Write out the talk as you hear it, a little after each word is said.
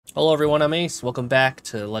Hello everyone, I'm Ace. Welcome back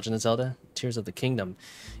to Legend of Zelda: Tears of the Kingdom.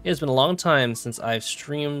 It has been a long time since I've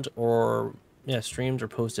streamed or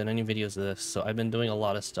posted any videos of this, so I've been doing a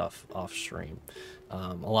lot of stuff off stream.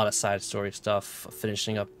 A lot of side story stuff,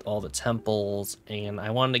 finishing up all the temples, and I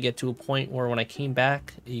wanted to get to a point where when I came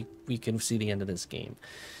back, we can see the end of this game.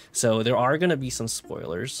 So there are going to be some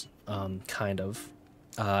spoilers, kind of.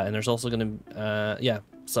 And there's also going to, yeah,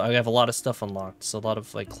 so I have a lot of stuff unlocked. So a lot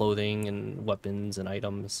of like clothing and weapons and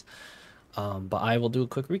items. But I will do a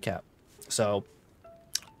quick recap. So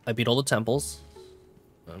I beat all the temples.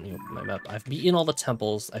 My map. I've beaten all the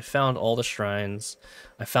temples. I found all the shrines.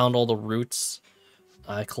 I found all the roots.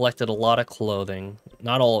 I collected a lot of clothing.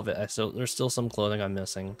 Not all of it. There's still some clothing I'm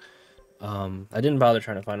missing. I didn't bother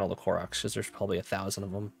trying to find all the Koroks because there's probably 1,000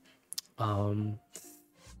 of them.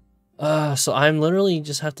 So I'm literally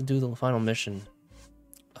just have to do the final mission.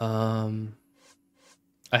 I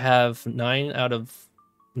have 17 out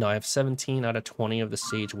of 20 of the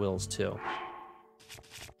Sage Wills too.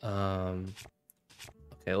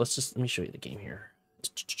 Okay, let me show you the game here.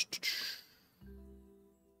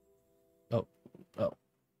 Oh, yeah,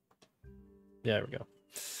 there we go.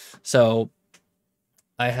 So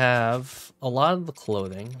I have a lot of the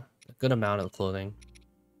clothing, a good amount of the clothing.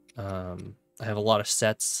 I have a lot of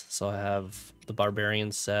sets, so I have the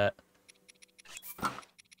Barbarian set,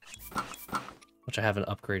 which I haven't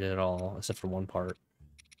upgraded at all, except for one part.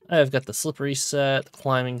 I've got the slippery set, the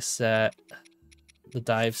climbing set, the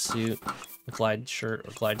dive suit, the glide shirt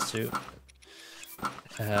or glide suit.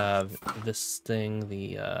 I have this thing,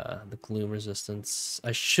 the gloom resistance.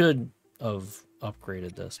 I should have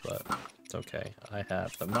upgraded this, but it's okay. I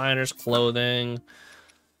have the miner's clothing.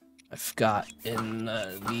 I've got in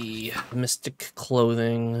the mystic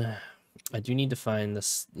clothing. I do need to find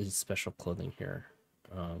this special clothing here.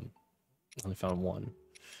 Only found one.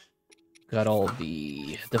 Got all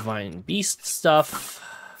the divine beast stuff.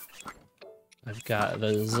 I've got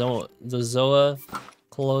the Zoa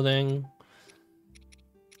clothing.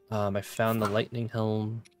 I found the lightning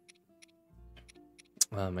helm.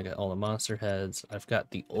 I got all the monster heads. I've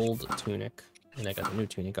got the old tunic, and I got the new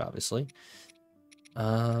tunic, obviously.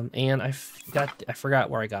 And I forgot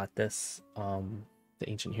where I got this. The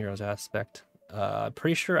ancient heroes aspect.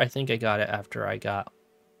 Pretty sure I think I got it after I got.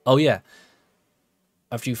 Oh yeah.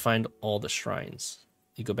 After you find all the shrines,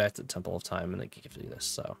 you go back to the Temple of Time, and they give you this.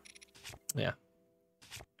 So, yeah.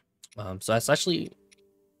 So that's actually.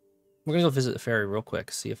 We're gonna go visit the ferry real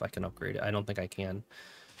quick, see if I can upgrade it. I don't think I can.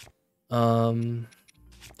 I've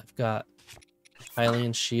got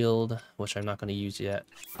Hylian Shield, which I'm not gonna use yet.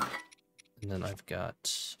 And then I've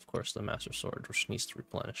got, of course, the Master Sword, which needs to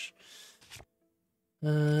replenish.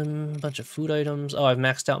 A bunch of food items. Oh, I've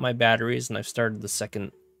maxed out my batteries, and I've started the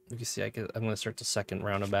second. You can see I'm gonna start the second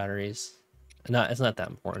round of batteries. It's not that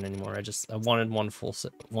important anymore. I wanted all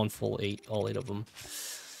 8 of them.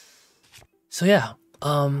 So yeah,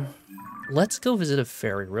 let's go visit a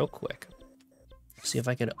ferry real quick. See if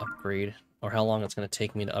I can upgrade, or how long it's gonna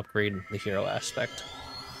take me to upgrade the hero aspect.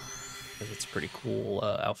 Because it's a pretty cool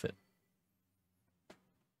outfit.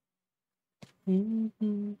 Oh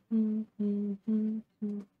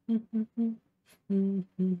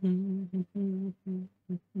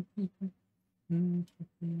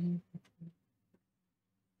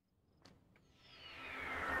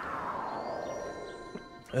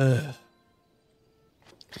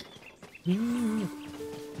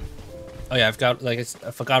yeah, I've got I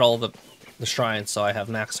forgot all the shrines, so I have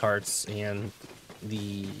max hearts and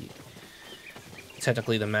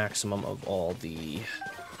technically the maximum of all the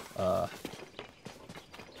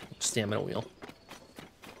stamina wheel.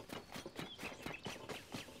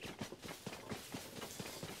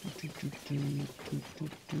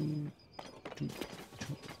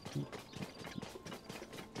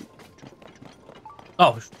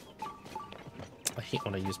 Oh, I hate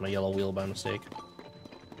when I use my yellow wheel by mistake.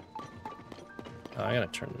 I gotta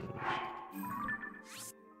turn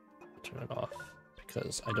it off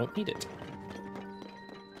because I don't need it.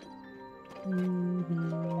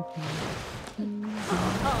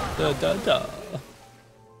 Da da da.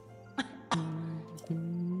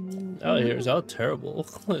 Oh, here's how terrible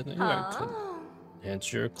clothing I can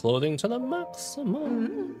enhance your clothing to the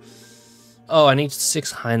maximum. Oh, I need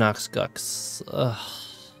 6 Hinox Gucks. Ugh.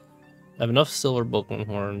 I have enough silver Boklin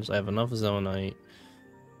horns. I have enough Zonite.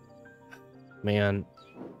 Man.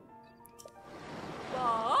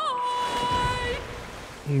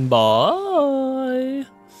 Bye.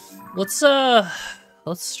 Let's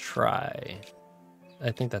try.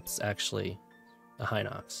 I think that's actually a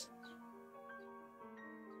Hinox.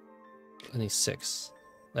 I need 6.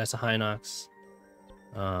 That's a Hinox.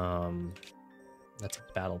 That's a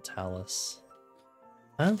battle talus.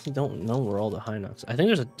 I honestly don't know where all the Hinox. I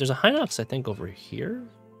think there's a Hinox, I think, over here.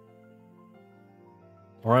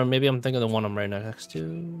 Or maybe I'm thinking of the one I'm right next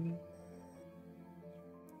to.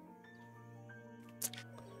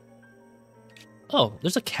 Oh,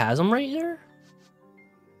 there's a chasm right here?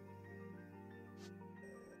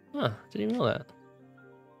 Huh, didn't even know that.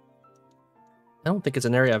 I don't think it's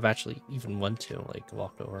an area I've actually even went to, like,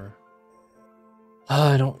 walked over.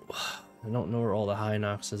 I don't know where all the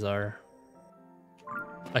Hinoxes are.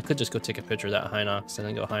 I could just go take a picture of that Hinox and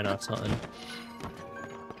then go Hinox hunting.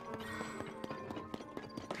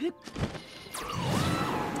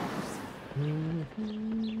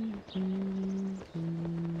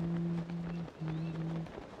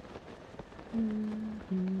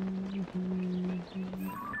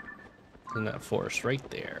 In that forest right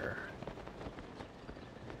there.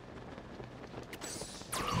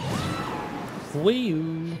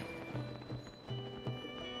 Wee-oo.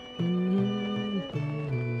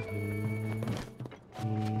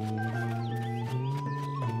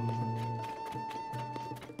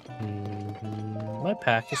 My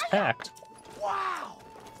pack is packed. Wow!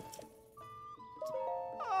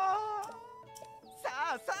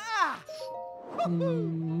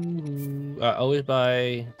 I always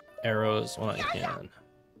buy arrows when I can.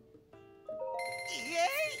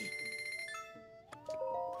 Yay!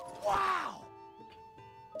 Wow!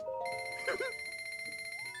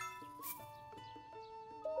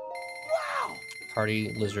 Wow!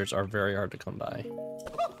 Hardy lizards are very hard to come by.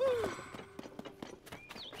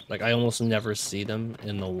 Like, I almost never see them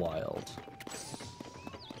in the wild.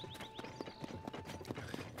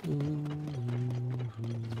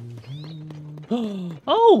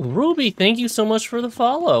 Oh, Ruby, thank you so much for the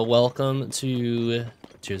follow. Welcome to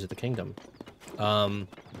Tears of the Kingdom. You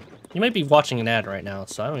might be watching an ad right now,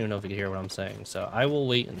 so I don't even know if you can hear what I'm saying. So I will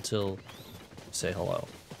wait until you say hello.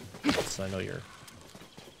 So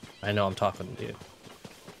I know I'm talking to you.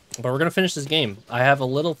 But we're gonna finish this game. I have a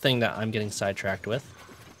little thing that I'm getting sidetracked with.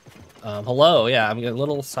 Hello, yeah, I'm getting a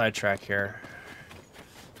little sidetrack here.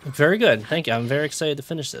 Very good, thank you. I'm very excited to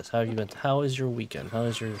finish this. How have you been? How is your weekend? How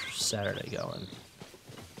is your Saturday going?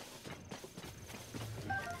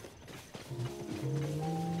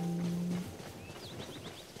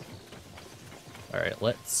 All right,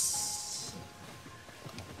 let's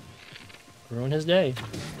ruin his day.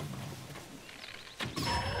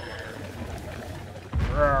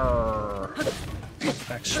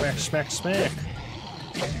 Smack, smack, smack, smack.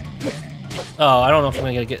 Oh, I don't know if I'm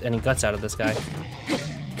gonna get any guts out of this guy.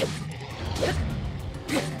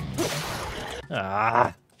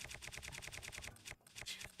 Ah.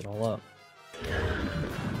 Get all up.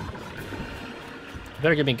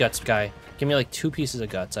 Better give me guts, guy. Give me like 2 pieces of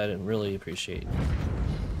guts. I didn't really appreciate.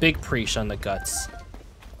 Big preach on the guts.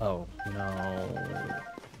 Oh, no.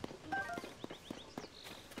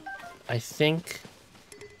 I think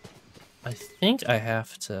I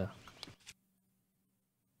have to...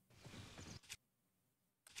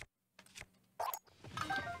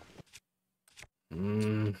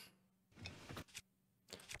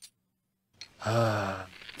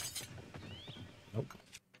 Nope.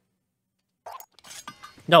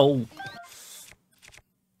 No.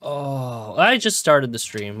 Oh, I just started the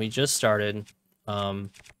stream. We just started. We're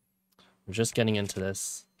just getting into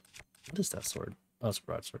this. What is that sword? Oh, it's a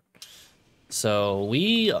broadsword. So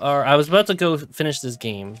I was about to go finish this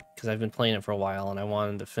game because I've been playing it for a while and I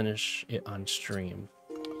wanted to finish it on stream.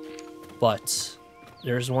 But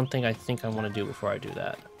there's one thing I think I want to do before I do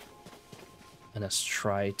that. And that's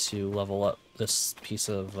try to level up this piece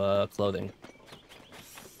of clothing.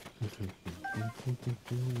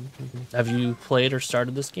 Have you played or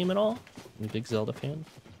started this game at all? You a big Zelda fan?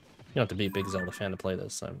 You don't have to be a big Zelda fan to play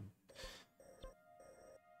this.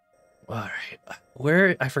 Alright.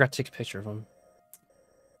 Where... I forgot to take a picture of him.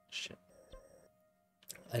 Shit.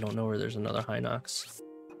 I don't know where there's another Hinox.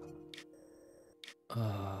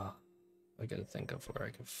 I gotta think of where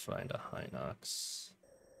I can find a Hinox.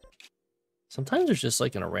 Sometimes there's just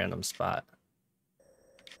like in a random spot.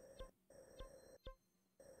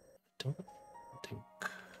 Don't think...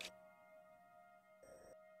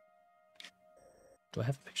 Do I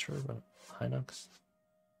have a picture of a Hinox?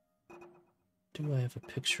 Do I have a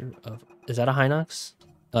picture of... Is that a Hinox?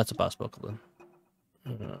 Oh, that's a boss Pokemon.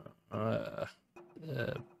 No.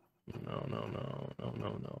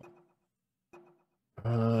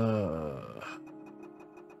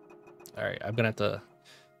 Alright, I'm gonna have to...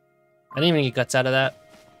 I didn't even get guts out of that.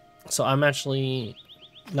 So I'm actually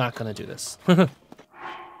not gonna do this.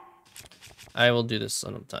 I will do this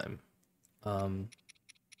some time.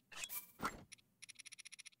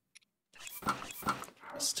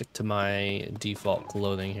 stick to my default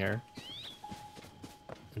clothing here.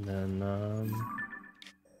 And then,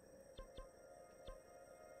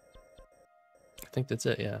 I think that's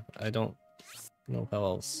it, yeah. I don't know how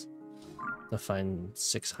else to find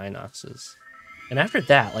 6 Hinoxes. And after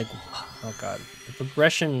that, like, oh god, the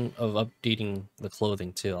progression of updating the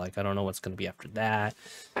clothing too. Like, I don't know what's going to be after that.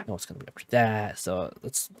 I don't know what's going to be after that. So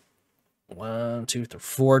let's 1, 2, 3,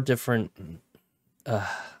 4 different,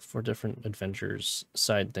 4 different adventures,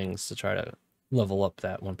 side things to try to level up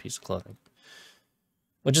that one piece of clothing,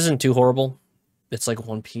 which isn't too horrible. It's like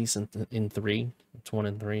 1 piece in 3. It's 1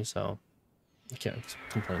 in 3, so I can't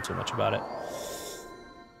complain too much about it.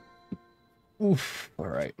 Oof. All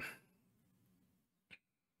right.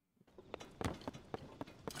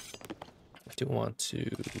 I do want to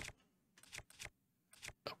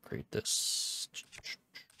upgrade this.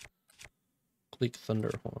 Cleek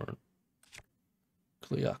Thunderhorn.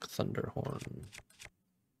 Cleok Thunderhorn.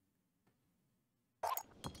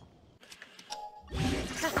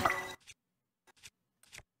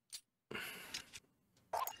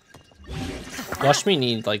 Watch me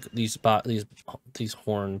need like these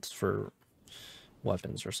horns for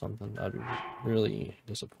weapons or something. I'd be really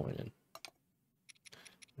disappointed.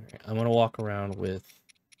 All right, I'm gonna walk around with.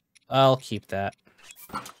 I'll keep that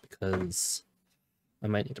because I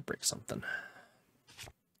might need to break something.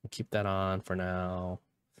 I'll keep that on for now.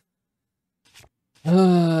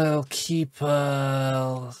 I'll keep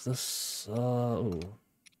this. Ooh,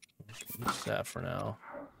 use that for now.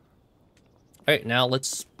 All right, now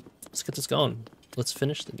let's get this going. Let's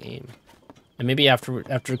finish the game, and maybe after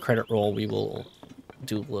the credit roll, we will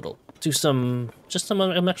do some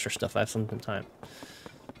extra stuff. I have some time.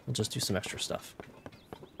 We'll just do some extra stuff.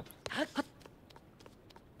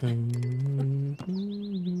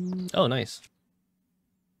 Oh, nice.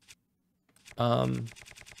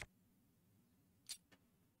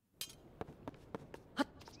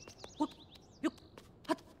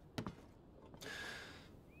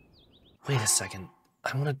 Wait a second.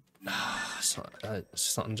 I want to.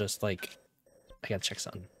 Something just like. I gotta check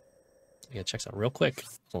something. Real quick.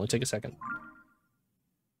 It'll only take a second.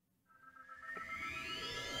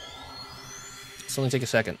 It's only take a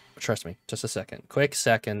second. Trust me. Just a second. Quick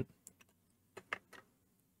second.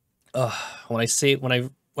 When I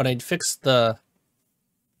fix the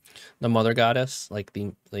mother goddess, like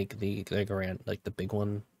the big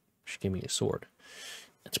one, she gave me a sword.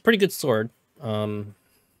 It's a pretty good sword. But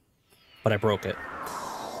I broke it.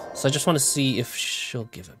 So I just want to see if she'll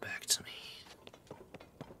give it back to me.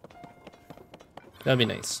 That'd be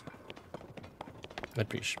nice. I'd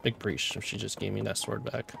big appreciate if she just gave me that sword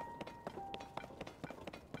back.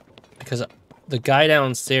 Because the guy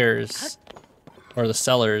downstairs, or the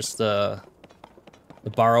sellers, the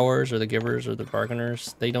borrowers or the givers or the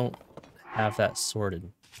bargainers, they don't have that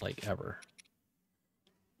sorted like ever.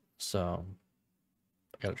 So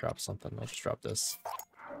I gotta drop something. I'll just drop this.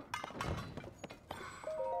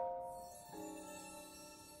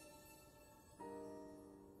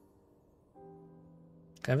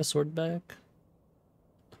 Can I have a sword back?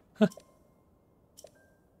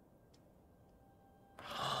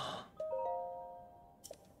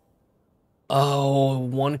 Oh,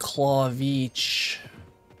 1 claw of each.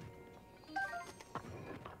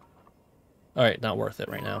 Alright, not worth it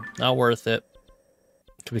right now. Not worth it.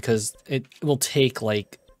 Because it will take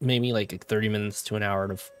like maybe like 30 minutes to an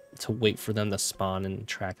hour to wait for them to spawn and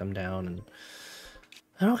track them down, and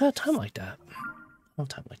I don't have time like that. I don't have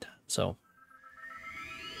time like that. So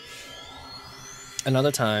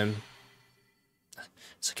another time.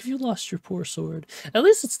 It's like, if you lost your poor sword, at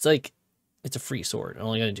least it's like it's a free sword.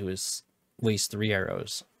 All you gotta do is waste 3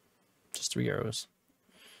 arrows. Just 3 arrows.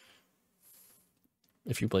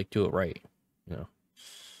 If you like do it right, you know.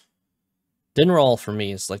 Din roll for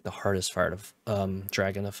me is like the hardest part of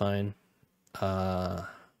dragon to find.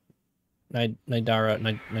 Nidra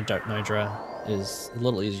is a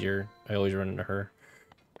little easier. I always run into her.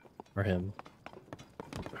 Or him.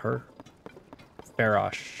 Her.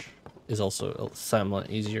 Farosh is also somewhat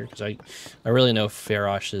easier because I really know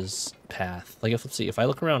Farosh's path. Like, let's see, if I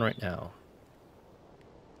look around right now,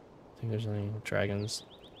 I think there's any dragons.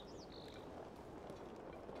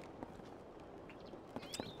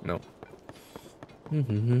 No.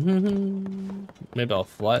 Maybe I'll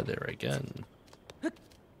fly there again. I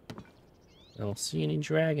don't see any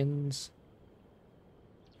dragons.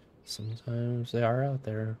 Sometimes they are out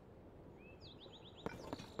there.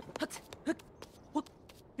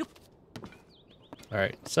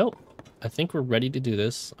 Alright, so I think we're ready to do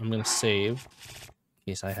this. I'm going to save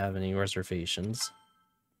in case I have any reservations.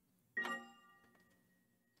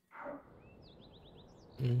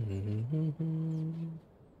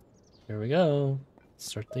 Here we go.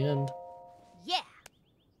 Start the end. Yeah.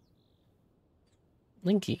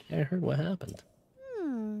 Linky, I heard what happened.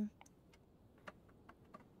 Hmm.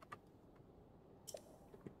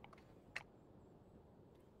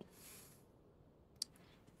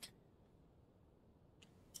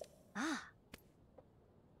 Ah.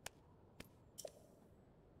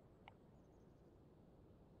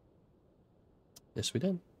 Yes, we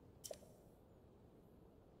did.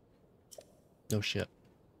 No shit.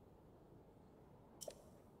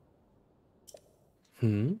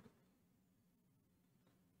 Hmm?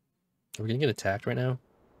 Are we gonna get attacked right now?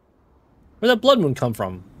 Where'd that blood moon come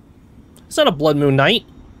from? It's not a blood moon night.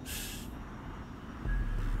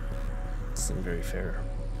 This isn't very fair.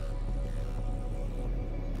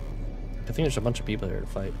 I think there's a bunch of people here to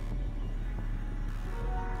fight.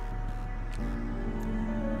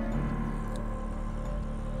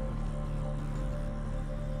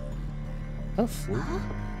 Oh, flute. Huh?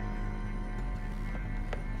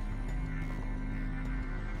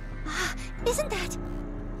 Ah, isn't that?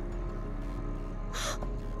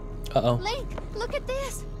 Uh-oh. Link, look at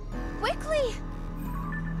this. Quickly.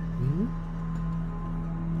 Hmm?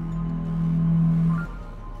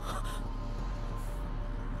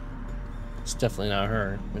 It's definitely not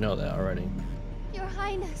her. We know that already. Your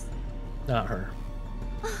Highness. Not her.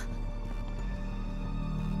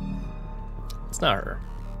 It's not her.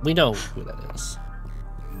 We know who that is.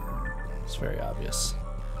 It's very obvious.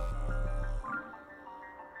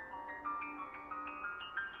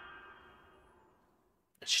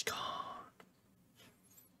 She's gone.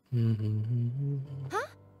 Huh?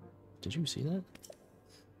 Did you see that?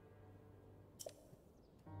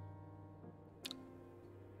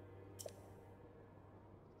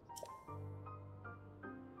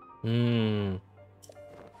 Hmm.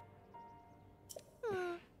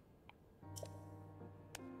 Hmm.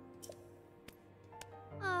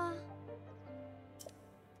 Ah.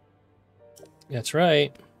 That's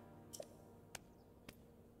right.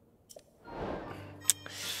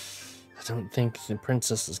 I don't think the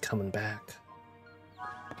princess is coming back.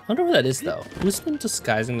 I wonder where that is, though. Who's been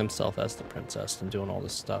disguising themselves as the princess and doing all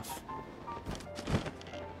this stuff?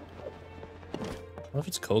 What if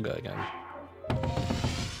it's Koga again?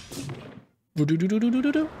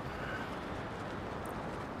 Do-do-do-do-do-do-do.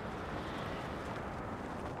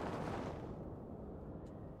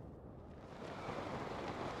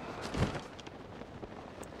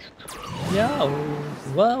 Yeah.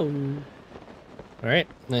 Whoa. All right.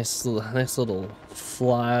 Nice little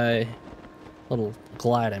fly. Little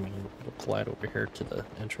glide. I mean, little glide over here to the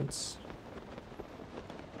entrance.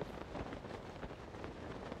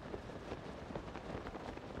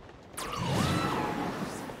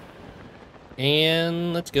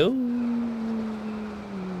 And let's go.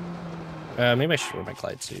 Maybe I should wear my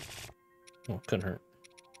glide suit. Oh, couldn't hurt.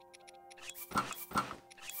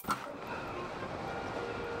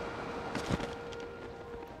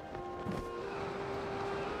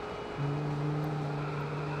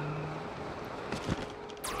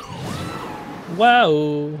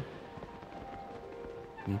 Wow.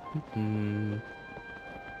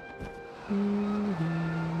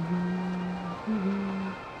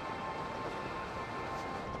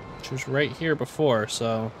 She was right here before,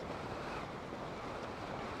 so.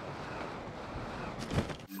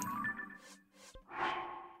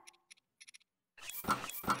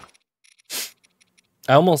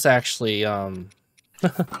 I almost actually,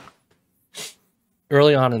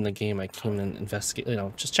 early on in the game, I came and investigate,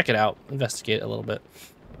 just check it out, investigate a little bit.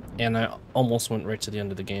 And I almost went right to the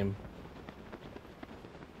end of the game.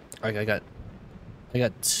 Like, I got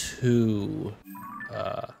two,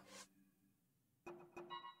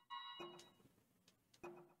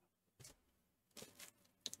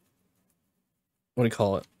 what do you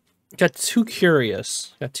call it? Got too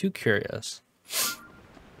curious.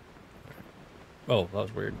 Oh, that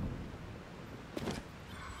was weird.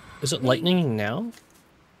 Is it lightning now?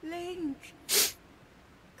 Link,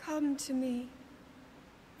 come to me.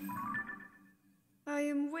 I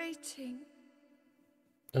am waiting,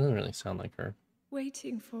 That doesn't really sound like her.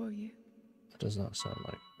 waiting for you. It does not sound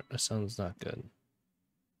like her. That sounds not good.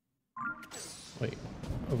 Wait,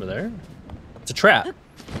 over there? It's a trap.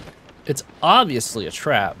 It's obviously a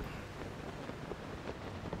trap.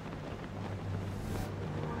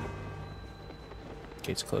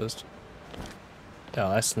 Gate's closed. Oh,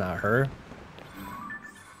 that's not her.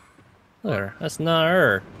 Look at her. That's not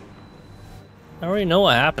her. I already know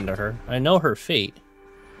what happened to her. I know her fate.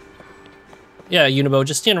 Yeah, Unibo,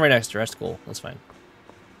 just stand right next to her. That's cool. That's fine.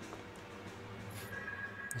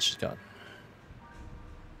 She's gone.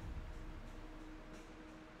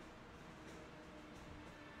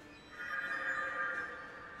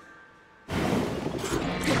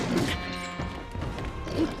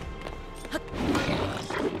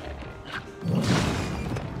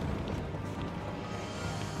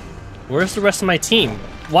 Where's the rest of my team?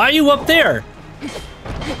 Why are you up there?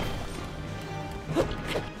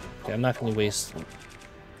 Okay, I'm not gonna waste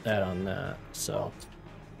that on that, so.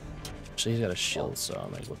 Actually, he's got a shield, so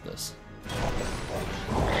I'm gonna go with this.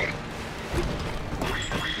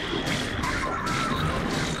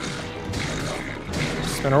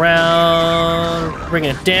 Spin around, bring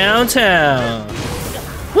it downtown.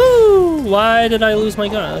 Woo! Why did I lose my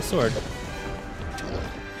gun? Sword.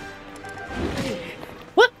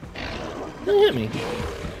 What? Don't hit me.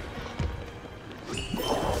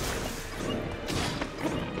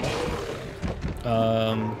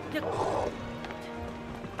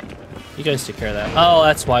 You guys take care of that. Oh,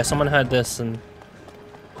 that's why someone had this and.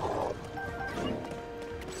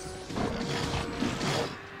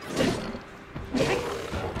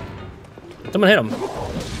 Someone hit him.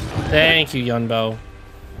 Thank you, Yunbo.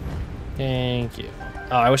 Thank you.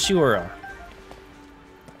 Oh, I wish you were a...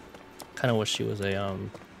 Kind of wish she was a,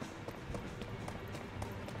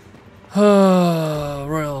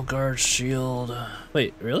 Royal Guard shield.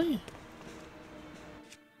 Wait, really?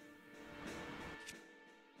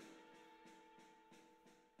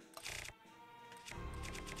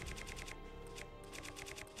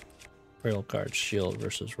 Royal Guard shield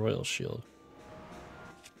versus Royal shield.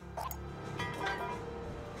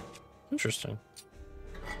 Interesting.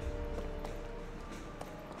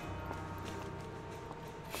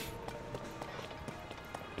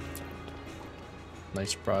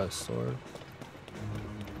 Nice broad sword.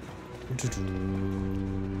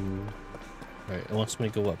 Alright, it wants me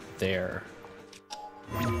to go up there.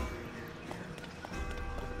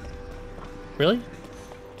 Really?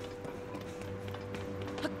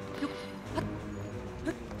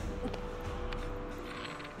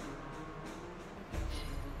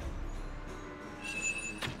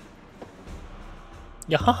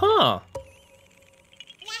 Yeah, haha!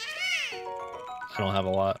 I don't have a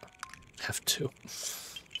lot. I have 2.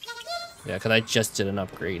 Yeah, because I just did an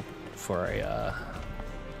upgrade for a,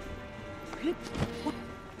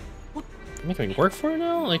 Making me work for it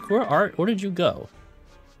now? Like, where did you go?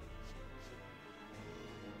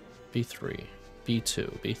 B3,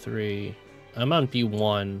 B2, B3. I'm on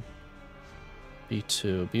B1,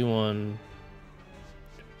 B2, B1.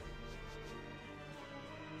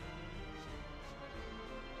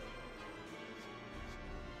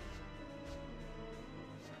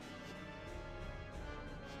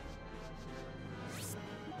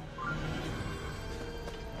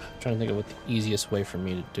 Trying to think of what the easiest way for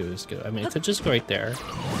me to do is go. I mean, I could just go right there.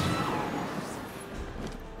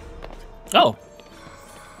 Oh!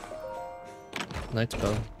 Knight's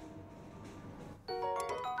bow.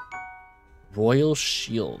 Royal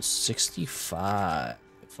Shield, 65.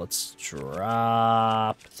 Let's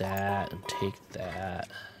drop that and take that.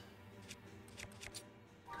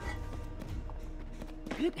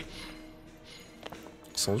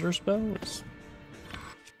 Soldier's bow is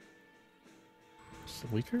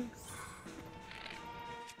weaker?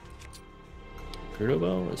 Gerudo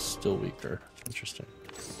bow is still weaker. Interesting.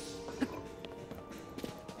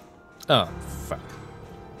 Oh, fuck.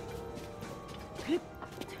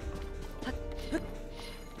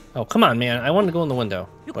 Oh, come on, man. I wanted to go in the window.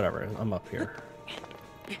 Whatever, I'm up here.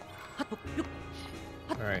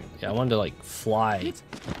 Alright, yeah, I wanted to, like, fly.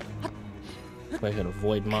 So I could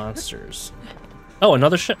avoid monsters. Oh,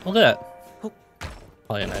 another ship. Look at that.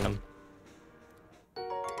 Probably an item.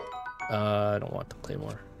 I don't want the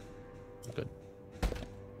claymore. I'm good.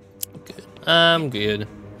 I'm good. I'm good.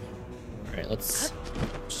 Alright, let's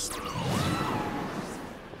just...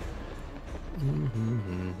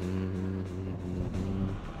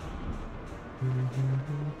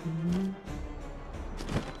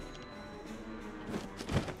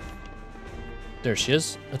 There she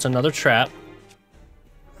is. It's another trap.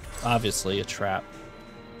 Obviously a trap.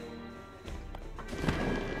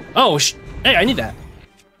 Oh, hey, I need that.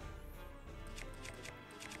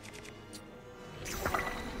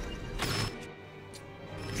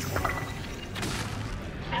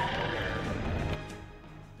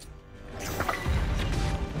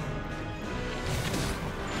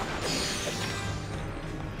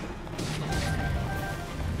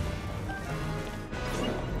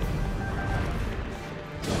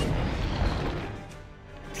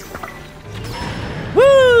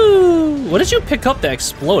 What did you pick up that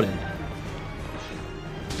exploded?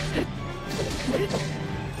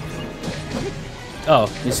 Oh,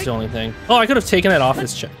 he's the only thing. Oh, I could have taken it off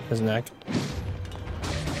his neck.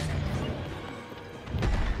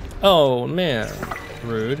 Oh, man.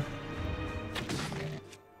 Rude.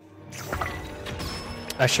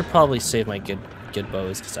 I should probably save my good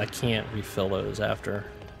bows, because I can't refill those after.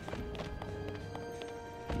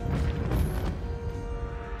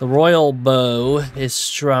 The royal bow is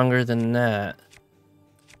stronger than that.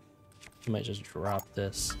 I might just drop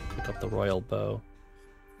this. Pick up the royal bow.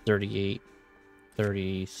 38,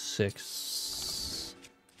 36.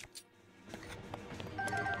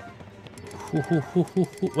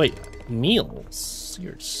 Wait, meals.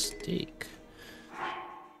 Seared steak.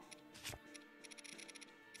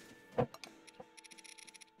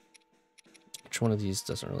 Which one of these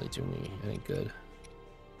doesn't really do me any good?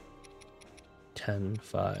 10,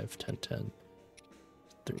 5, 10, 10.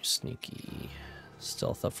 3 sneaky.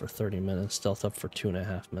 Stealth up for 30 minutes. Stealth up for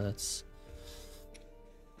 2.5 minutes.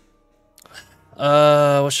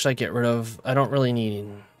 What should I get rid of? I don't really need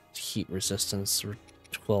heat resistance. For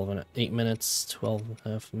 12 and 8 minutes,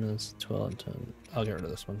 12.5 minutes, 12 and 10. I'll get rid of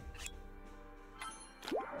this one.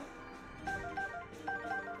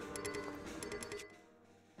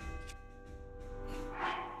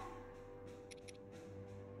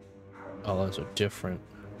 Oh, those are different.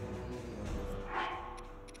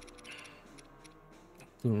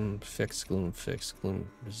 Gloom fix, gloom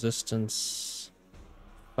resistance.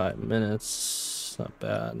 5 minutes. Not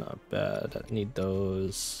bad, not bad. I need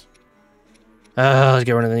those. Let's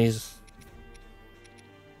get rid of these.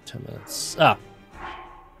 10 minutes. Ah.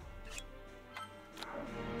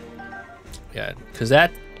 Yeah, because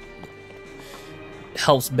that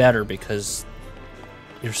helps better because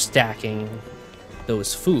you're stacking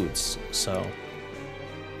those foods. So,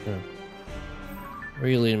 yeah. Where are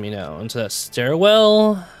you leading me now? Into that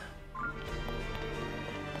stairwell?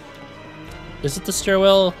 Is it the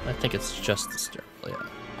stairwell? I think it's just the stairwell, yeah.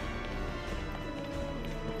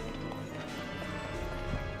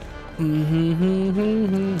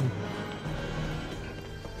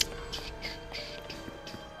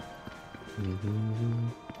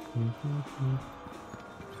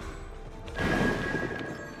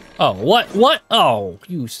 Oh, what? What? Oh,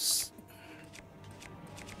 you...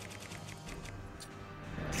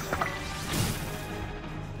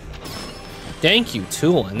 Thank you,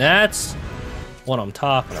 Tool, and that's what I'm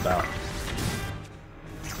talking about.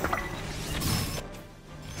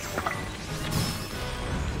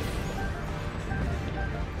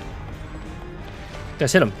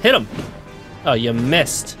 Guys, hit him! Hit him! Oh, you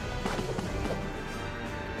missed.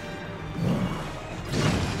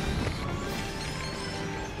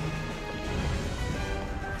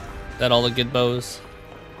 That all the good bows?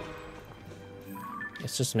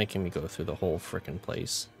 It's just making me go through the whole frickin'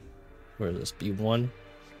 place. Where is this? B1?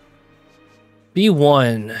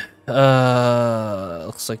 B1.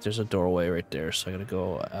 Looks like there's a doorway right there, so I gotta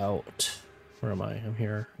go out. Where am I? I'm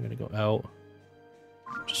here. I'm gonna go out.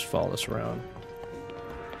 Just follow this around.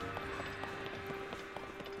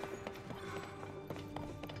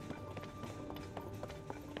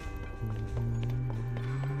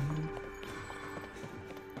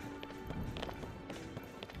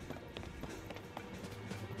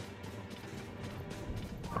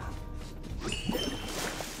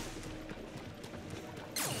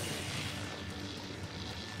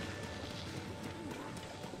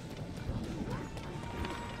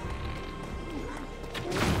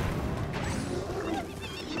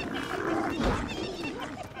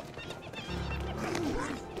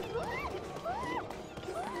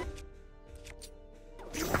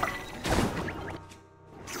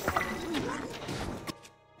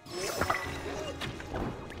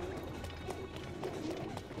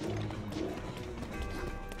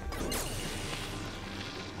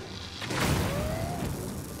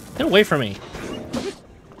 Get away from me.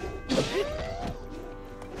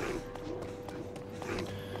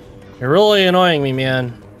 You're really annoying me,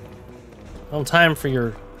 man. No time for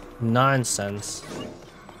your nonsense.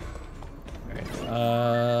 Alright,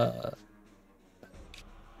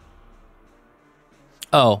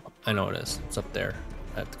 oh, I know what it is. It's up there.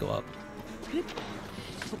 I have to go up.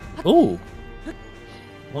 Ooh.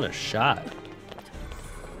 What a shot.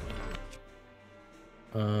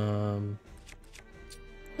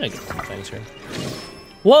 I get some things here.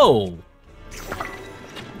 Whoa!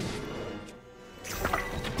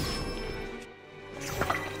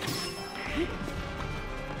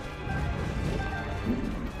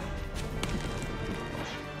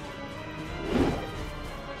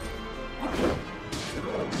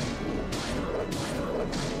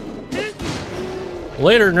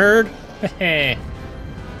 Later, nerd.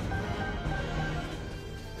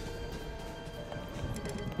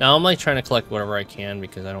 Now I'm like trying to collect whatever I can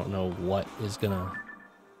because I don't know what is gonna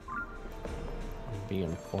be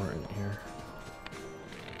important here.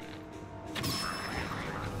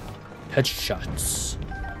 Headshots.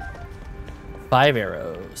 5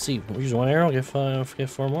 arrows. See, use 1 arrow, get 4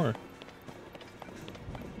 more.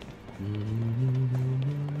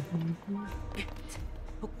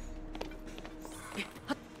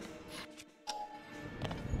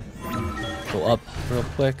 go up real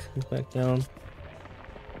quick and back down.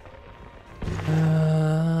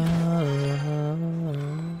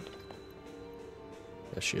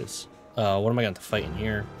 There she is. What am I going to fight in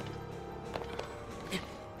here?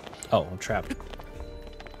 Oh, I'm trapped.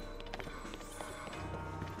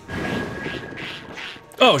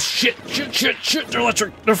 Oh shit! Shit! They're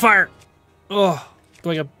electric. They're fire. Oh,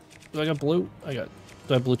 do I got blue? Do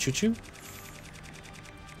I have blue choo-choo?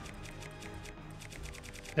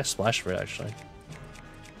 I got splash for it actually.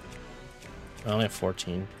 I only have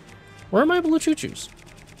 14. Where are my blue choo-choos?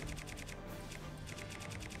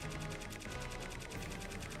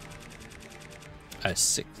 I have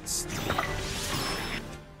 6.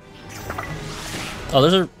 Oh,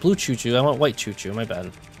 there's a blue choo-choo. I want white choo-choo. My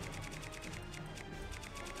bad.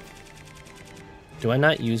 Do I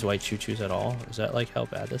not use white choo-choos at all? Is that like how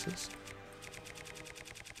bad this is?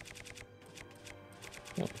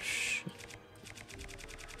 Oh shit.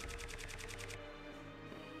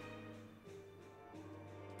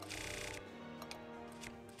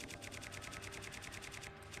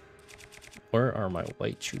 Where are my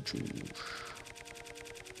white choo-choos?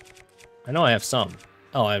 I know I have some.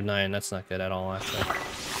 Oh, I have 9. That's not good at all, actually.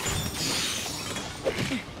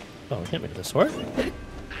 Oh, hit me with a sword?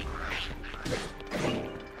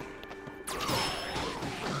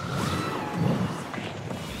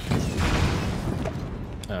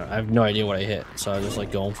 I have no idea what I hit, so I was just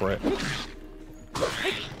like going for it.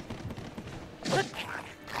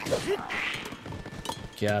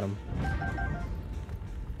 Got him.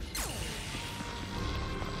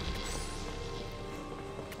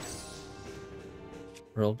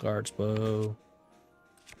 Royal Guard's bow.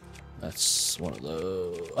 That's one of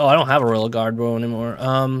those. Oh, I don't have a Royal Guard bow anymore.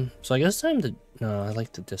 So I guess it's time to. No, I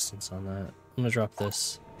like the distance on that. I'm gonna drop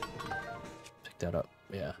this. Pick that up.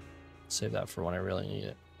 Yeah. Save that for when I really need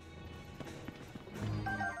it.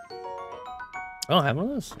 I don't have one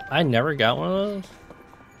of those. I never got one of those.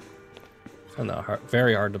 I found that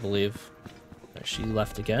very hard to believe. She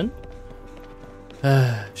left again.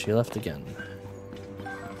 She left again.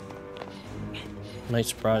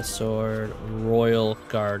 Knight's Broadsword, Royal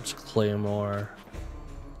Guard's Claymore,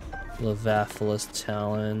 Levathulus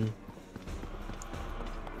Talon.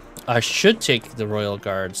 I should take the Royal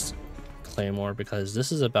Guard's Claymore because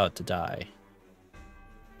this is about to die.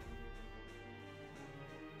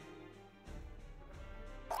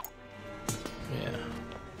 Yeah.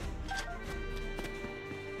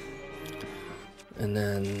 And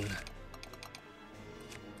then...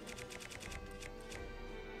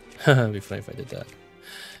 It'd be funny if I did that.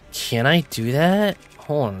 Can I do that?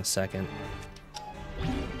 Hold on a second.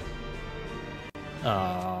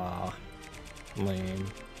 Ah, lame.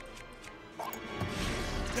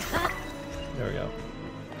 There we go.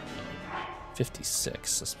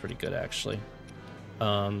 56. That's pretty good, actually.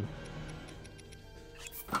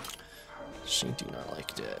 She do not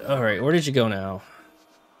like it. All right, where did you go now?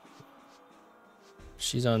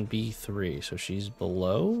 She's on B3, so she's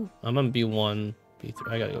below. I'm on B1,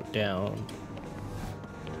 B3. I gotta go down.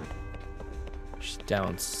 She's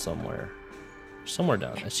down somewhere. Somewhere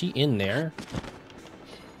down. Is she in there?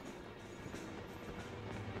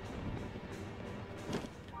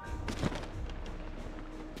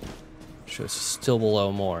 She's still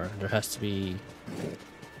below more. There has to be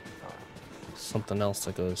something else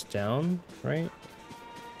that goes down, right?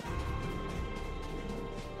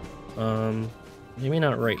 Maybe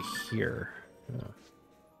not right here. No.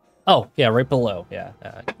 Oh, yeah, right below. Yeah,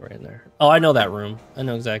 right in there. Oh, I know that room. I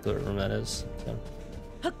know exactly what room that is. So.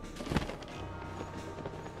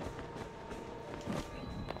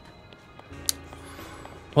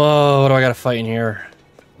 Whoa, what do I gotta fight in here?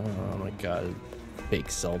 Oh my god.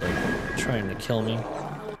 Fake Zelda trying to kill me.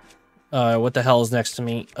 What the hell is next to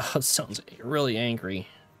me? Oh, it sounds really angry.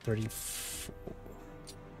 34.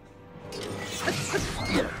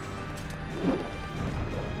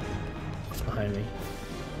 It's behind me.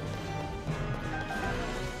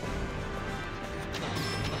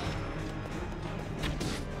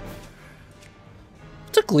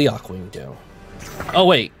 What's a Gleeok wing do? Oh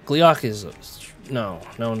wait, Gleeok is a... No.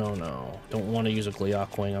 Don't want to use a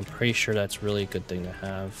Gleeok wing. I'm pretty sure that's really a good thing to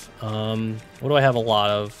have. What do I have a lot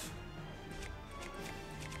of?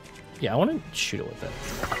 Yeah, I want to shoot it with it.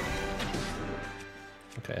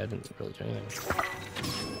 Okay, I didn't really do anything.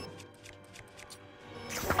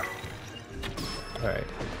 Alright.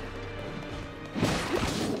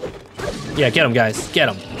 Yeah, get him, guys. Get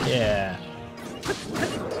him. Yeah.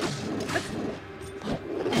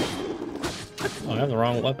 Oh, I have the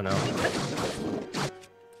wrong weapon out.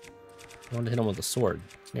 I want to hit him with a sword.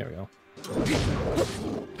 There we go.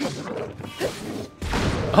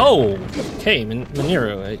 Oh, okay,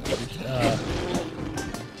 Mineru.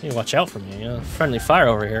 You watch out for me. Friendly fire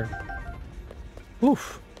over here.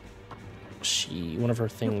 Oof. One of her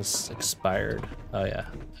things expired. Oh yeah,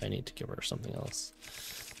 I need to give her something else.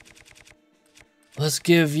 Let's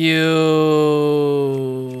give you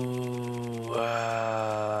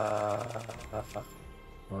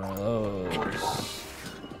one of those.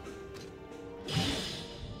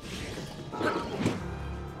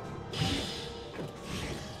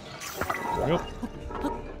 Yep.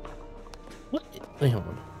 What? Wait, hold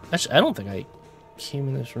on. Actually, I don't think I came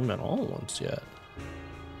in this room at all once yet.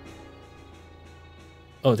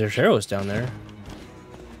 Oh, there's arrows down there. Is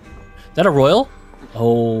that a royal?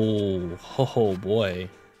 Oh boy.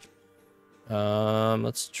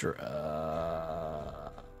 Let's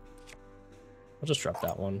I'll just drop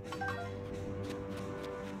that one.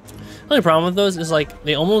 The only problem with those is like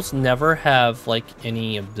they almost never have like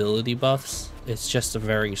any ability buffs. It's just a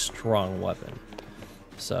very strong weapon.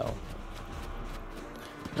 So,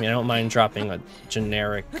 I mean, I don't mind dropping a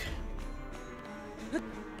generic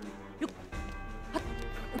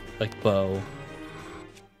like bow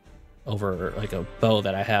over like a bow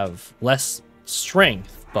that I have less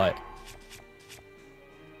strength, but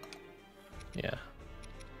yeah.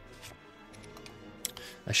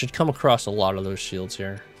 I should come across a lot of those shields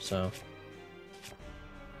here, so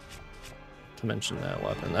to mention that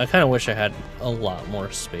weapon. I kind of wish I had a lot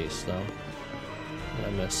more space though. What did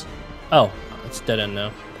I miss? Oh, it's dead end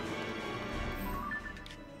now.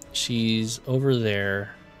 She's over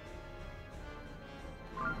there.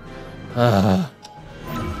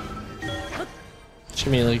 She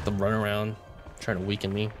made like the run around, trying to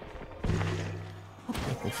weaken me.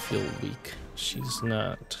 Make me feel weak. She's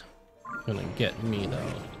not gonna get me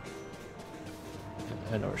though.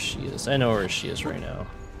 I know where she is. I know where she is right now.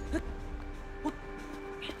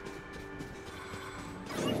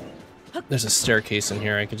 There's a staircase in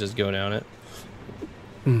here. I could just go down it.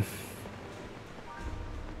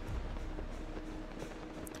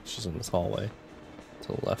 She's in this hallway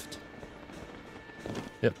to the left.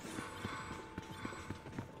 Yep.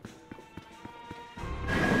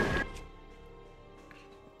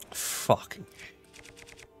 Fucking.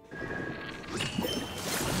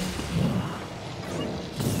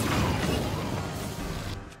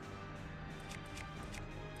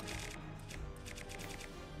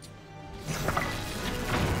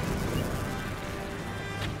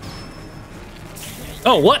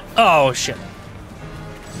 Oh, what? Oh, shit.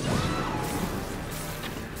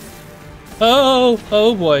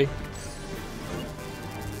 Oh boy.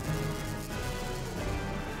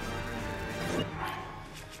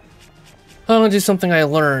 I'm gonna do something I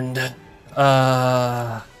learned.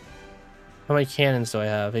 How many cannons do I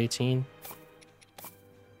have? 18?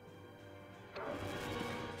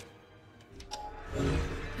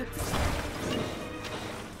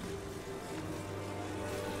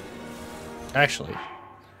 Actually,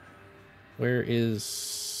 where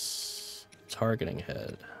is targeting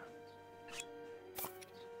head?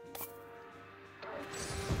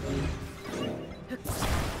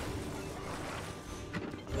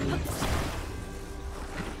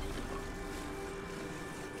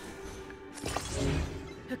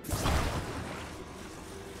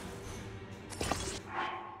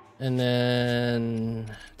 And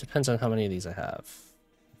then depends on how many of these I have.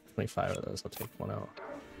 25 of those, I'll take one out.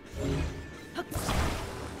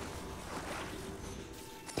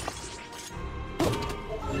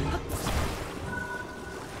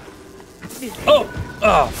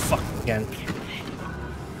 Oh, fuck again.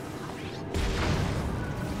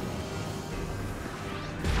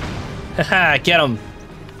 Haha, get him.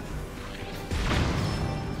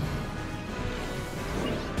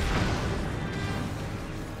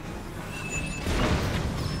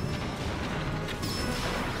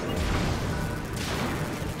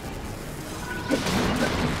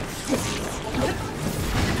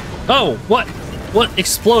 Oh, what? What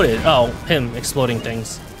exploded? Oh, him exploding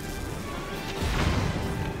things.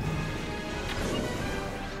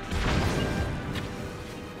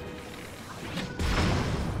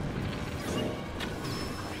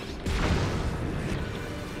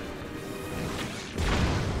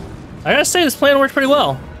 I gotta say, this plan worked pretty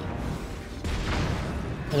well.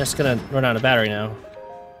 I'm just gonna run out of battery now.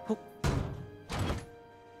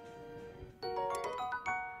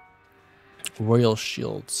 Royal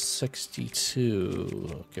Shield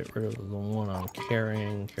 62. Get rid of the one I'm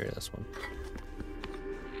carrying. Carry this one.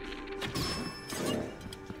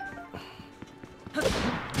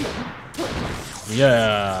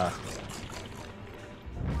 Yeah.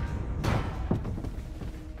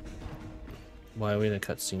 Why are we in a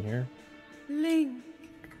cutscene here? Link,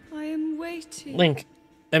 I am waiting. Link,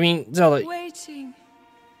 I mean, Zelda, Waiting.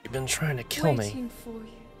 you've been trying to kill me. Waiting for you.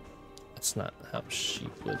 That's not how she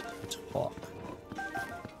would talk.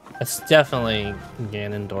 That's definitely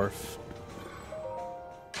Ganondorf.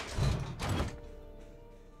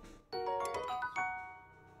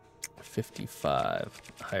 $55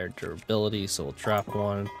 higher durability, so we'll drop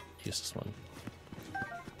one. Use this one.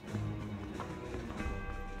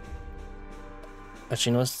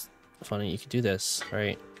 Actually, you know what's funny? You could do this,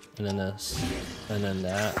 right? And then this, and then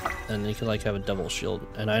that, and you could like have a double shield.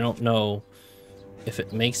 And I don't know if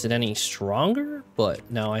it makes it any stronger,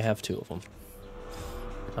 but now I have two of them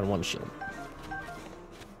on one shield.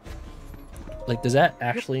 Like, does that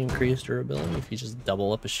actually increase durability if you just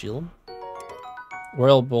double up a shield?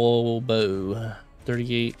 Royal Bow,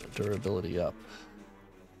 38 durability up.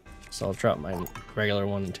 So I'll drop my regular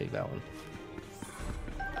one and take that one.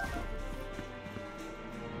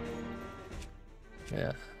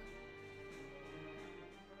 Yeah.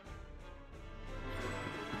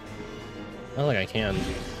 I don't think I can.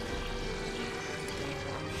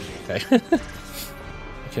 Okay.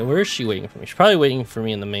 Okay, where is she waiting for me? She's probably waiting for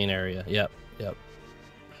me in the main area. Yep, yep.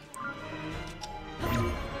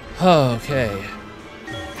 Okay.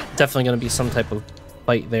 Definitely gonna be some type of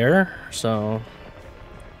fight there, so.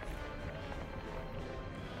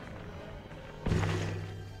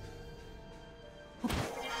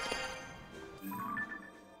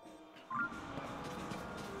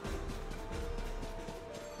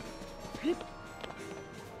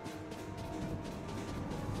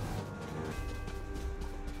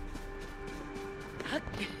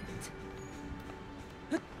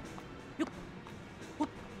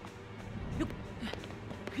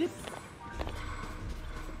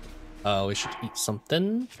 Oh, we should eat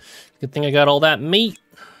something. Good thing I got all that meat.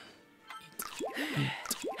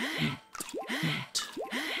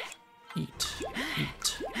 Eat.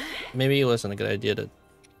 Maybe it wasn't a good idea to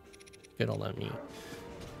get all that meat.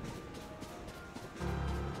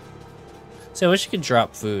 See, I wish you could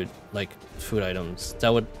drop food, like food items.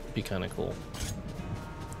 That would be kind of cool.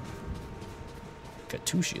 Got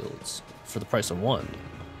 2 shields for the price of 1.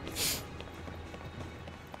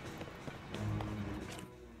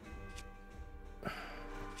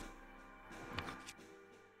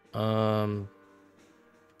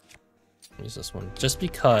 Use this one just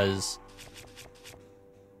because.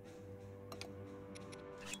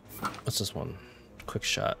 What's this one? Quick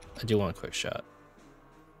shot. I do want a quick shot.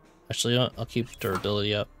 Actually, I'll keep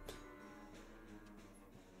durability up.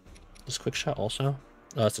 Is quick shot also?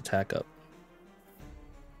 Oh, it's attack up.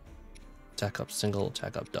 Attack up single,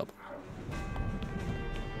 attack up double.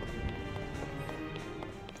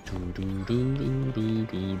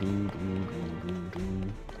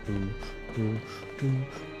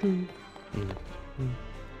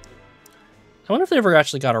 I wonder if they ever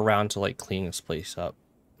actually got around to like cleaning this place up.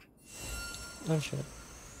 Oh shit.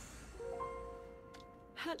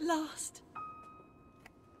 At last.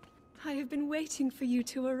 I have been waiting for you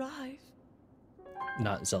to arrive.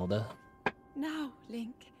 Not Zelda. Now,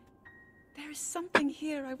 Link. There is something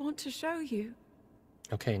here I want to show you.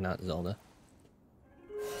 Okay, not Zelda.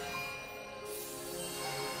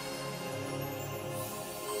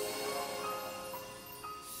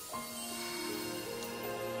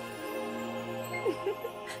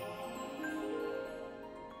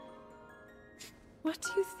 What do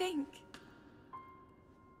you think?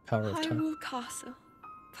 Power of time. Hyrule Castle.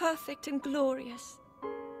 Perfect and glorious.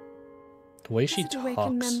 The way she Does it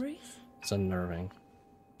awaken talks memories? is unnerving.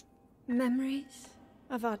 Memories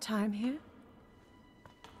of our time here?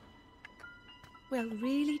 Well,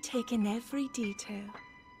 really take in every detail.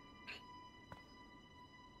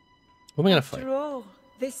 Who am I gonna fight? After all,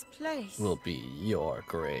 this place Will be your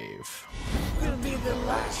grave. will be the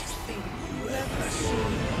last thing you ever see.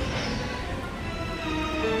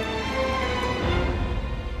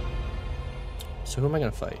 So who am I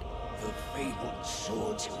gonna fight? The fabled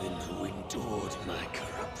swordsman who endured my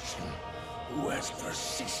corruption, who has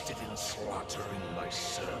persisted in slaughtering my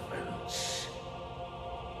servants.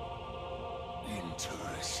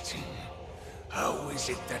 Interesting. How is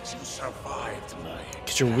it that you survived my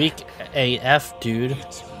Cause you're weak AF, dude.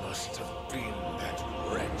 It must have been that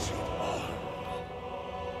wretched arm.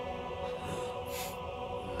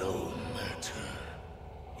 No matter.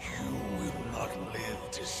 You will not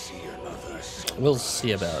live to see another sunrise. We'll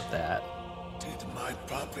see about that. Did my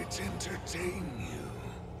puppet entertain you?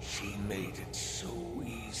 She made it so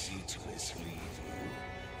easy to mislead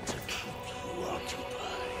you, to keep you occupied.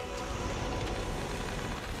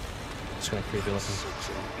 It's kind of creepy looking. Such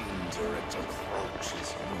an indirect approach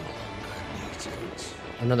is no longer needed.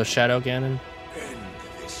 Another Shadow Ganon. End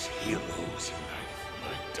this hero's life,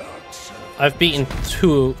 my dark I've beaten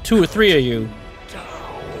two or three of you.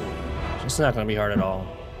 It's not gonna be hard at all.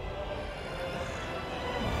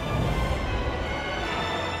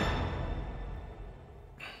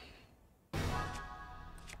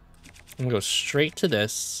 I'm gonna go straight to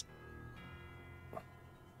this.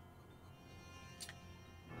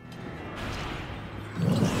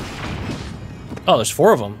 Oh, there's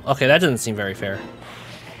 4 of them. Okay, that doesn't seem very fair.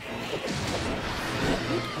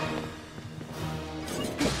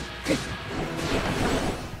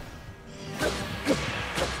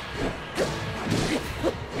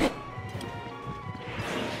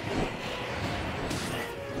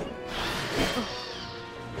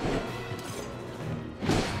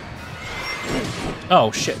 Oh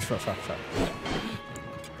shit, fuck.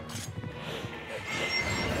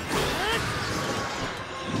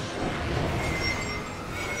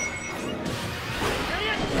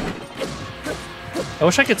 I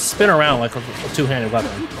wish I could spin around like a two-handed weapon.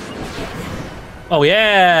 Oh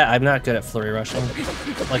yeah, I'm not good at flurry rushing.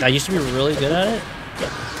 Like I used to be really good at it,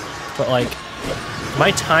 but like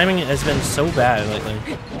my timing has been so bad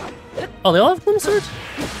lately. Oh, they all have gloom swords?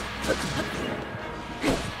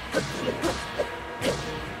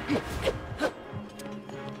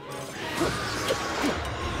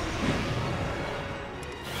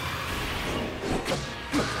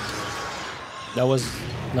 That was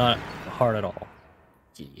not hard at all.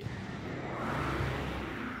 Yeah.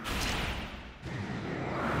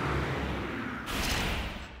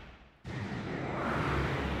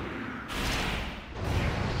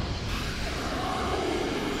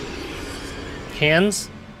 Hands?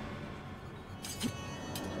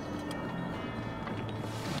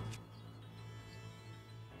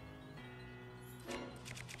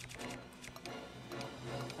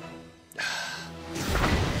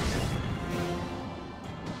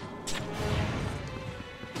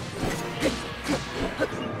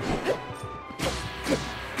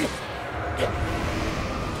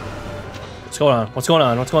 What's going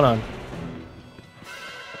on?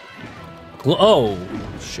 Oh,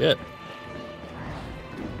 shit.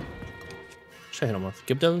 Should I hit him with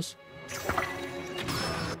Gibdos?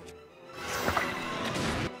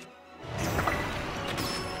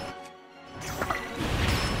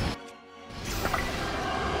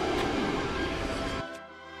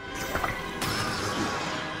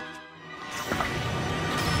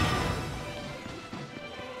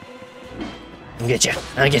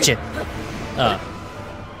 I'll get you.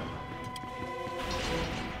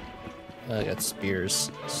 I got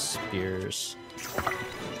spears.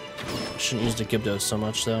 Shouldn't use the Gibdos so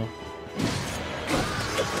much though.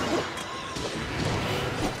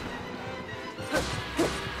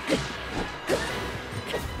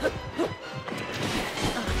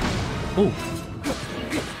 Ooh.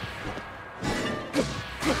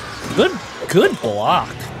 Good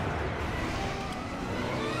block.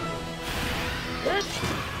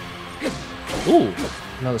 Ooh,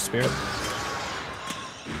 another spear.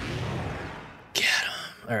 Get him.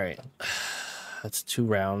 All right. That's 2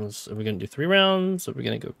 rounds. Are we gonna do 3 rounds? Are we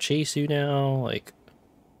gonna go chase you now? Like,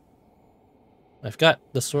 I've got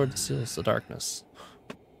the sword that seals the darkness.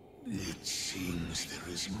 It seems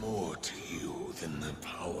there is more to you than the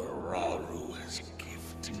power Rauru has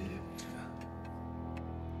gifted.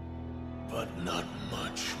 But not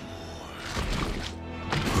much more.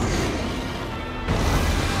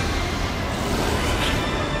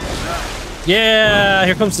 Yeah,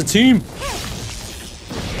 here comes the team.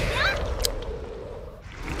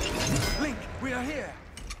 Link, we are here.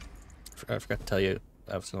 I forgot to tell you,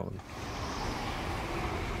 I was going.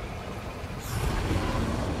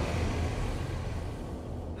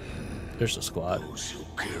 There's a squad. Those who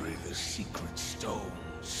carry the secret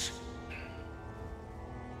stones.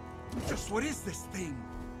 Just what is this thing?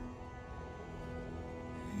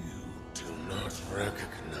 You do not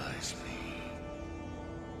recognize me.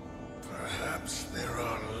 Perhaps there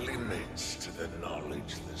are limits to the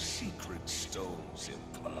knowledge the secret stones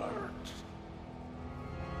impart.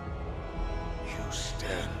 You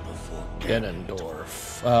stand before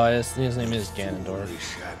Ganondorf. His name is Ganondorf.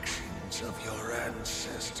 Foolish actions of your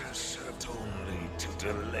ancestors served only to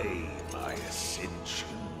delay my ascension.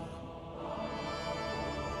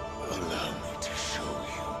 Allow me to show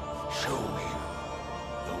you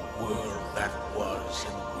the world that was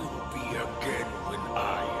and will be again when I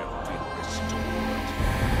have been restored.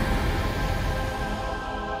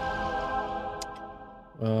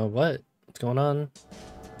 What? What's going on?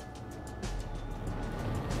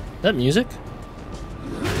 Is that music?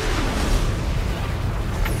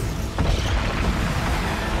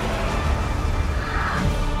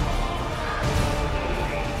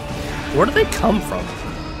 Where do they come from?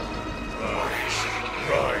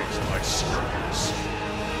 Rise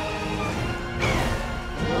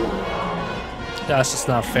That's just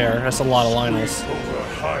not fair. That's a lot of Lionels. Over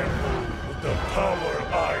Hyrule with the power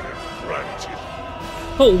I have granted.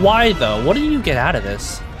 But why though? What do you get out of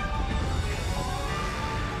this?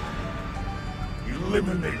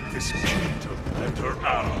 Eliminate this kingdom and her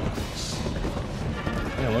allies.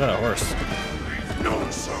 Yeah, look at a horse. Leave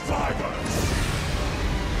no survivors.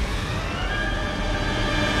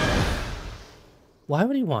 Why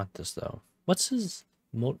would he want this though? What's his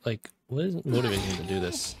what is motivating him to do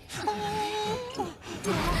this?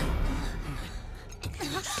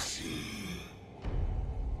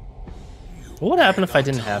 What would happen if I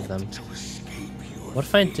didn't have them? What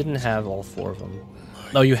if I didn't have all 4 of them?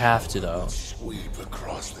 No, you have to though. Sweep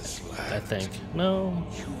across this land. I think. No.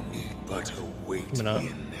 You need but await Maybe the not.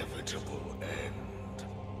 inevitable end.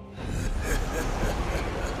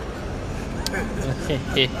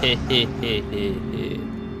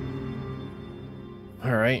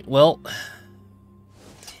 All right. Well,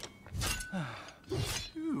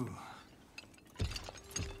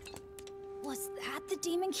 Was that the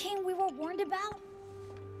Demon King we were warned about?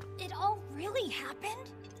 It all really happened?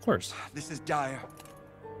 of course. This is dire.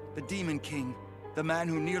 The Demon King, the man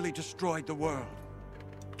who nearly destroyed the world.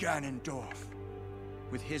 Ganondorf.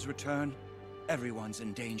 With his return, everyone's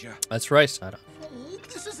in danger. That's right, Sada. Oh,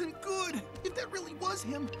 this isn't good. If that really was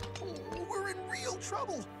him, oh, we're in real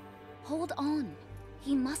trouble. Hold on.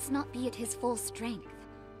 He must not be at his full strength.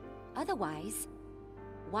 Otherwise,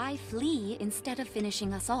 why flee instead of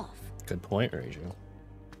finishing us off? Good point, Raju.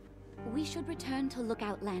 We should return to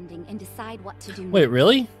Lookout Landing and decide what to do Wait,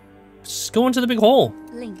 really? Just go into the big hole.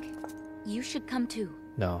 Link, you should come too.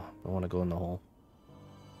 No, I want to go in the hole.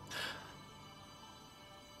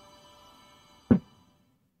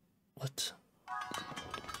 What?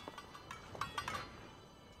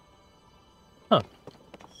 Huh.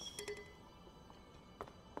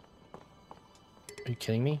 Are you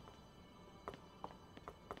kidding me?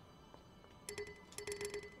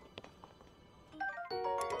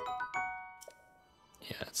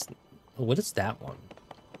 Yeah, it's... What is that one?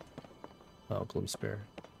 Oh, Gloom Spear.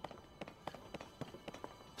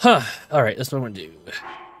 Huh. Alright, that's what I'm gonna do.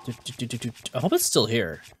 I hope it's still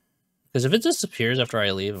here. Because if it disappears after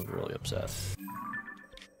I leave, I'm really upset.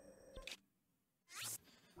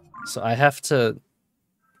 So I have to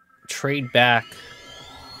trade back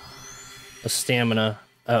a stamina,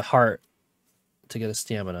 a heart, to get a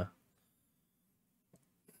stamina.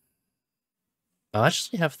 I'll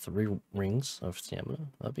actually have 3 rings of stamina.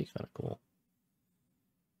 That'd be kind of cool.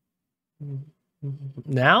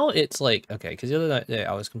 Now it's like, okay, because the other day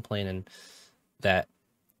I was complaining that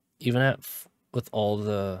even with all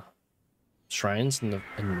the shrines in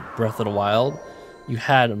Breath of the Wild, you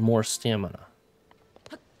had more stamina.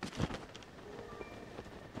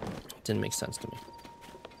 Didn't make sense to me.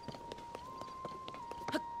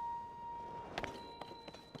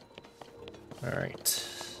 All right,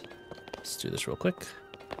 let's do this real quick.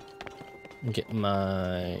 Get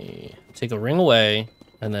take a ring away,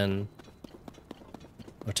 and then,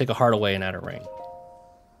 or take a heart away and add a ring.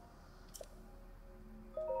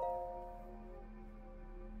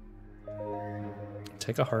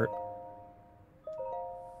 Take a heart.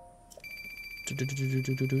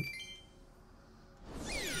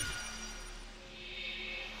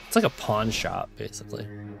 It's like a pawn shop, basically.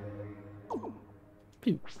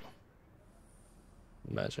 Pew.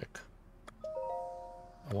 Magic.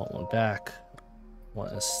 I want one back. I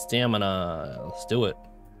want a stamina. Let's do it.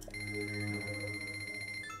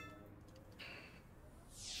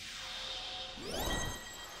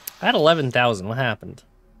 I had 11,000. What happened?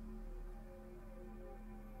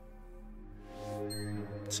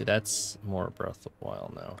 See, that's more Breath of the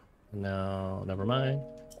Wild now. No, never mind.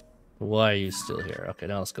 Why are you still here? Okay,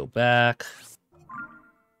 now let's go back.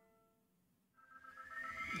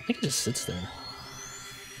 I think it just sits there.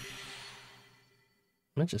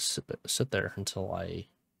 I might just sit there until I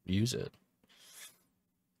use it.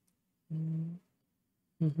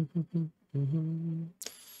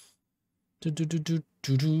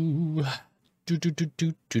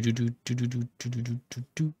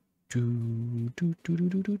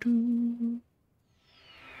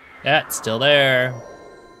 Yeah, it's still there.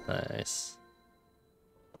 Nice.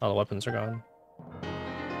 All the weapons are gone.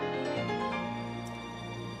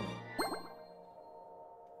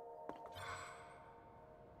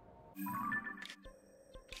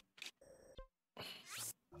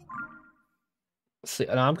 See,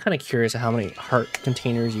 and I'm kind of curious how many heart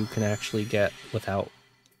containers you can actually get without,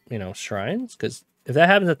 you know, shrines. Because if that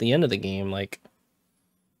happens at the end of the game, like,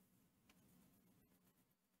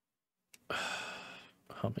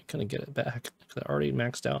 how am I gonna get it back? Because I already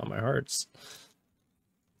maxed out on my hearts.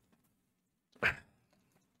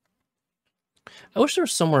 I wish there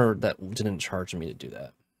was somewhere that didn't charge me to do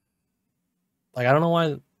that. Like, I don't know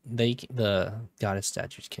why the goddess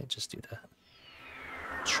statues can't just do that.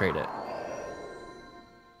 Trade it.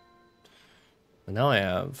 And now I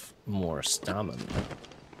have more stamina.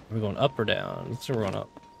 Are we going up or down? Let's see, we're going up.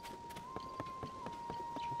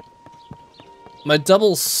 My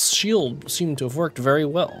double shield seemed to have worked very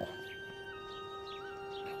well.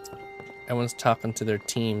 Everyone's talking to their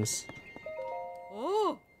teams.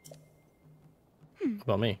 Oh. What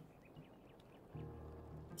about me?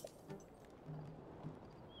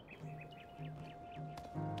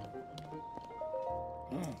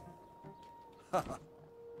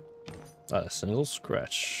 Not a single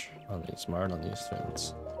scratch on these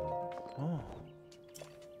fins. Oh.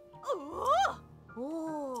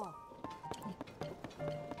 Oh.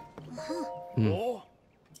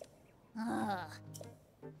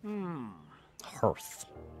 Hearth.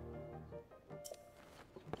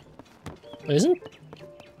 Wait, isn't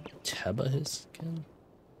Teba his skin?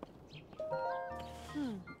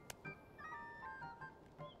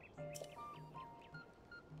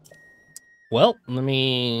 Well, let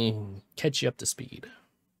me catch you up to speed.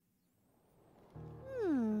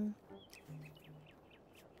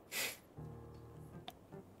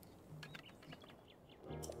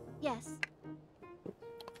 Yes.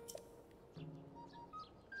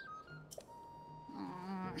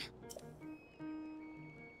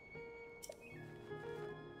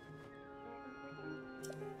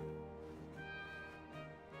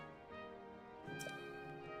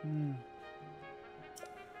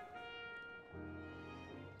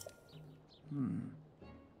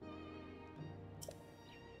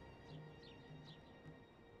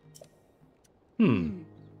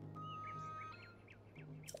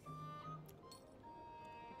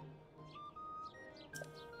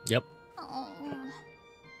 Yep, Oh.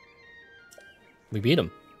 we beat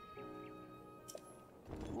him.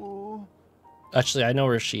 Actually, I know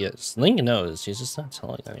where she is. Link knows. She's just not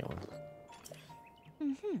telling anyone.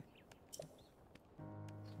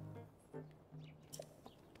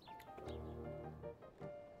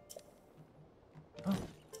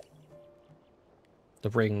 The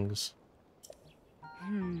rings.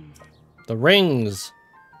 The rings!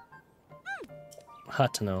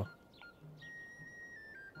 Hot to know.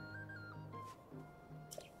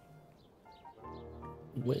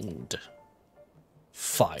 Wind.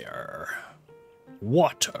 Fire.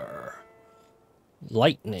 Water.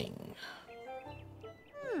 Lightning.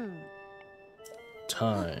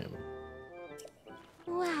 Time.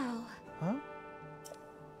 Wow.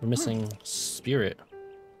 We're missing spirit.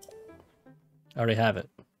 I already have it.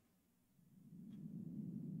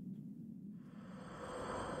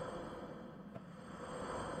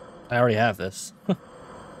 I already have this.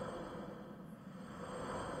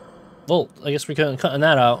 Well, I guess we couldn't cut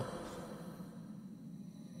that out.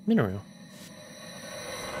 Mineral.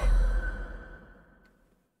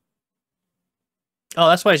 Oh,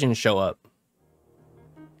 that's why she didn't show up.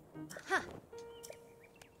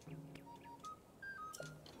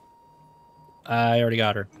 I already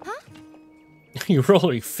got her. You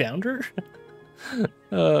already found her?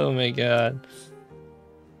 Oh my god.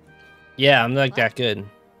 Yeah, I'm like that good.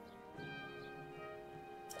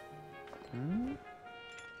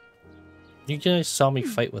 You guys saw me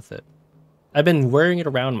fight with it. I've been wearing it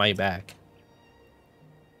around my back.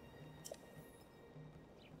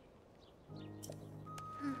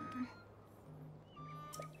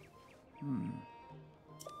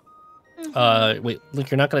 Wait, Link,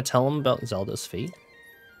 you're not gonna tell him about Zelda's fate?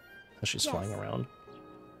 As she's flying around.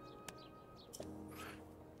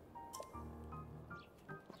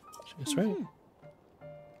 She's right.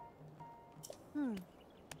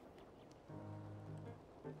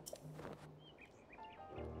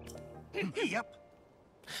 Yep.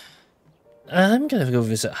 I'm gonna go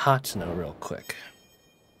visit Hateno real quick.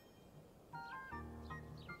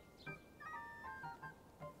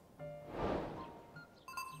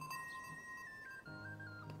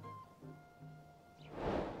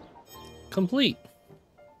 Complete.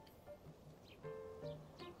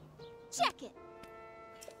 Check it.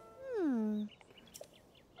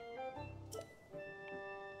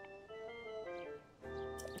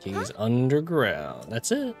 He's underground.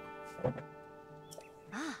 That's it.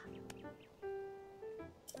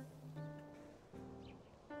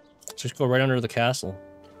 Just go right under the castle.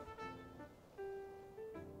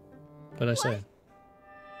 What'd I say?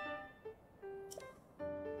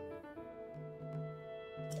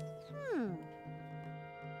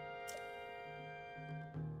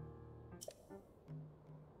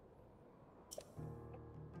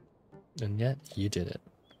 And yet, you did it.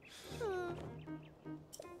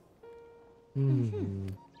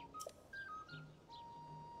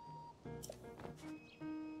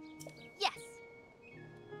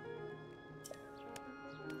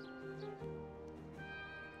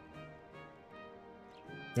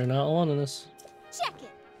 You're not alone in this. Check it.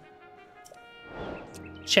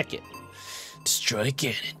 Check it. Destroy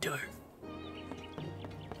Ganondorf.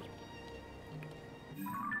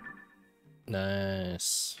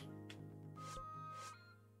 Nice.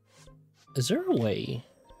 Is there a way?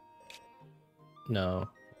 No.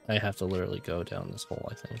 I have to literally go down this hole,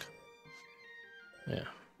 I think. Yeah.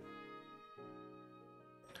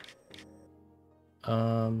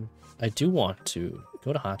 I do want to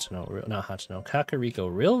go to Hateno, not Hateno, Kakariko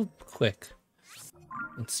real quick.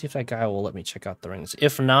 And see if that guy will let me check out the rings.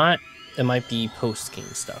 If not, it might be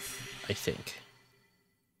post-game stuff, I think.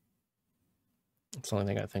 That's the only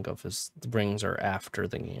thing I think of is the rings are after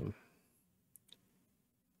the game.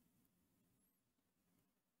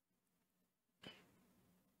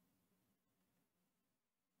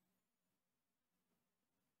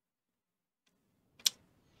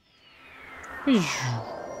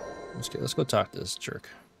 Let's go talk to this jerk.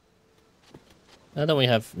 Now that we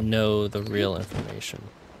know the real information.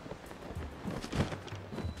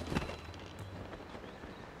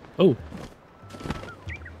 Oh.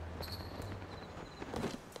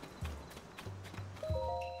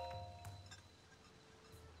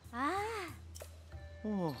 Ah.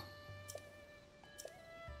 Oh.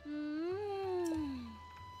 Mm.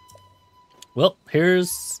 Well,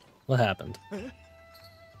 here's what happened.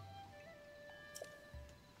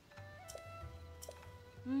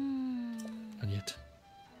 And yet,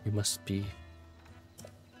 you must be.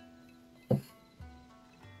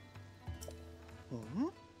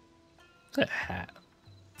 That hat.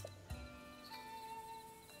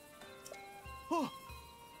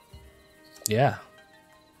 Yeah.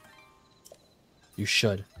 You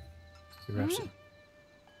should. You're absolutely.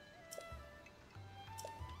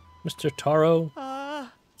 Mr. Taro.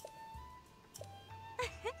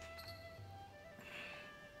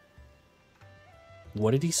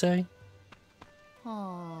 What did he say?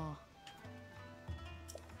 Oh.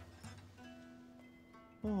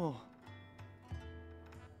 Oh.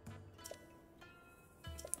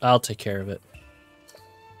 I'll take care of it.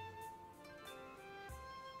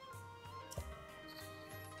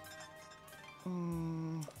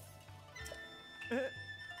 I'll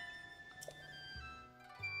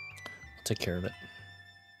take care of it.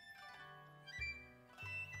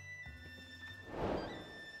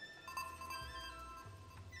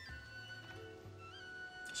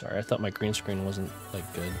 Sorry, I thought my green screen wasn't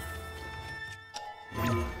like good.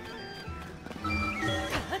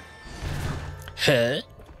 Huh?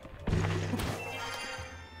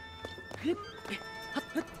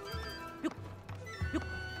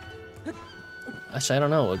 Actually, I don't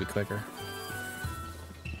know what would be quicker.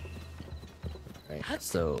 Alright,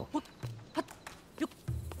 so...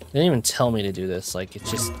 They didn't even tell me to do this, like,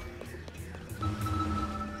 it's just...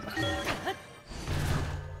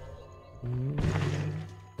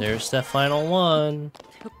 There's that final one.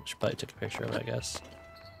 Should probably take a picture of it, I guess.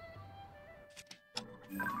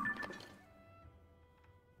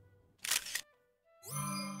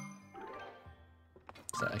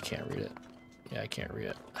 I can't read it. Yeah, I can't read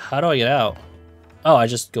it. How do I get out? Oh, I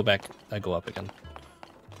just go back. I go up again.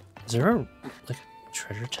 Is there a, like, a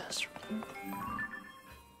treasure chest?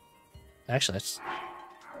 Actually, let's...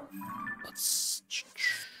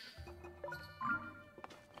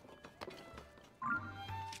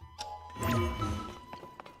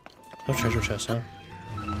 No treasure chest, huh?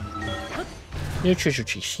 No treasure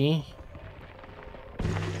chest, see?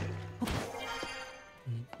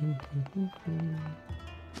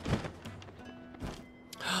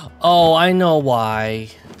 Oh, I know why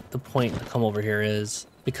the point to come over here is.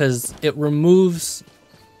 Because it removes...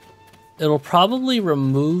 It'll probably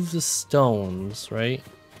remove the stones, right?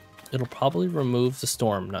 It'll probably remove the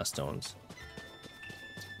storm, not stones.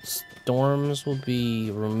 Storms will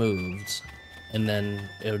be removed, and then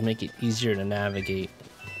it would make it easier to navigate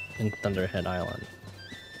in Thunderhead Island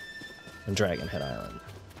and Dragonhead Island.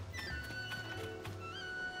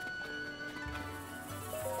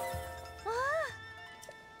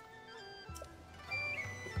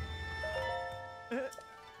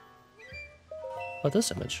 What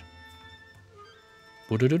this image?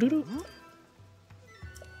 Boo-doo-doo-doo-doo.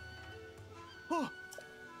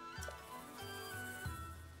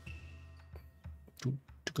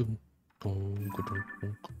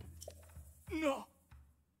 No.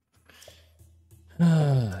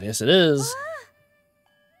 Yes, it is.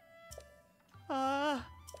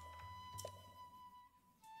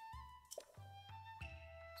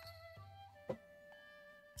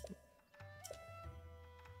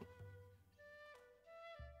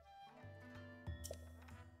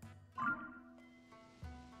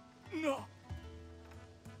 No.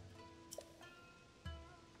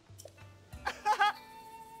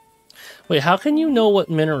 Wait, how can you know what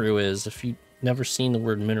Minoru is if you've never seen the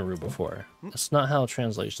word Minoru before? That's not how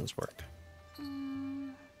translations work.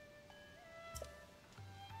 Hmm.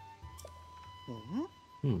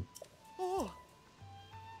 Oh.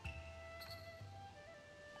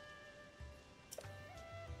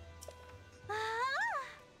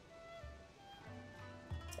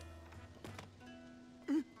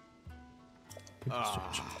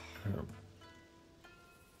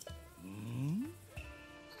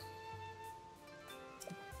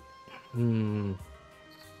 Hmm.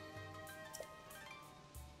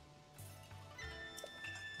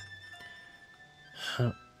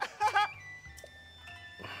 Huh.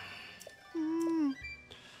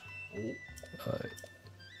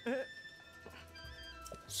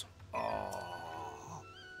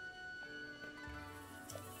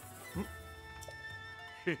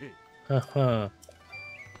 Huh.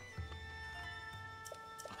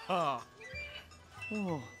 Ah.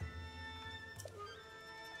 Oh.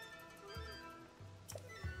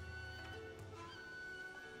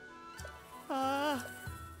 Ah.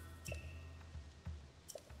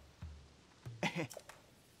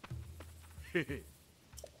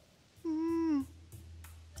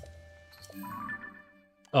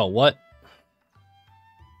 Oh, what?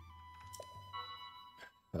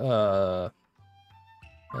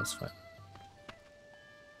 That's fine.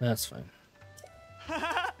 That's fine.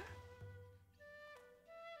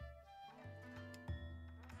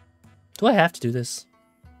 Do I have to do this?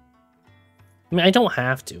 I mean, I don't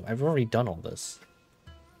have to. I've already done all this.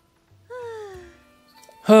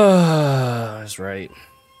 That's right.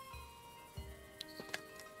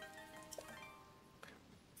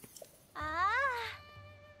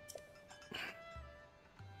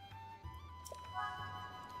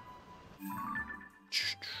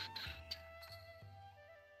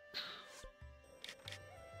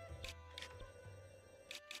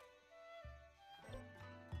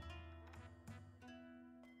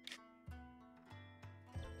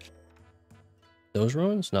 Those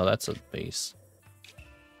ruins? No, that's a base.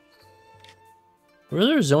 Where are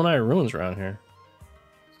there Zonai ruins around here?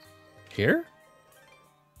 Here?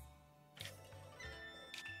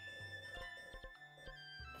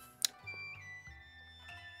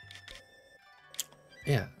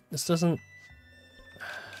 Yeah, this doesn't...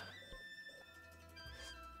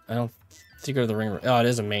 I don't think of the ring... Oh, it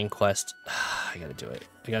is a main quest. I gotta do it.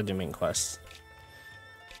 I gotta do main quests.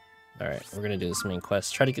 Alright, we're gonna do this main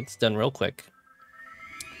quest. Try to get this done real quick.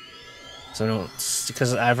 So I don't...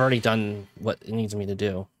 Because I've already done what it needs me to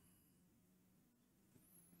do.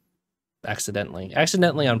 Accidentally.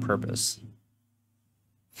 Accidentally on purpose.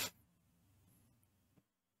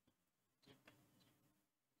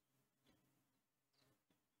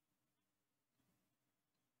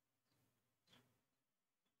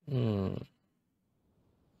 Hmm.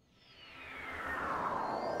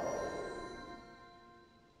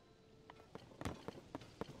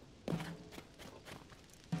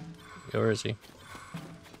 Where is he?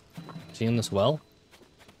 Is he in this well?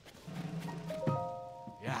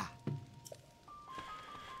 Yeah.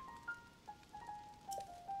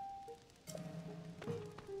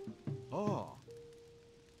 Oh.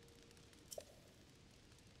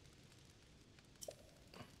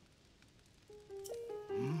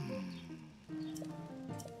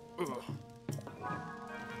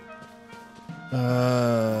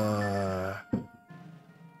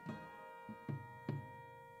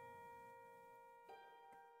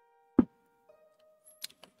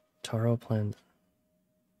 Taro Plant.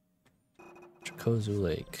 Chokozu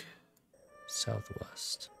Lake.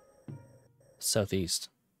 Southwest. Southeast.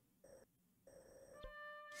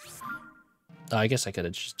 Oh, I guess I could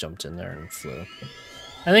have just jumped in there and flew.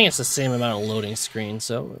 I think it's the same amount of loading screen,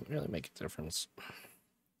 so it wouldn't really make a difference.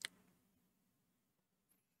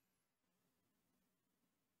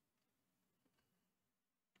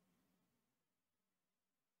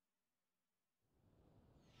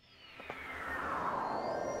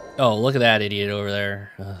 Oh, look at that idiot over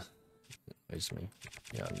there. Waste me.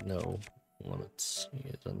 Yeah, no limits. He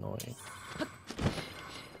is annoying.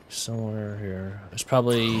 Somewhere here. It's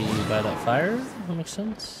probably by that fire? That makes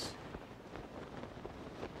sense.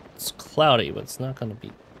 It's cloudy, but it's not gonna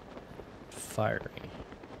be fiery.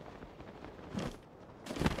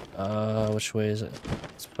 Which way is it?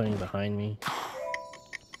 It's pointing behind me.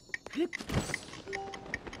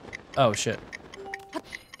 Oh shit.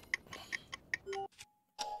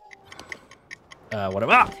 What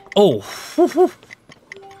about? Oh!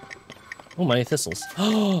 Oh, mighty thistles.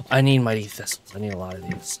 Oh, I need mighty thistles. I need a lot of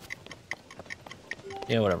these.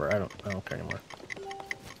 Yeah, whatever. I don't care anymore.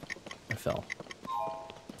 I fell.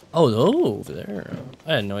 Oh, over there.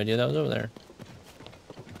 I had no idea that was over there.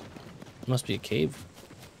 Must be a cave.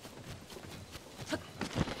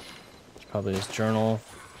 It's probably his journal.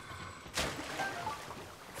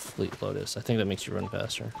 Fleet Lotus. I think that makes you run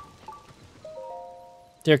faster.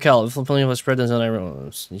 Dear Cal, if the plane was spread in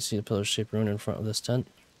rooms, you see the pillar-shaped ruin in front of this tent?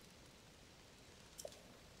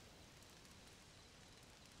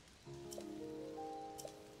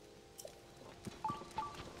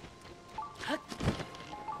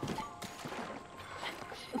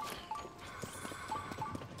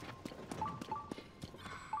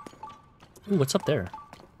 Ooh, what's up there?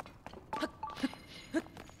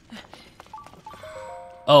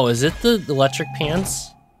 Oh, is it the electric pants?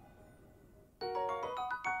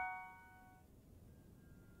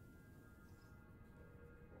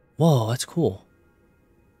 Whoa, that's cool.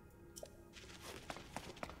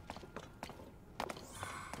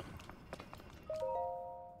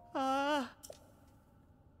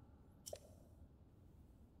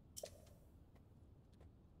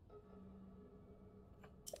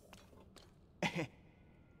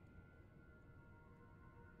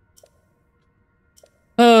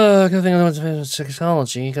 Good thing about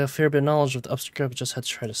psychology. You got a fair bit of knowledge of the obscure, but just had to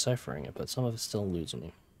try deciphering it, but some of it still eludes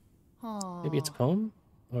me. Maybe it's a poem?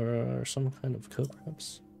 Or some kind of code,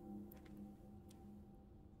 perhaps?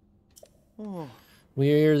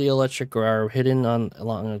 We're the electric are hidden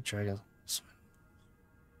along a dragon.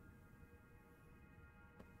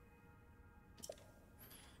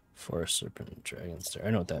 Forest serpent dragon star.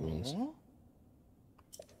 I know what that means.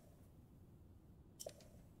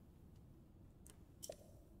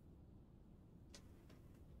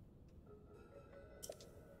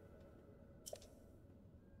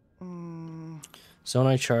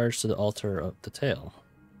 Zonai charge to the altar of the tail.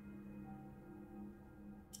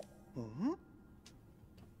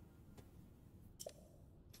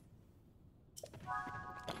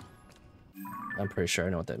 I'm pretty sure I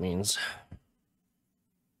know what that means.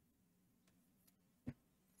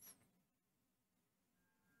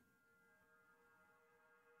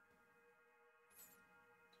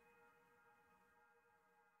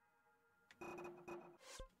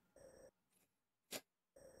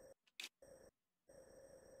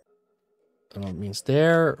 I don't know if it means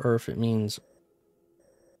there or if it means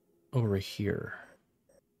over here.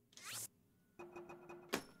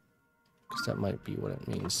 Because that might be what it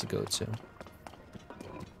means to go to.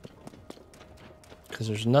 Because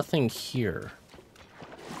there's nothing here.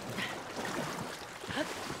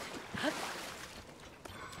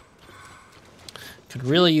 Could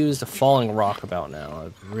really use the falling rock about now.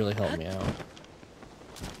 It would really help me out.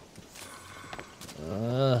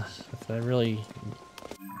 If I really...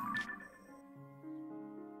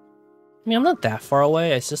 I mean, I'm not that far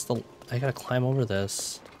away. It's just I gotta climb over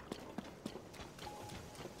this.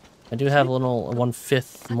 I do have a little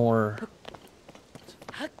 1/5 more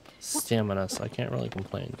stamina, so I can't really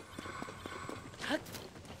complain.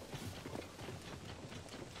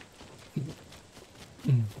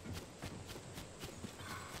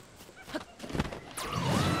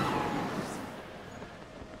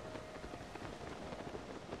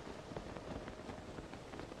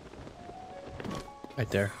 Right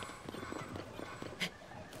there.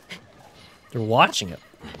 They're watching it.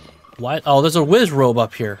 Why? Oh, there's a whiz robe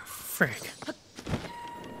up here. Frick.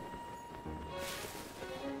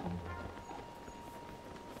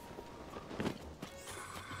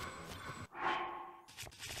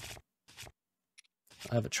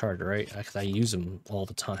 I have a charger, right? Because I use them all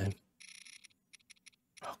the time.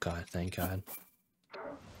 Oh god, thank god.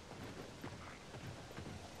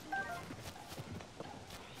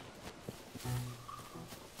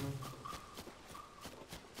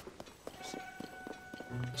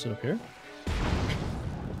 Is it up here?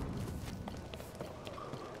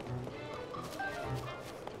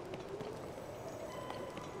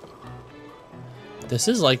 This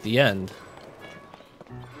is like the end.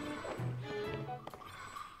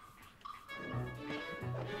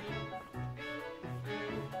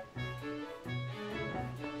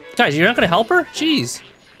 Guys, you're not gonna help her? Jeez.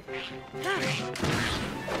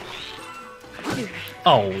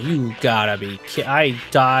 Oh, you gotta be kidding. I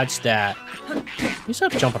dodged that. You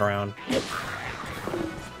stop jumping around.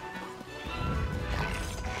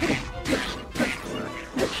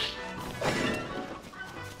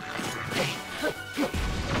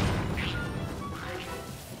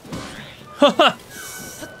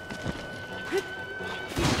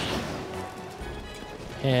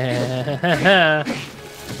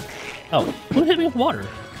 Oh, who hit me with water?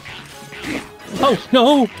 Oh,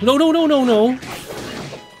 no! No, no, no, no, no!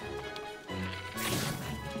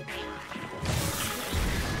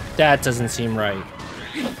 That doesn't seem right.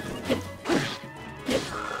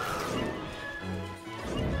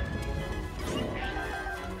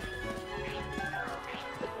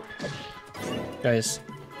 Guys,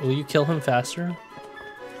 will you kill him faster?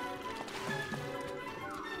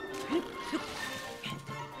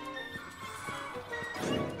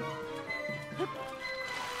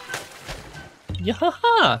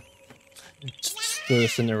 Yahaha! Just throw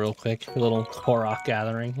this in there real quick. A little Korok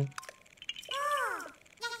gathering.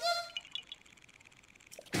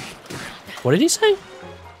 What did he say?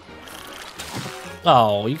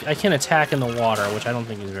 Oh, I can't attack in the water, which I don't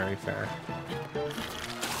think is very fair.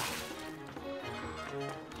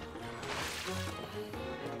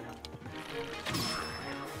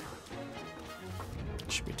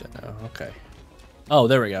 Should be done now. Okay. Oh,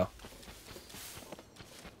 there we go.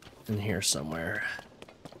 In here somewhere.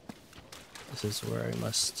 This is where I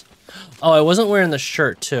must... Oh, I wasn't wearing the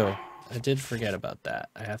shirt, too. I did forget about that.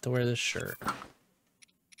 I have to wear this shirt.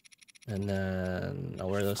 And then I'll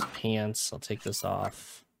wear those pants. I'll take this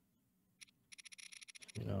off.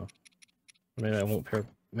 You know, maybe I won't pair.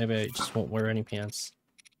 Maybe I just won't wear any pants.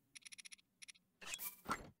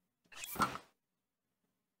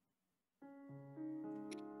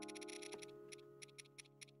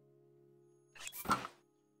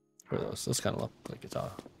 Wear those. Those kind of look like it's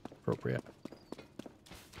appropriate.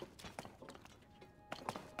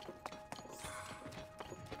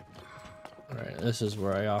 Alright, this is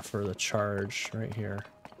where I offer the charge, right here.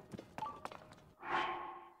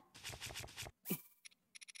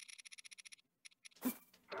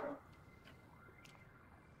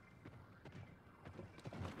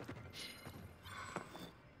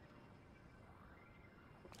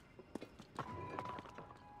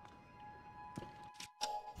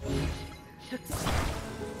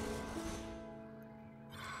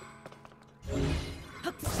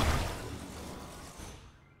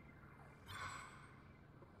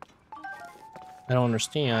 I don't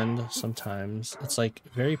understand sometimes. It's like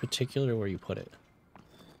very particular where you put it.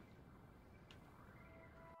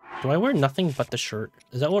 Do I wear nothing but the shirt?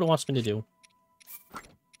 Is that what it wants me to do?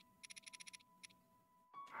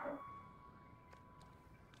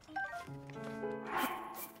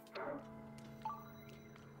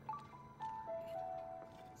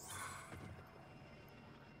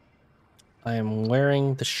 I am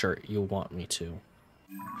wearing the shirt you want me to.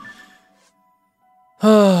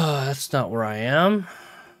 Oh, that's not where I am.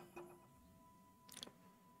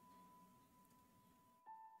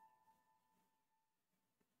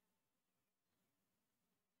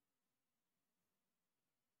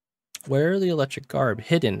 Where are the electric garb?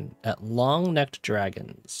 Hidden at long-necked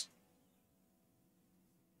dragons.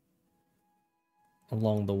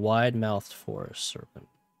 Along the wide-mouthed forest serpent.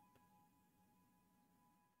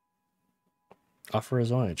 Offer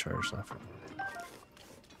his own charge. Offer.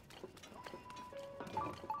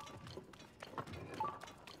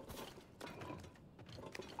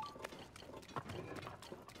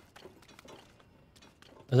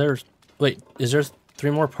 Wait, is there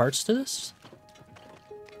 3 more parts to this?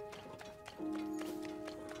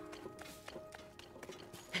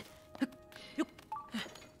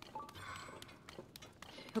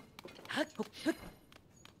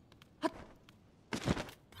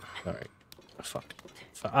 Alright. Fuck.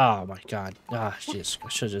 Oh my god. Ah, jeez. I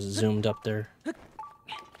should have just zoomed up there.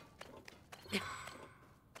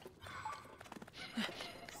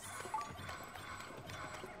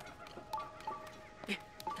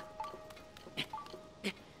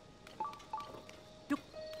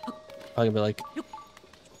 I could be like,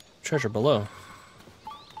 treasure below.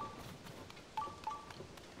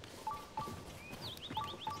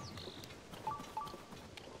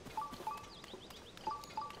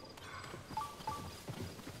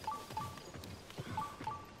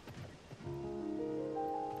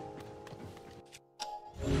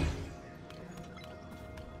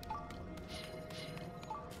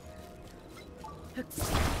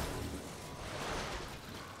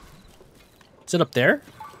 Is it up there?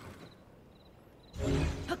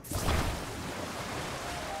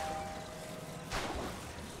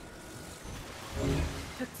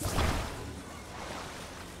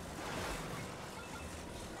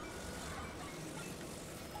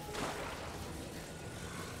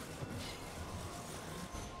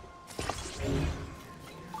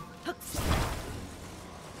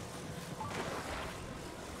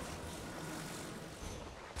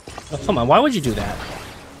 Oh, come on, why would you do that?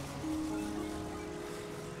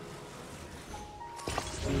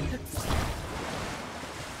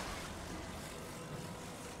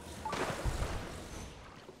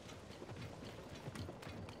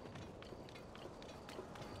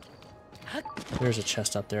 There's a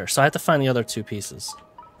chest up there. So I have to find the other 2 pieces.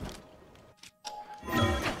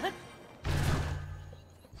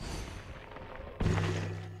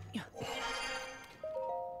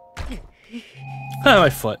 Ah, my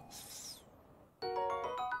foot.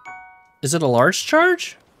 Is it a large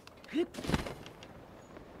charge?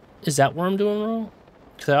 Is that what I'm doing wrong?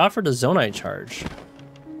 Because I offered a Zonite charge.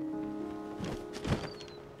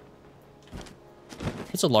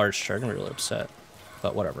 It's a large charge. I'm really upset.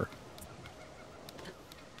 But whatever.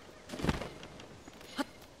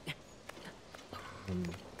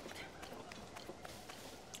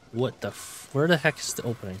 What the where the heck is the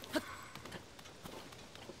opening?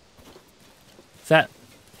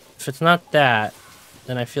 If it's not that,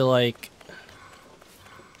 then I feel like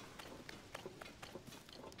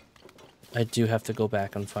I do have to go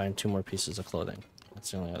back and find 2 more pieces of clothing.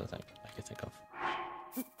 That's the only other thing I can think of.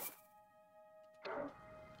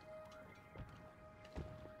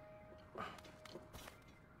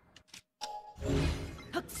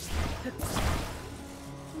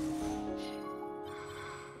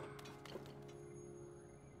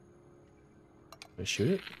 Did I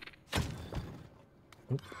shoot it?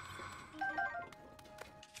 Oop.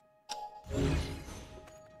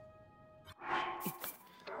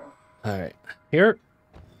 All right, here.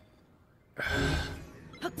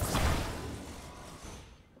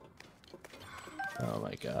 Oh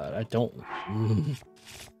my god, I don't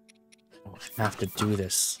have to do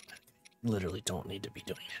this. I literally don't need to be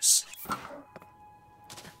doing this. I'm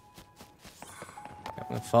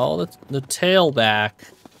gonna follow the tail back.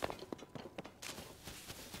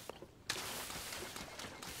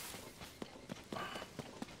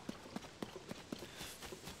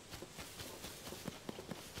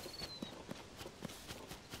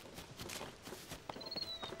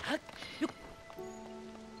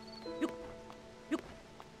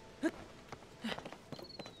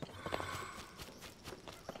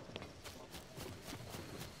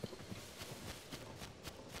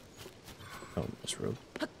 Oh, this road.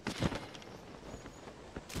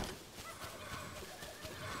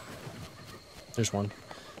 There's one.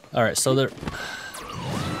 All right, so there.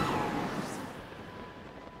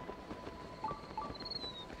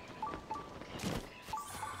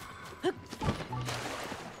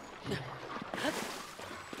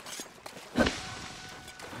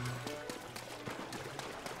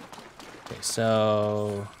 Okay,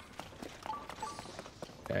 so.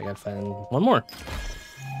 Okay, I gotta find one more.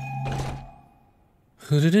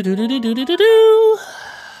 Do-do-do-do-do-do-do-do.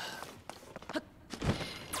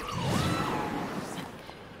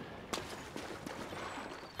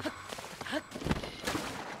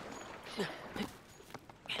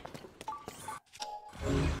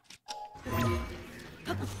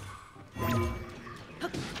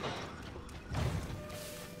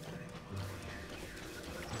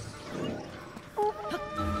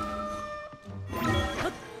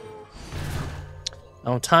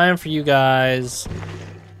 No time for you guys.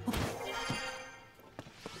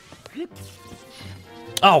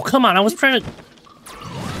 Oh, come on. I was trying to...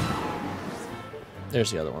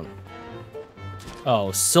 There's the other one.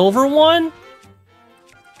 Oh, silver one?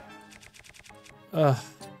 Ugh.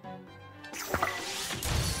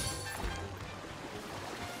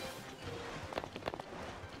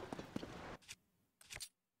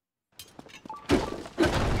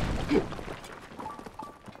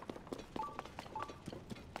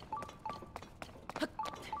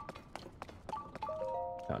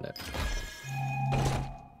 Found it.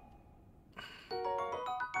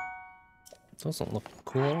 It doesn't look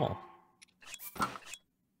cool at all.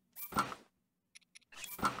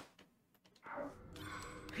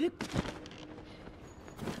 It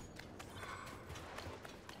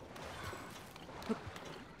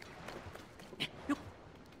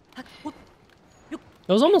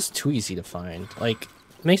was almost too easy to find. Like,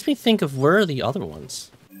 it makes me think of where are the other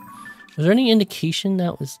ones? Was there any indication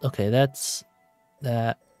that was... Okay, that's...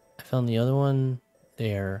 That... I found the other one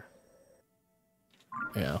there.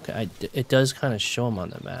 Yeah, okay. It does kind of show them on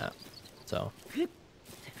the map. So...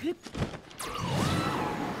 Yeah,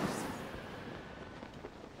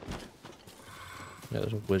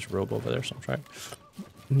 there's a whiz robe over there, so I'm trying...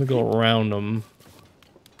 I'm gonna go around them.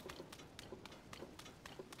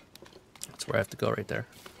 That's where I have to go, right there.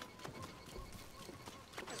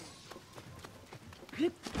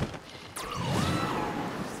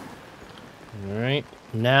 Alright,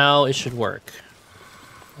 now it should work.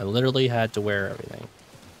 I literally had to wear everything.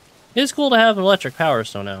 It's cool to have an electric power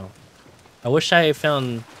stone now. I wish I had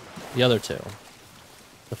found the other two.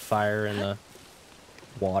 The fire and the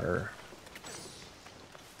water.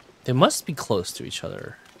 They must be close to each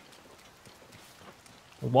other.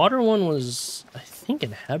 The water one was, I think,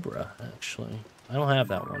 in Hebra, actually. I don't have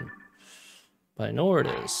that one. But I know where it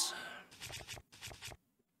is.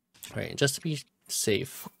 Alright, just to be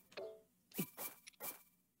safe.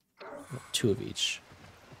 2 of each.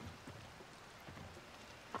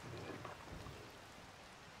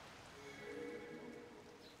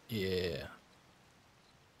 Yeah.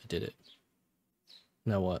 I did it.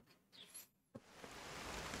 Now what?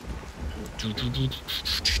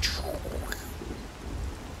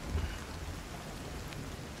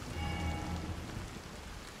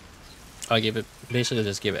 I gave it, basically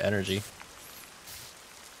just give it energy.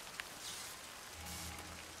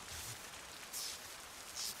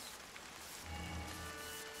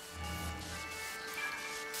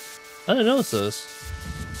 I didn't notice those.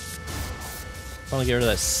 I want to get rid of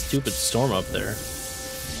that stupid storm up there.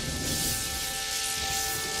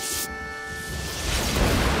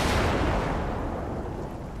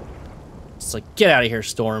 It's like, get out of here,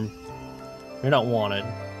 storm. You're not wanted.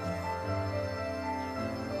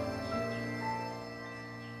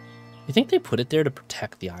 You think they put it there to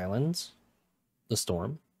protect the islands? The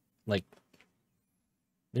storm? Like,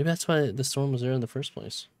 maybe that's why the storm was there in the first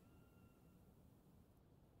place.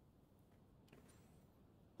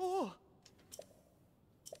 Oh.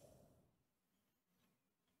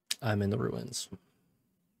 I'm in the ruins.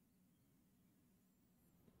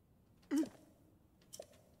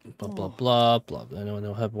 Blah, blah, blah, blah. I don't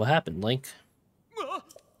know what happened, Link.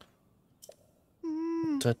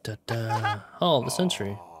 Da, da, da. Oh, the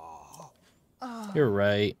sentry. You're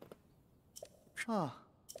right. Ah.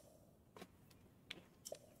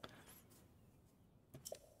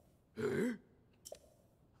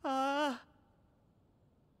 Ah.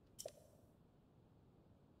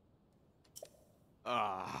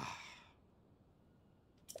 Ah.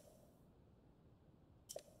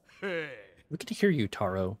 Hey. We get to hear you,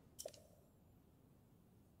 Taro.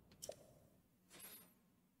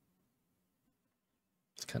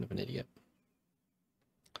 It's kind of an idiot.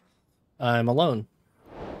 I'm alone.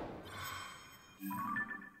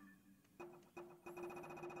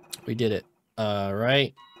 We did it.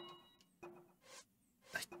 Right?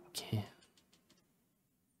 I can't.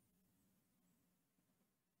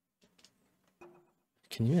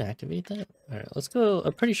 Can you activate that? Alright, let's go.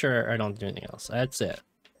 I'm pretty sure I don't do anything else. That's it.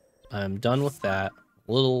 I'm done with that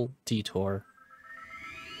little detour.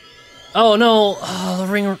 Oh no! Oh,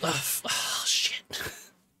 the ring. Oh, shit.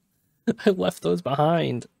 I left those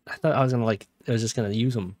behind. I thought I was gonna I was just gonna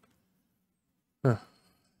use them. Huh.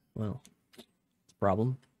 Well,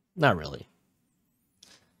 problem? Not really.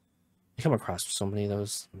 I come across so many of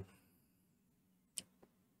those.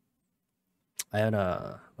 I had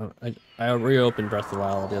I reopened Breath of the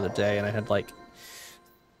Wild the other day, and I had like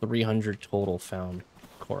 300 total found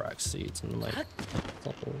Korok seeds, and I'm like, that's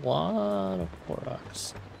a lot of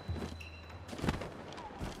Koroks.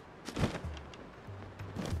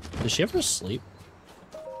 Does she ever sleep?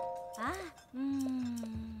 Ah.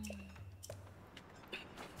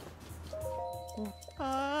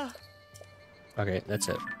 Ah. Okay, that's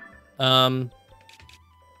it.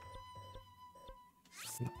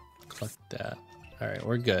 Collect that. Alright,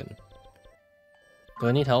 we're good. Do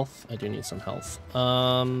I need health? I do need some health.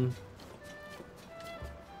 Guess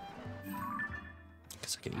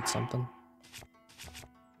I could eat something.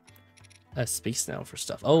 I have space now for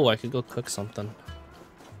stuff. Oh, I could go cook something.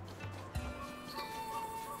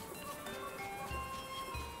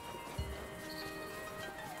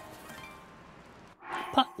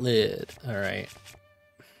 Pot lid. Alright.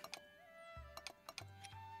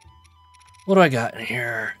 What do I got in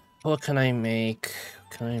here? What can I make?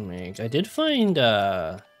 What can I make? I did find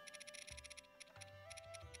that.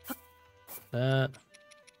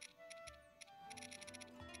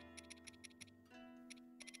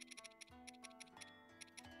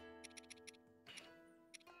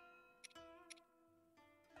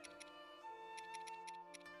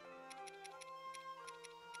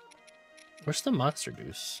 Where's the monster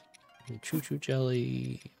goose? Choo choo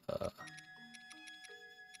jelly.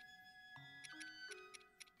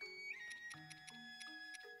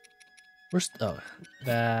 Where's that?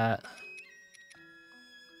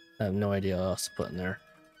 I have no idea what else to put in there.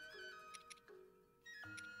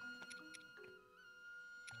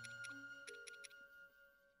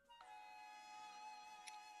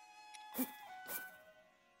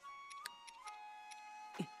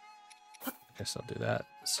 Guess I'll do that.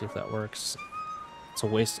 See if that works. It's a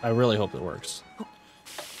waste. I really hope it works.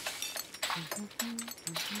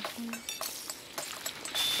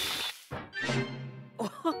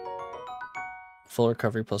 Full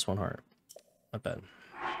recovery plus 1 heart. Not bad.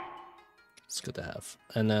 It's good to have.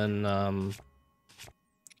 And then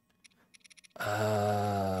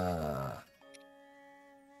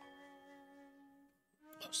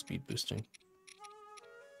speed boosting.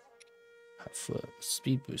 Foot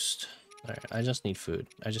speed boost. Alright, I just need food.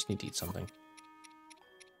 I just need to eat something.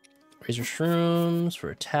 Razor shrooms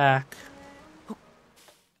for attack.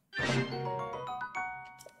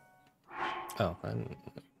 Oh,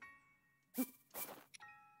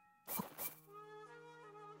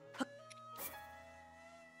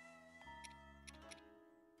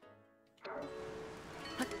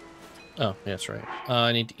 Oh, yeah, that's right.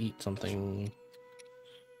 I need to eat something.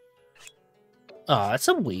 Ah, that's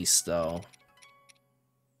a waste, though.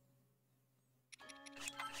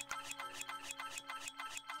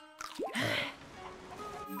 Alright.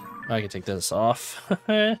 I can take this off.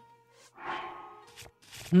 How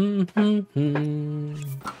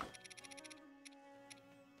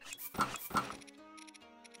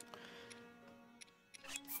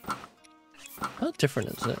different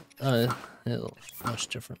is it? It's much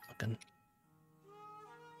different looking.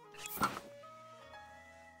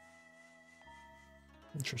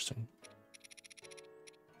 Interesting.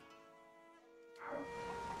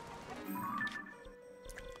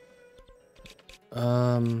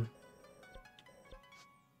 All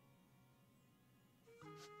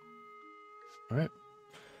right.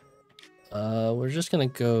 We're just gonna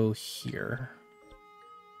go here.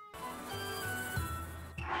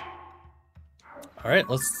 All right,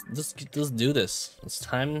 let's do this. It's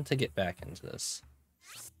time to get back into this.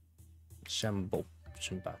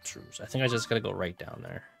 Shimbatrus. I think I just gotta go right down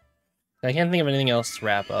there. I can't think of anything else to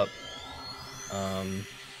wrap up.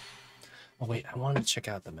 Oh wait, I wanted to check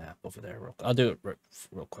out the map over there. I'll do it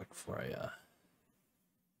real quick before I.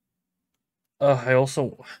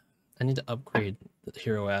 I need to upgrade the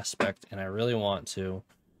hero aspect, and I really want to.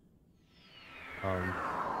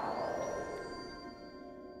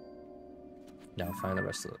 Now find the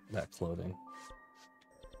rest of that clothing.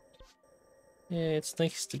 Yeah, it's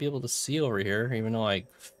nice to be able to see over here, even though I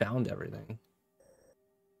found everything.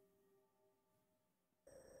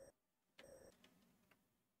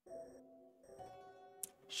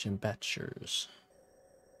 Shimbatchers.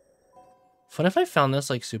 Fun if I found this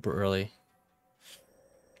like super early.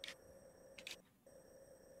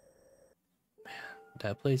 Man,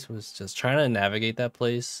 that place was just trying to navigate that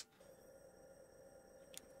place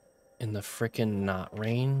in the frickin' not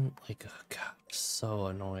rain. Like, oh god, so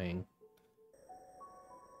annoying.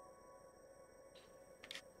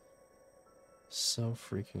 So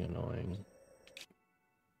freaking annoying.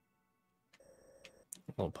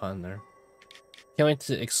 A little pun there. Can't wait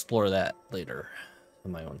to explore that later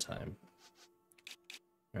on my own time.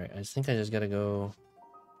 Alright, I think I just gotta go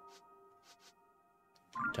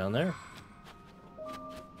down there.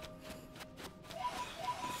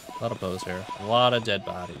 A lot of bows here. A lot of dead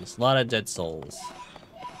bodies. A lot of dead souls.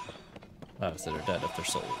 Obviously they're dead if they're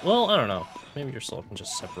souls. Well, I don't know. Maybe your soul can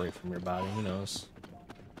just separate from your body. Who knows?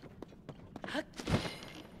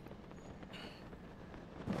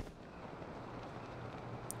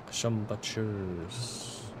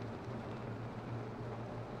 Shumbutchers.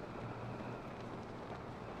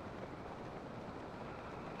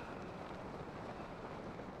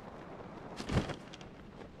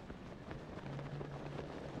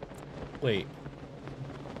 Wait.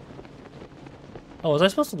 Oh, was I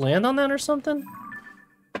supposed to land on that or something?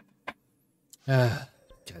 Ah,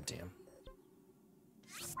 goddamn.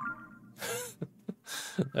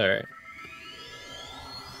 All right.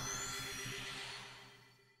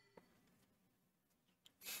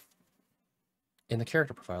 In the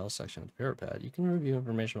character profiles section of the Pirate Pad, you can review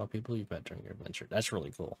information about people you've met during your adventure. That's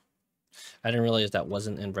really cool. I didn't realize that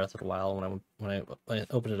wasn't in Breath of the Wild when I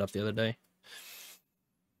opened it up the other day.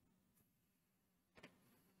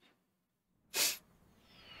 I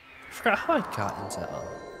forgot how I got into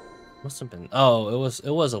must have been it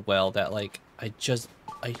was a well that like I just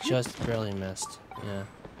barely missed. Yeah.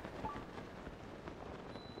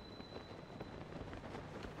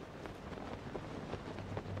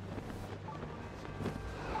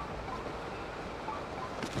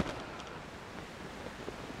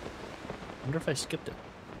 I wonder if I skipped it.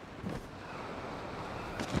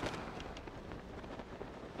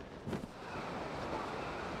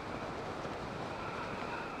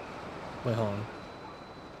 Wait, hold on.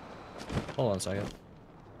 Hold on a second.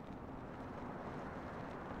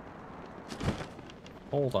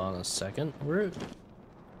 Hold on a second. Where?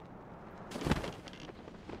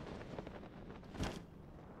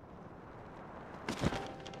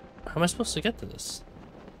 How am I supposed to get to this?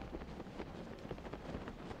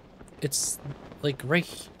 It's like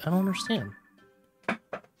right. I don't understand.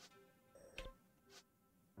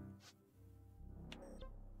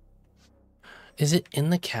 Is it in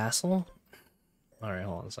the castle? All right,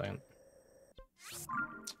 hold on a second. It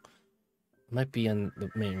might be in the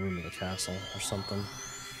main room of the castle or something.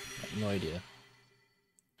 I have no idea.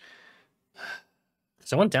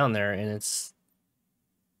 Because I went down there and it's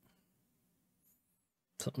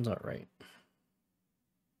something's not right.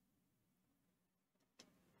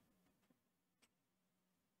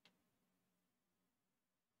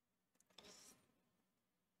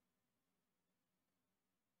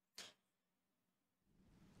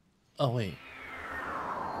 Oh wait.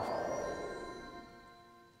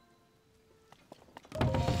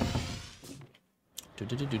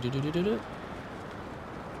 That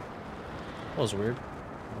was weird.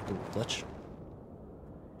 A little glitch.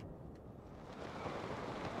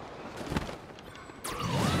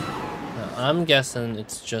 Now, I'm guessing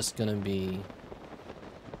it's just gonna be.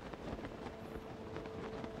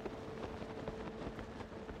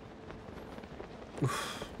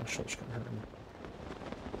 Oof, my shoulder's gonna hurt me.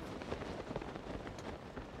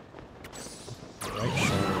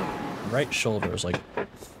 Right shoulder is like a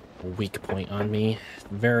weak point on me.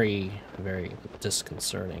 Very, very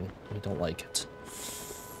disconcerting. I don't like it.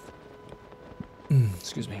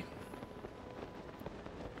 Excuse me.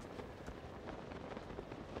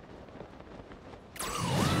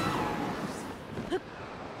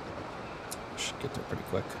 Should get there pretty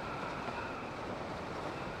quick.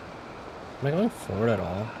 Am I going forward at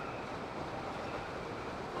all?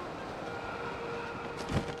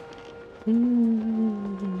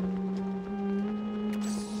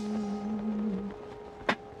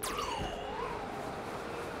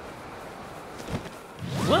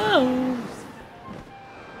 Whoa!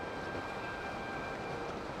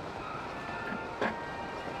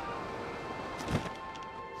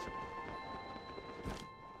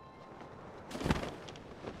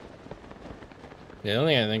 The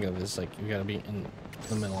only thing I think of is like you gotta be in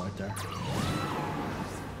the middle right there.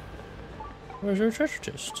 Where's your treasure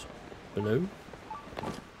chest? Below?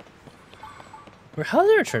 How is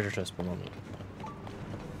there a treasure chest below me?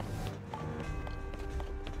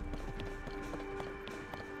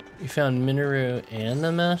 You found Minoru and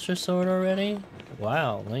the Master Sword already?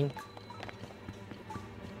 Wow, Link.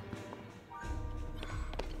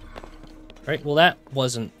 Right, well that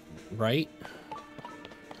wasn't right.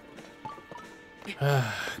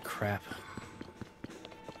 Ah, crap.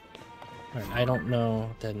 Alright, I don't know,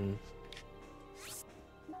 then...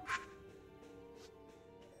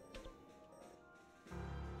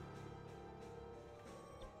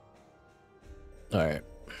 Alright.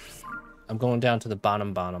 I'm going down to the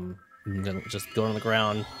bottom. I'm gonna just go on the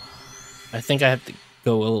ground. I think I have to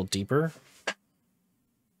go a little deeper.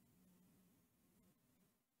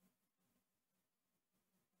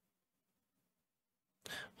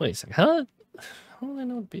 Wait a second. How do I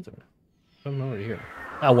know what to be there? I'm already here.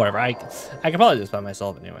 Oh, whatever. I can probably do this by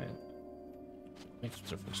myself anyway. Makes a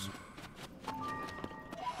difference.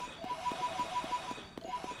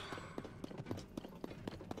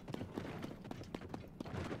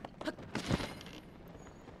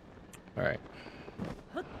 All right.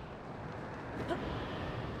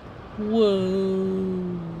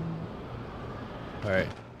 Whoa. All right.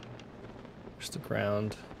 There's the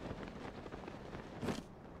ground.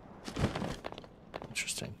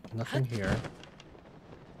 Interesting. Nothing here.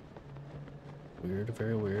 Weird,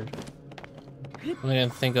 very weird. What I can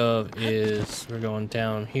think of is we're going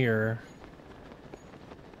down here.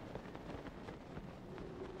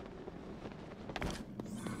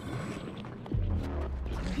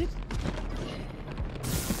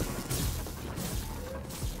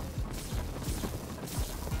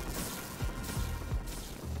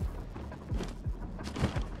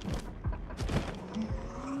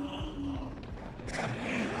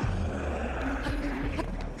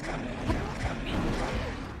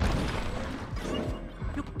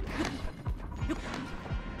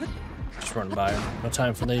 Running by. No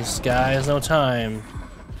time for these guys, no time.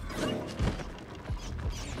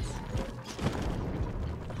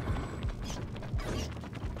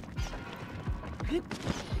 I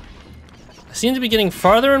seem to be getting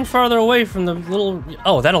farther and farther away from the little...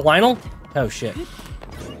 Oh, is that a Lionel? Oh, shit.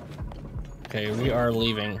 Okay, we are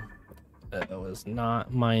leaving. That was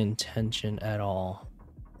not my intention at all.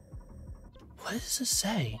 What does this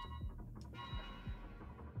say?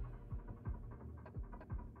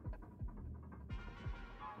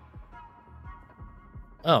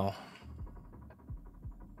 Oh.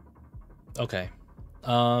 Okay.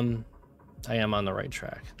 I am on the right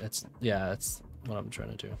track. That's what I'm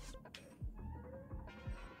trying to do.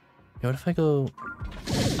 What if I go...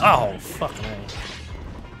 Oh, fuck me.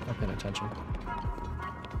 Not paying attention.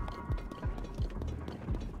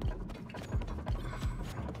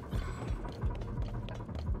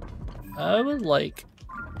 I would like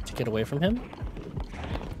to get away from him.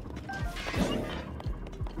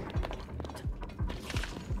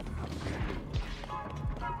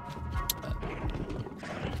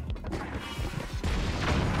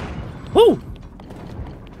 Woo!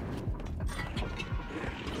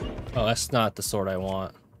 Oh, that's not the sword I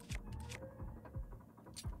want.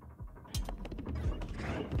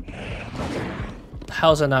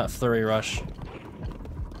 How's that not Flurry Rush?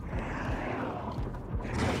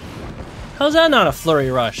 How's that not a Flurry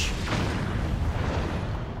Rush?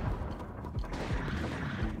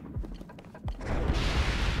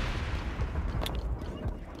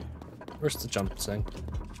 Where's the jump thing?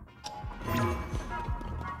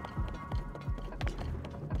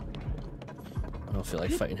 I don't feel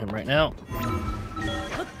like fighting him right now.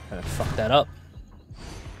 Gonna fuck that up.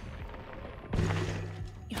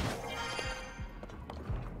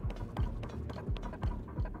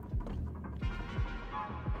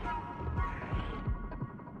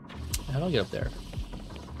 How do I get up there?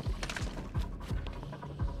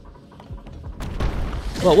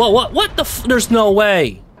 Whoa, whoa, what the f- There's no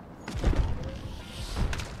way!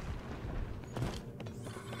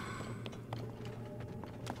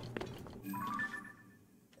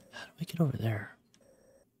 How do I get over there?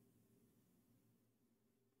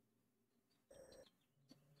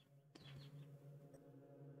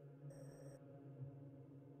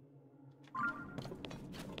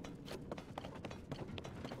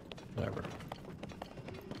 Whatever.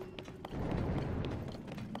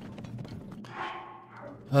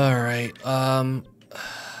 Alright, I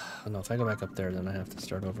don't know, if I go back up there, then I have to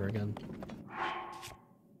start over again.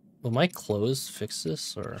 Will my clothes fix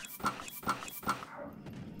this, or?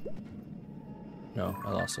 No,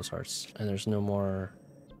 I lost those hearts. And there's no more...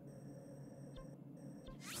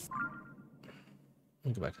 Let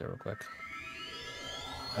me go back there real quick.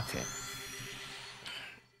 Okay.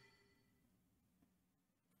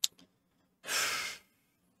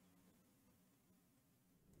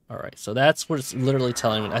 Alright, so that's what it's literally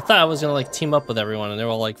telling me. I thought I was gonna like team up with everyone and they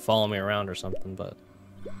were all like follow me around or something, but...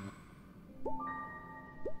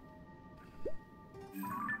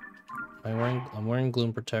 I'm wearing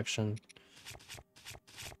gloom protection.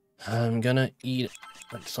 I'm gonna eat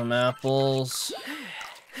some apples.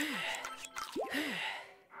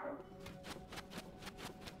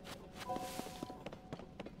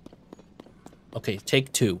 Okay,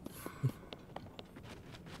 take 2.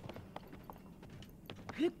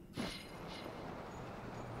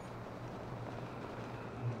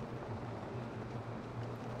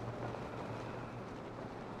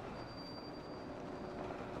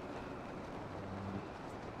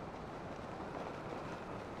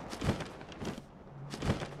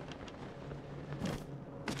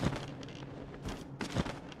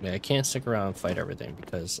 Yeah, I can't stick around and fight everything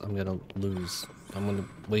because I'm gonna lose. I'm gonna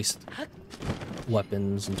waste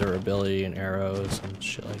weapons and durability and arrows and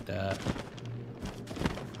shit like that.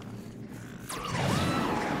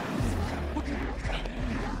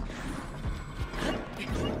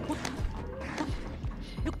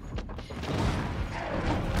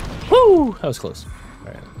 Woo! That was close.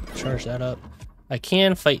 Alright, charge that up. I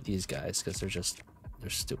can fight these guys because they're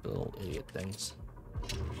stupid little idiot things.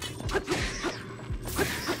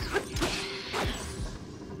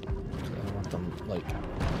 Like,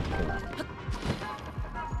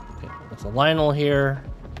 okay, there's a Lionel here.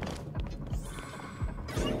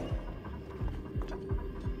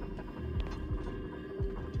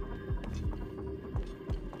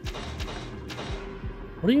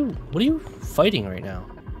 What are you fighting right now?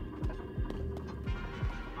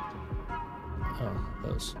 Oh,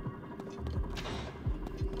 those.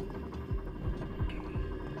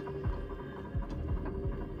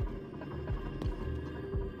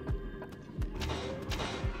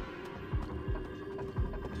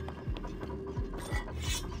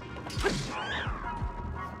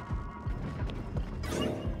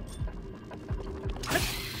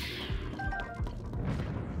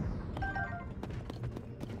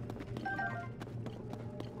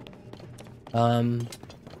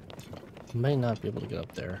 May not be able to get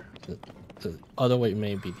up there. The other way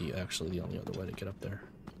may be actually the only other way to get up there.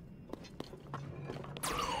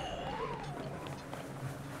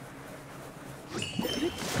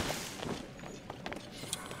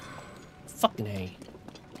 Fucking A.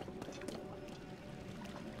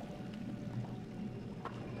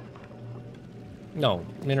 No,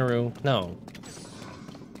 Minoru, no.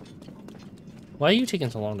 Why are you taking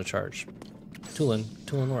so long to charge? Tulin,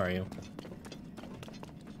 where are you?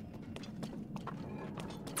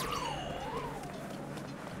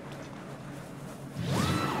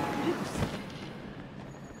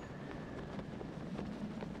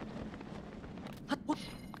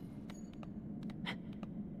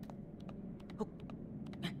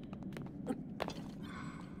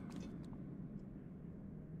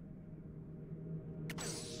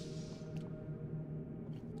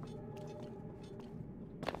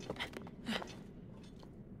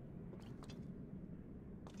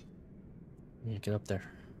 Get up there.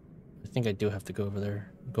 I think I do have to go over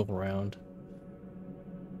there, go around.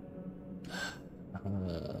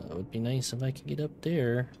 It would be nice if I could get up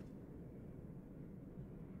there.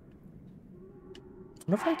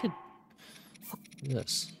 What if I could do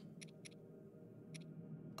this?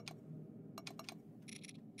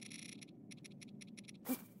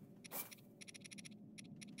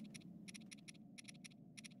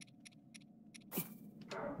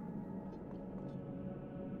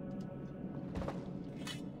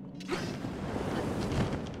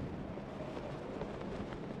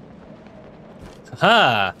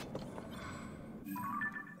 Ha!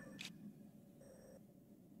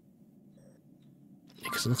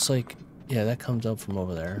 Because it looks like, yeah, that comes up from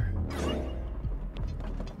over there.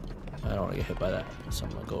 I don't want to get hit by that, so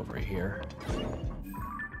I'm gonna go over here.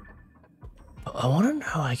 But I want to know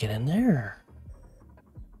how I get in there.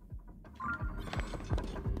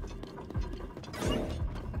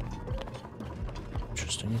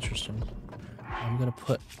 Interesting, interesting. I'm gonna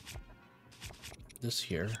put this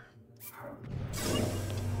here.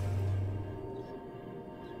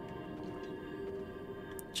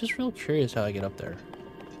 Just real curious how I get up there.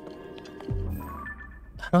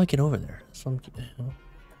 How do I get over there?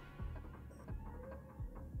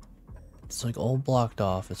 It's like all blocked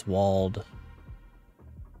off. It's walled.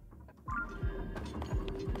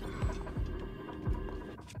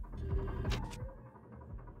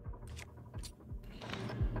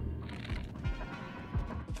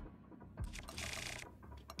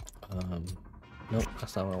 Nope,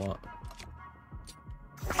 that's not what I want.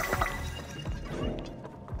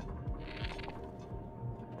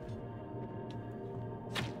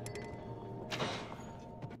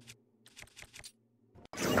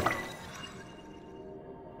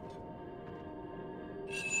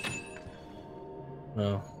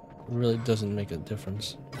 No, it really doesn't make a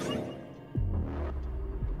difference. I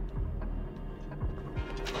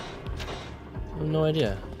have no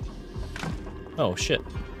idea. Oh, shit.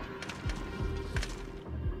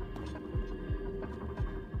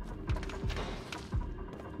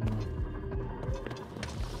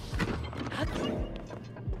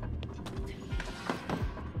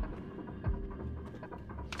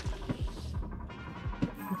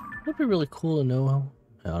 That'd be really cool to know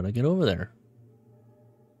how to get over there.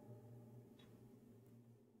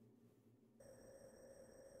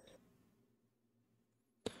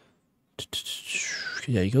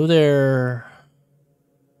 Yeah, you go there.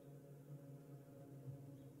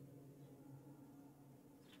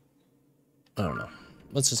 I don't know.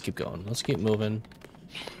 Let's just keep going. Let's keep moving.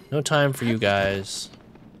 No time for you guys.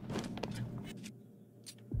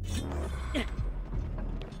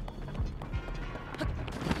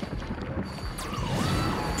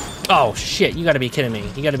 Oh shit, you gotta be kidding me.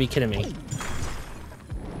 You gotta be kidding me.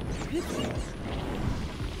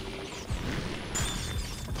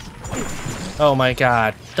 Oh my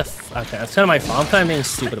god. Okay, that's kind of my fault. I'm kind of being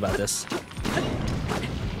stupid about this.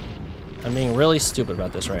 I'm being really stupid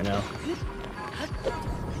about this right now.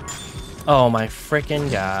 Oh my freaking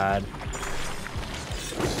god.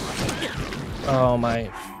 Oh my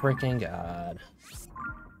freaking god.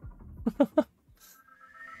 This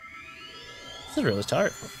is really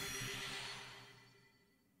tired.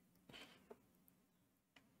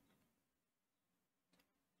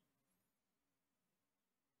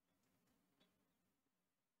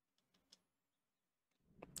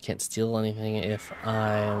 Can't steal anything if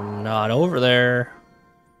I'm not over there.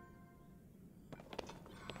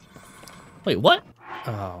 Wait, what?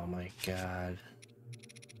 Oh my god.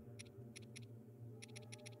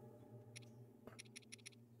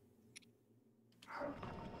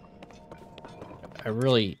 I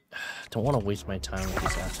really don't want to waste my time with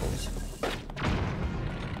these assholes.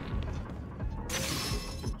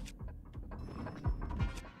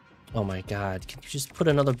 Oh my god, can you just put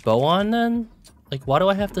another bow on then? Like, why do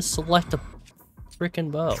I have to select a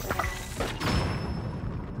freaking bow?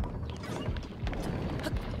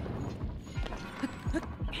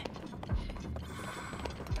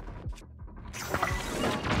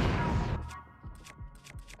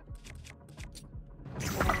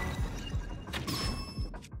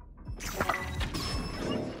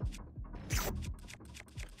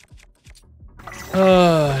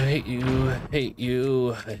 Oh, I hate you, I hate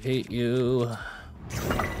you, I hate you.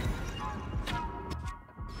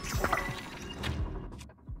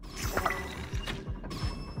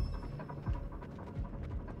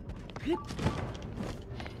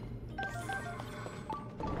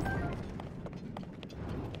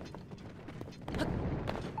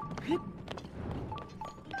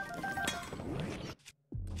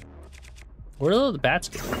 Where are the bats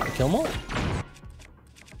go? Kill them all?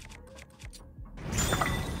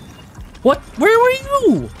 What? Where were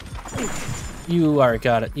you? You are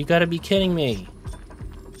got it. You gotta be kidding me.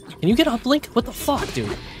 Can you get uplink? What the fuck,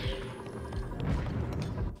 dude?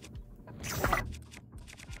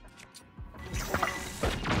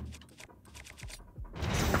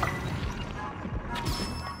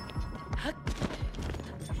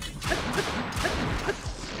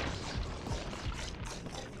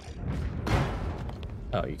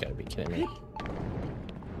 Oh, you gotta be kidding me.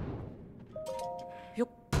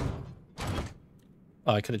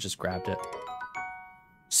 Oh, I could have just grabbed it.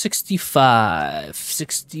 65.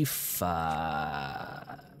 65.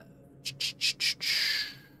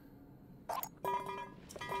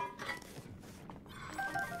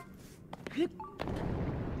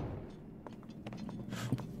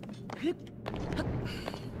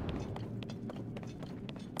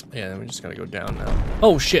 Yeah, then we just gotta go down now.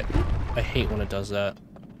 Oh shit! I hate when it does that.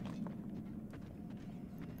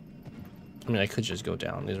 I mean, I could just go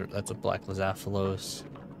down. That's a black Lazaphilos.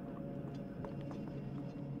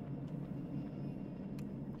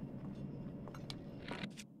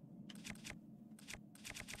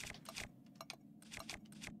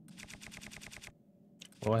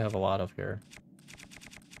 What do I have a lot of here?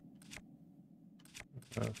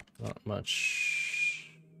 Not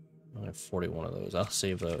much. I have 41 of those. I'll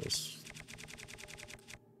save those.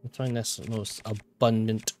 What's my next most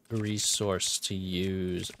abundant resource to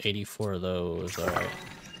use? 84 of those. Alright.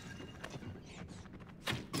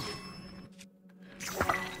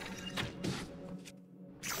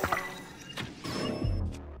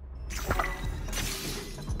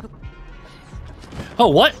 Oh,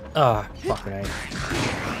 what? Ah, fucking A.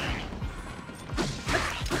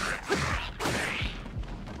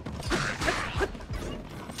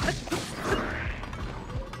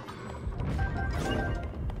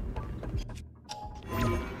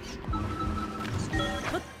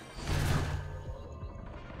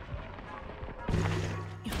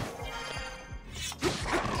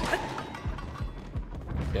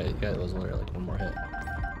 Yeah, it was literally like one more hit.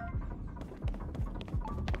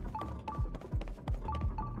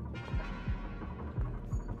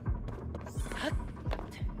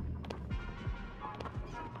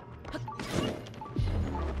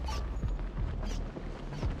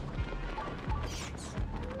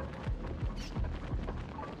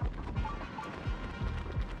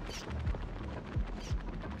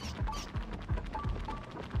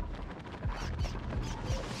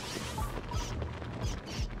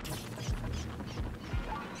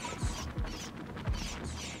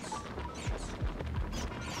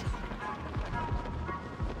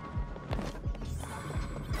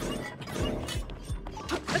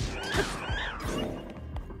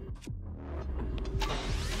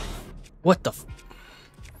 What the f-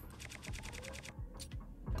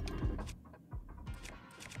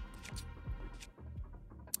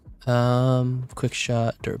 quick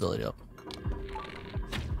shot, durability up.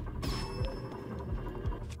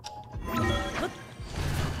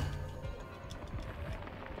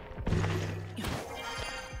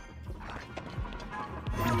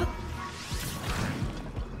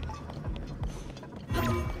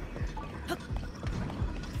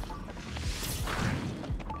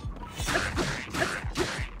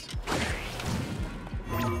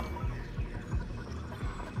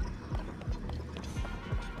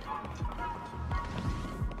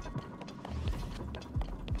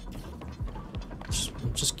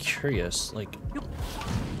 I'm just curious, like.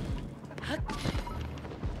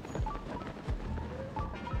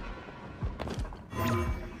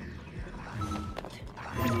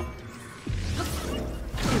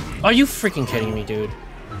 Are you freaking kidding me, dude?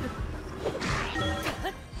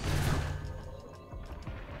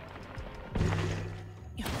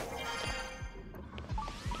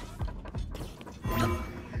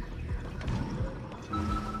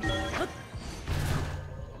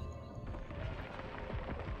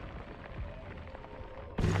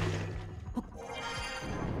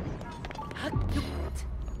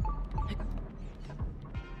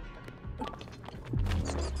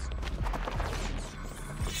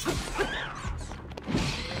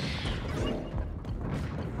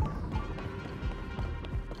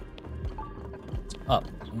 Up.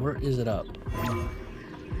 Where is it up?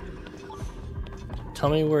 Tell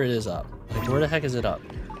me where it is up. Like, where the heck is it up?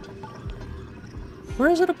 Where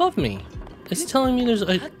is it above me? It's telling me there's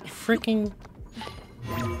a freaking...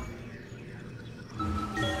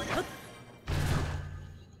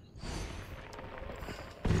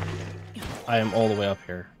 I am all the way up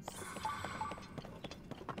here.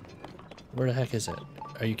 Where the heck is it?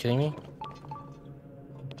 Are you kidding me?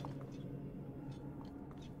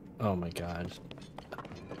 Oh my god.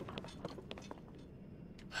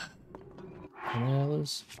 How many of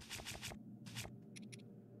those?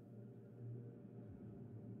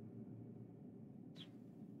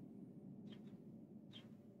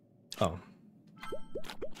 Oh.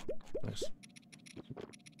 Nice.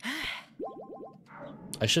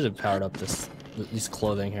 I should have powered up these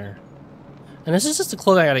clothing here. And this is just the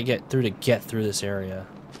clothing I gotta get through this area.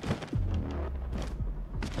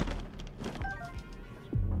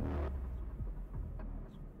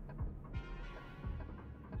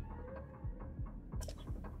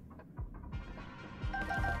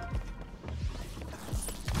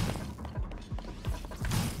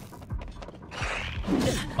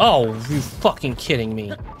 Oh, you fucking kidding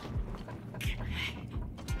me.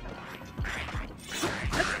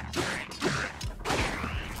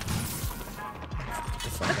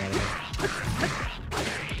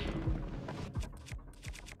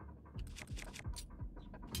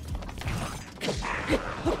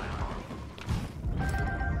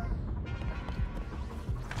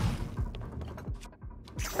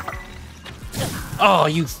 Oh,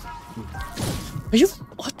 you... Are you...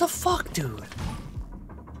 What the fuck, dude?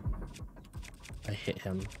 I hit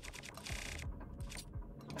him.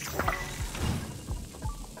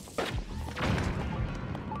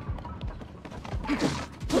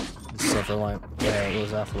 Silver line. Yeah, it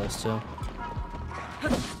was after this too.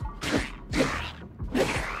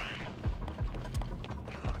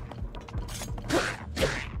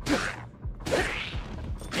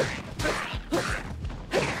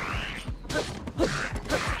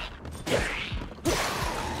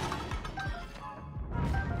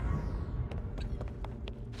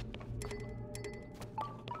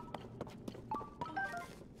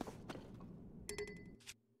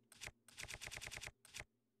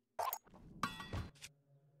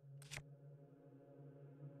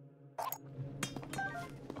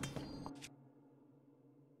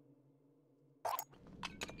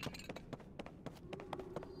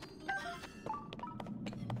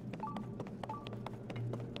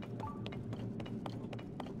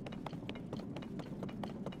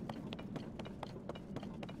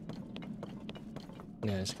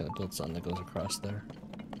 Yeah, I just gotta build something that goes across there.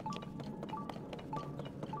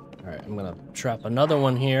 Alright, I'm gonna trap another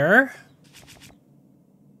one here.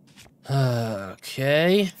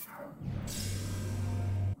 Okay.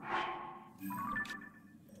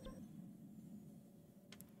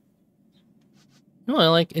 No, I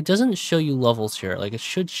like, it doesn't show you levels here. Like, it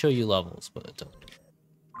should show you levels, but it don't.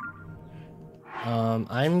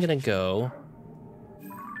 I'm gonna go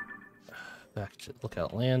back to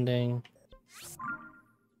Lookout Landing.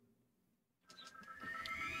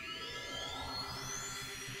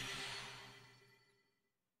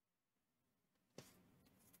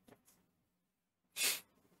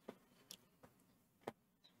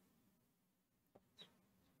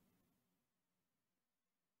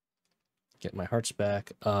 Get my hearts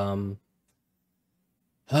back. I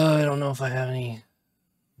don't know if I have any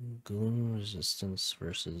gloom resistance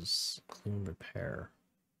versus gloom repair.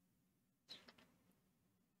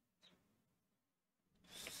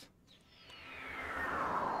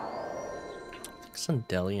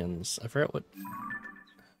 Sundelians. I forget what.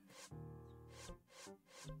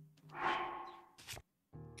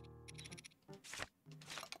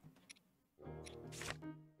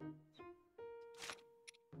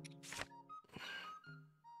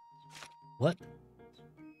 What?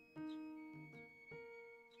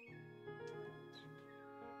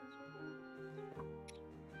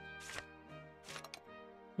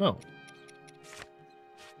 No.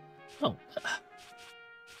 No.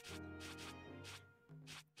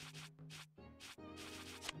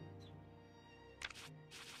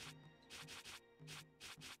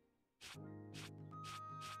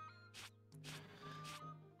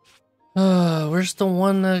 Where's the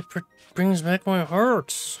one that brings back my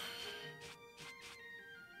hearts?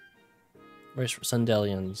 Where's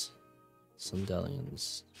Sundelians?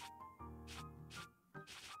 Sundelians.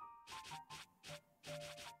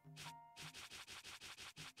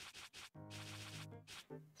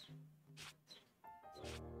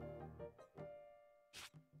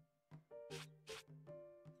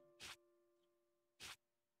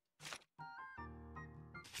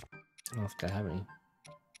 I don't know if I have any.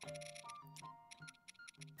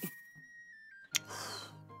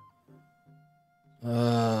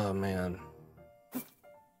 Oh, man.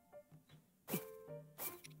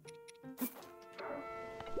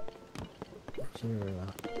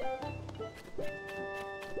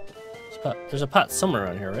 There's a pot somewhere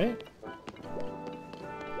around here, right?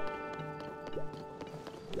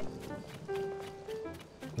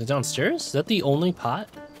 The downstairs? Is that the only pot?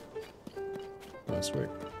 Oh, that's weird.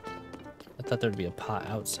 I thought there'd be a pot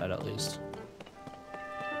outside at least.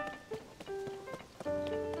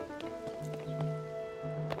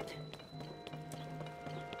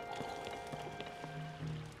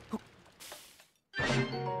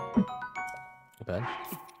 Bad.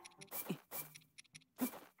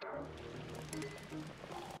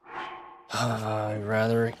 I'd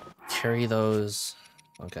rather carry those.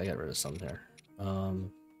 Okay, I got rid of some there. I'll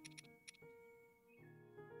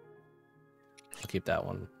keep that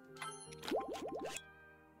one.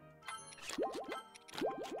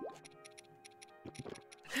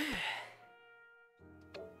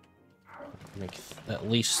 Make at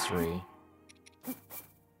least 3.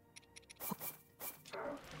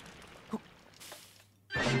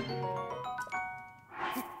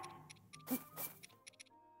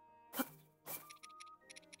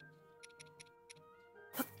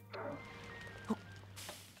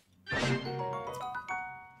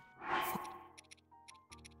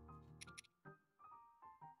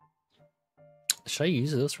 Should I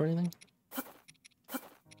use this for anything? I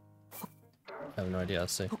have no idea.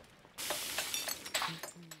 Let's see.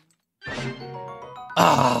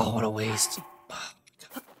 Oh, what a waste. Oh,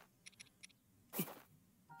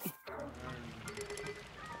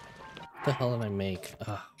 what the hell did I make?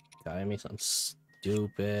 Oh, God, I made something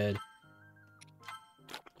stupid.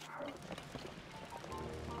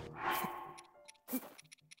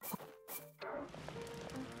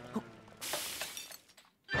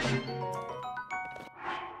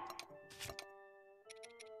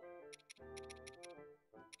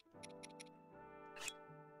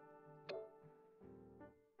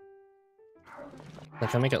 I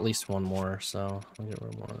can make at least one more, so I'll get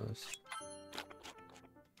rid of more of this.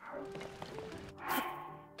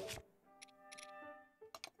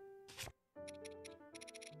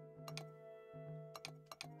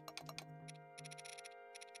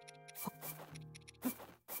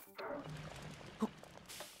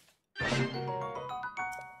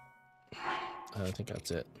 I think that's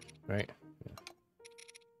it, right? Yeah.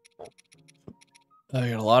 I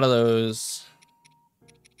got a lot of those.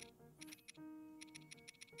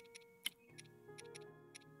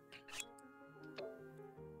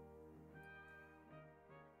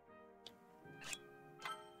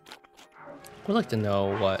 I'd like to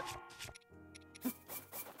know what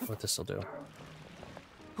this will do.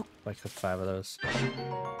 If I cook 5 of those.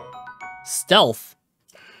 Stealth.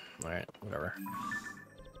 All right, whatever.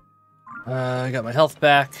 I got my health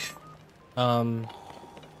back.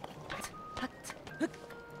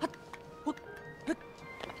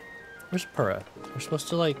 Where's Pura? We're supposed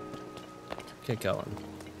to like get going.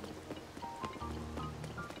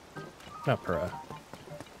 Not Pura.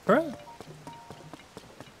 Pura?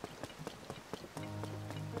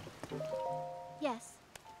 Yes.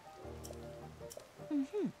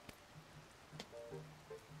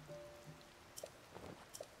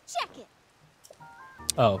 Check it.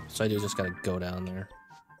 Oh, so I do just gotta go down there.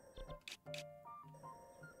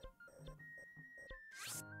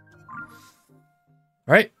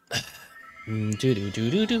 All right. Do do do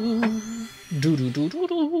do do do do do do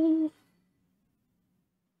do.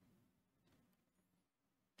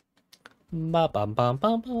 Ba bum bum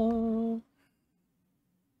bum bum.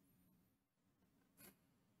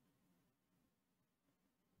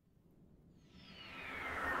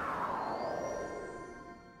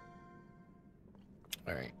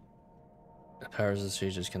 All right. The powers of the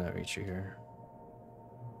sages cannot reach you here.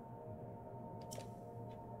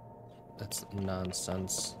 That's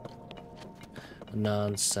nonsense.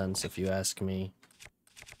 Nonsense, if you ask me.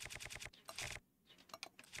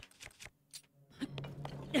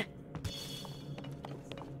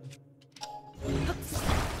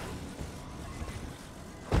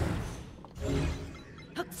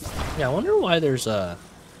 Yeah, I wonder why there's a...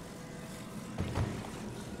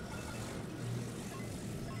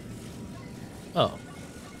 Oh.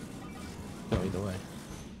 Go either way.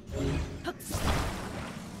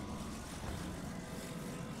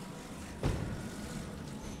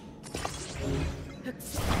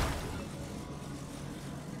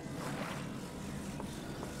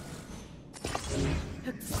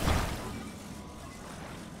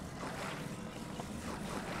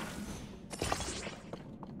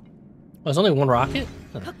 Oh, there's only one rocket?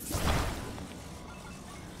 Huh.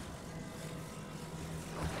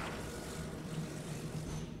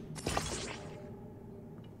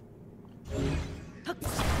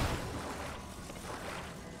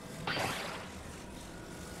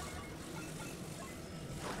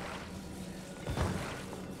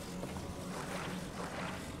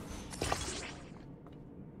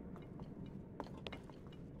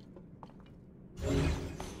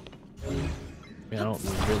 I mean, I don't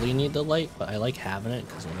really need the light, but I like having it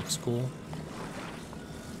because it looks cool.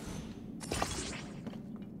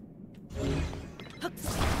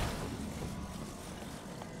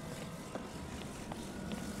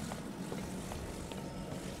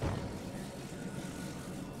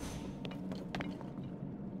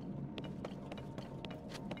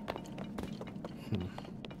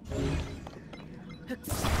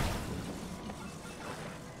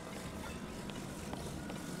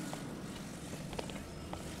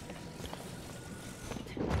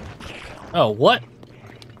 Oh, what?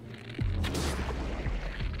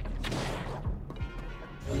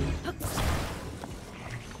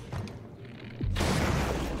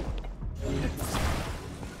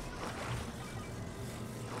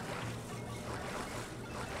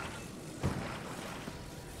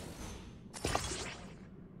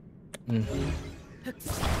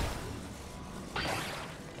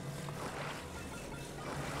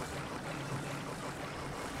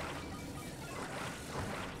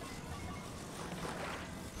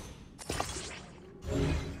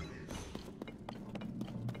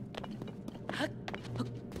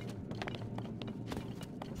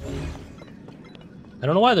 I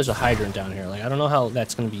don't know why there's a hydrant down here. Like, I don't know how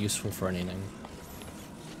that's going to be useful for anything.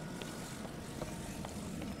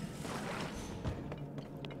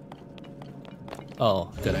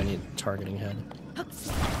 Oh, good. I need targeting head.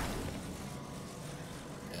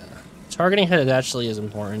 Yeah. Targeting head actually is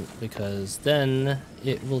important because then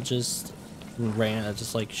it will just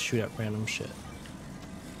like shoot at random shit.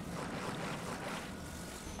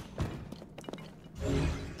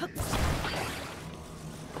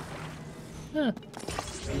 Yeah.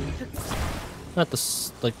 Not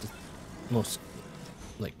the most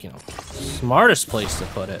smartest place to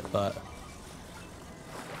put it, but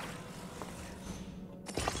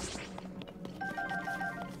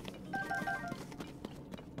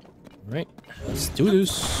right, let's do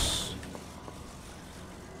this.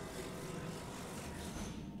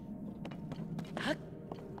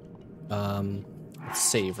 Let's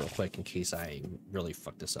save real quick in case I really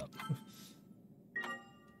fuck this up.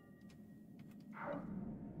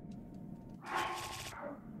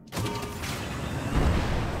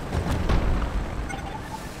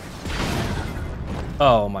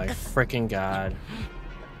 Oh my freaking god.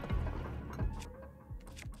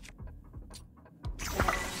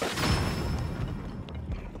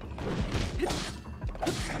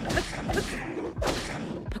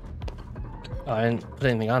 Oh, I didn't put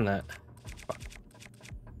anything on that. Fuck.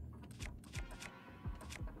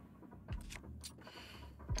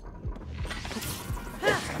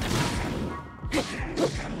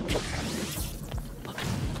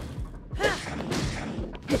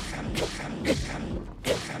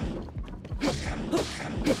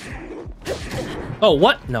 Oh,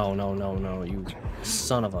 what? No, no, no, no, you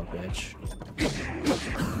son of a bitch.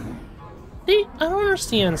 See, I don't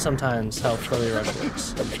understand sometimes how Furry Rush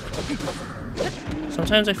works.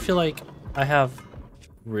 Sometimes I feel like I have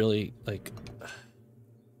really, like,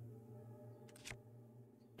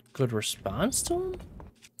 good response to him?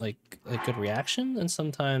 Like good reaction? And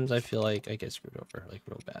sometimes I feel like I get screwed over, like,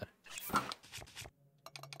 real bad.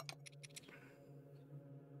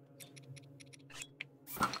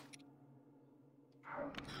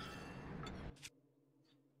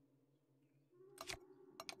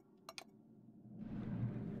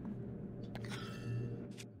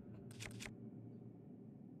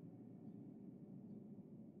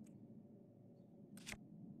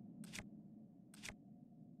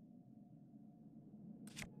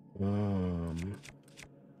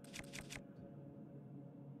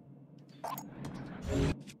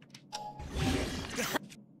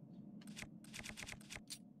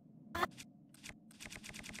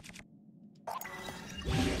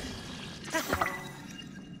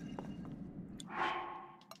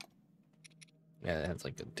 Yeah, it has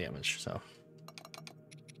like good damage, so.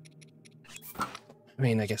 I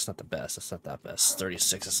mean, I guess not the best. It's not that best.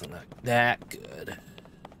 36 isn't that good.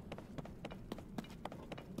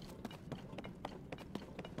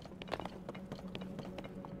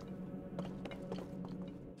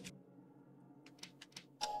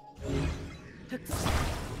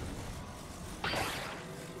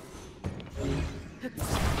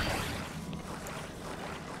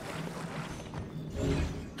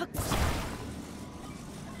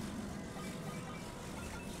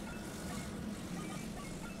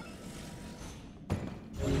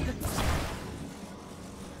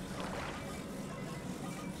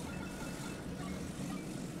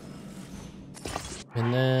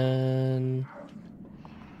 And then...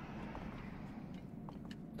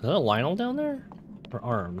 Is that a Lionel down there? Or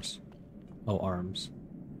arms? Oh, arms.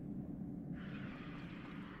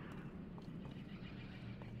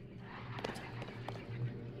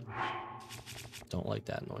 Don't like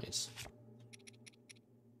that noise.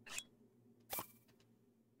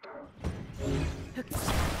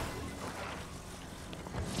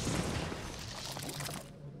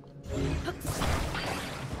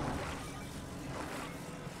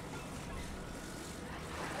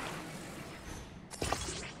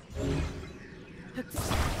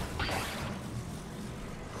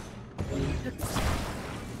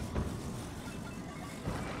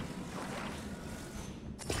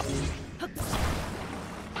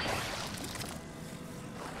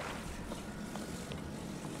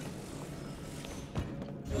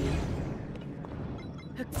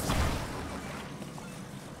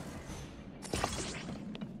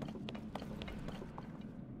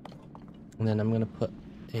 And then I'm gonna put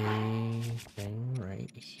a thing right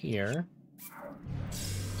here.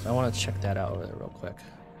 So I want to check that out over there real quick.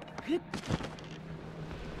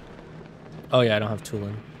 Oh yeah, I don't have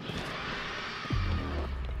Tulin.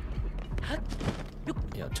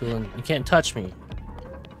 Yeah, Tulin, you can't touch me.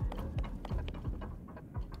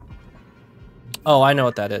 Oh, I know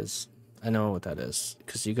what that is. I know what that is.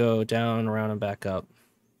 Because you go down, around, and back up.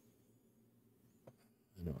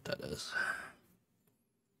 I know what that is.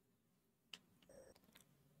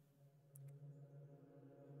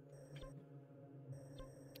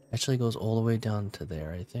 Actually goes all the way down to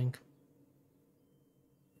there, I think.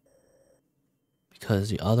 Because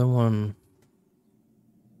the other one...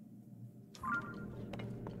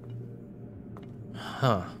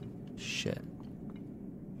 Huh. Shit.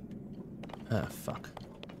 Ah, fuck.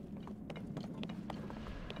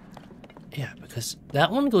 Yeah, because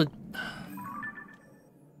that one goes...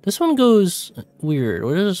 This one goes weird.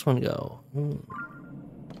 Where does this one go?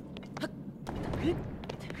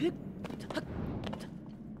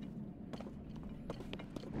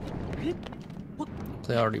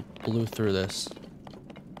 They already blew through this.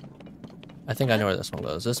 I think I know where this one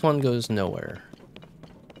goes. This one goes nowhere.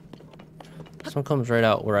 This one comes right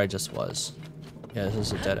out where I just was. Yeah, this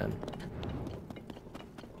is a dead end.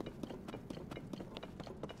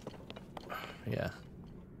 Yeah.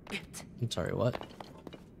 I'm sorry, what?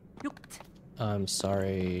 I'm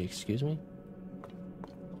sorry, excuse me?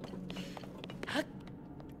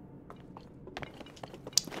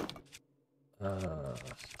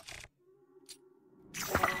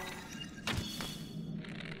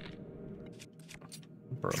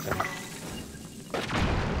 Broken.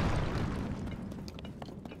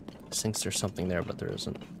 Thinks there's something there, but there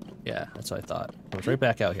isn't. Yeah, that's what I thought. It was right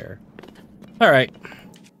back out here. Alright.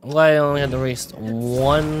 Well, I only had to waste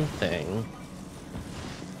one thing.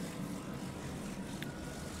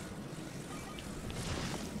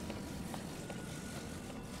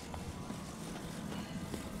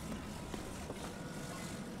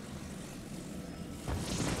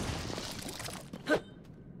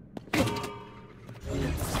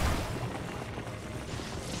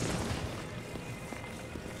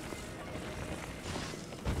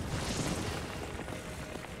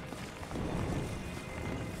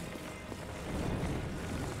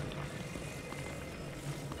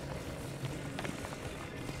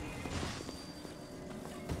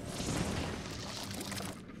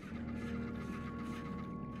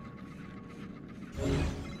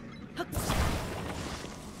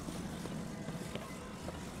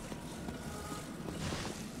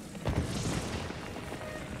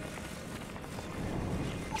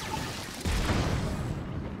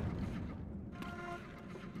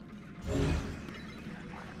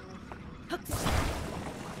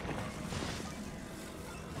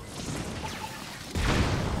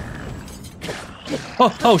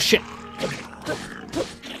 Oh shit!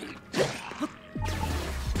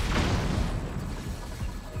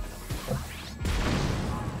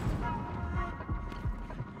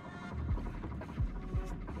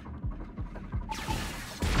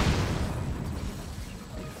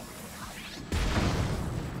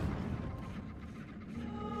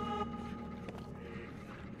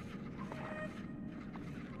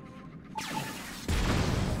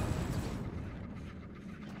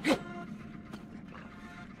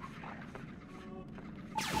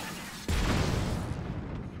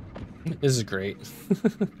 This is great.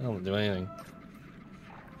 I don't do anything.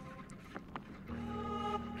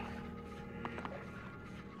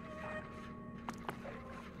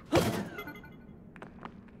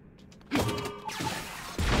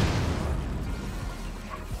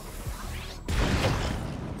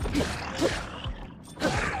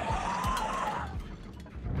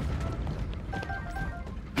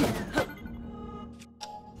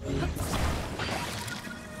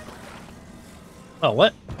 Oh,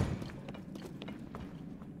 what?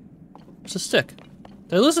 It's a stick.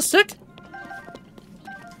 Did I lose a stick?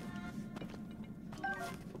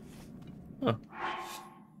 Huh.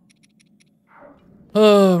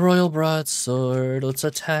 Oh, royal broadsword. Let's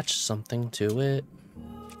attach something to it.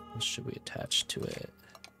 What should we attach to it?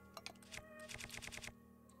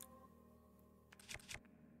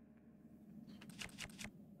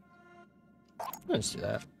 Let's do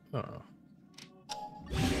that. I don't know.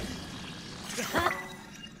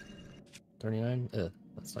 39? Ugh,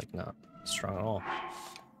 that's like not strong at all.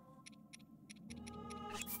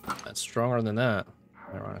 That's stronger than that,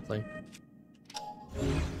 ironically.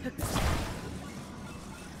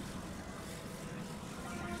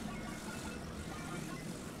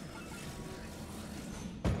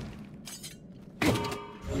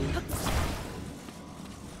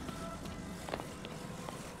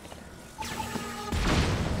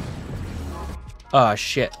 Ah,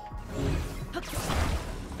 shit.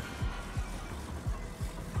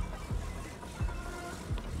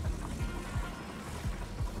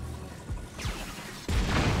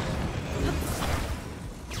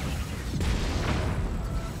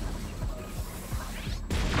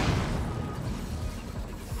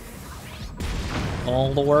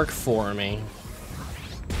 all the work for me.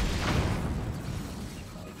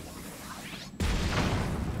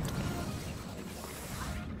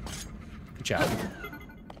 Good job.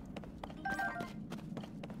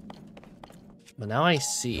 But now I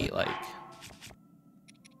see, like...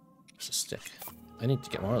 There's a stick. I need to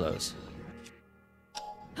get more of those.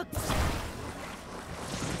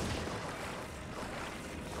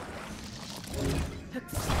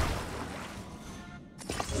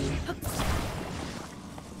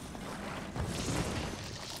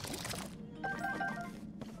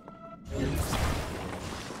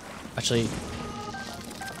 Actually,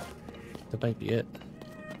 that might be it.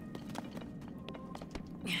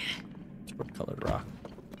 It's a colored rock.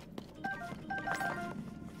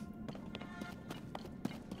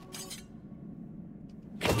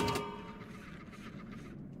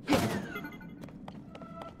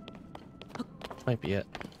 Might be it,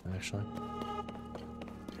 actually.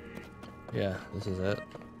 Yeah, this is it.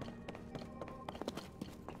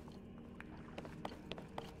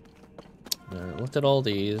 I looked at all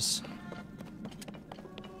these.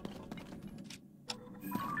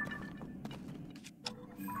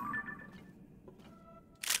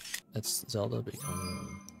 It's Zelda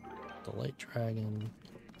becoming the Light Dragon.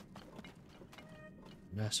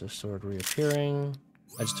 Master Sword reappearing.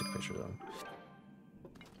 I just took a picture of them.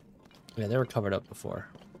 Yeah, they were covered up before.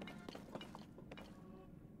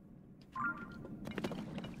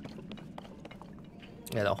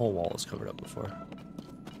 Yeah, the whole wall is covered up before.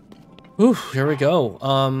 Ooh, here we go.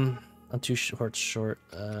 I'm 2 short. Should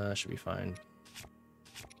be fine.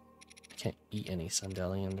 Can't eat any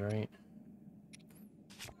Sandalians, right?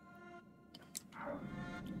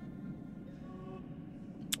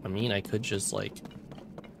 I mean, I could just, like...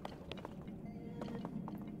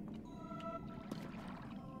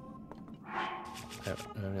 Have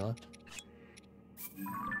any left?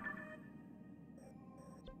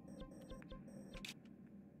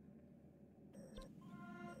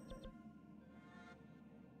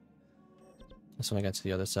 This one I got to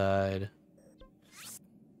the other side.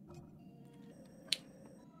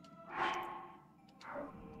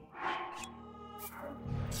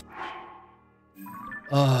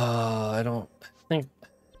 I don't think...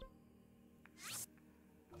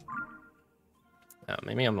 Oh,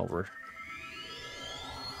 maybe I'm over.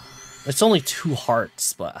 It's only 2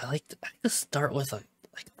 hearts, but I like to start with a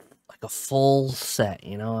like a full set,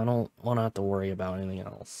 you know? I don't want to have to worry about anything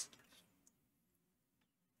else.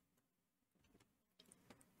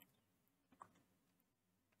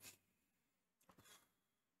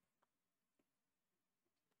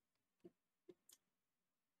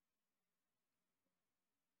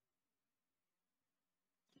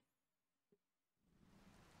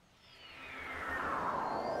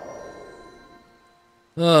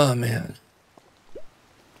 Oh, man.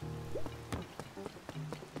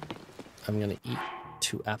 I'm gonna eat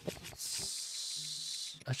 2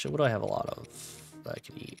 apples. Actually, what do I have a lot of that I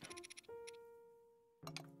could eat?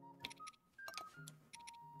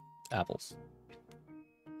 Apples.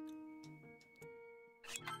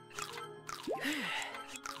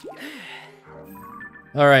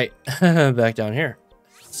 Alright, back down here.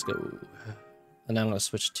 Let's go. And now I'm gonna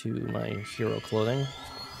switch to my hero clothing.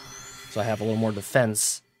 So I have a little more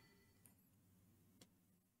defense.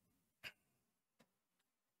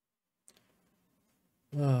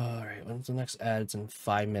 Alright, when's the next ad? It's in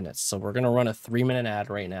 5 minutes. So we're gonna run a 3-minute ad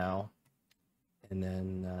right now. And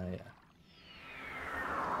then, yeah.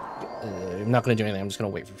 I'm not gonna do anything. I'm just gonna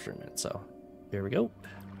wait for 3 minutes. So here we go.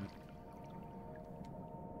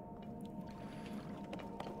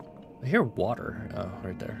 I hear water. Oh,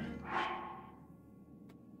 right there.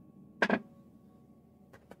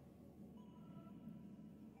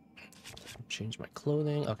 Change my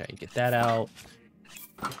clothing. Okay, get that out.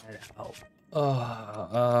 Get that out.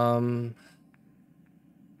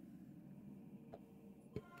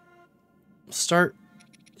 Start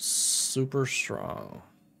super strong.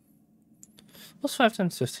 What's 5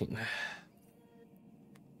 times 15?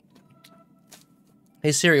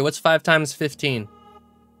 Hey Siri, what's 5 times 15?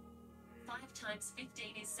 5 times 15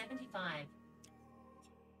 is 75.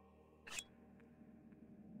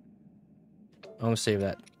 I'm gonna save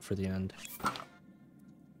that for the end.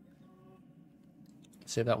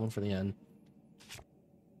 Save that one for the end.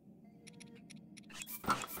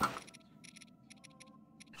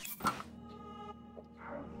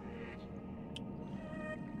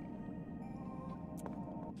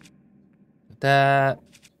 Get that,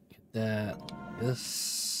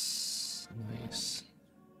 this, nice.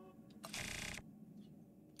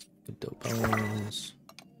 Good dope bones.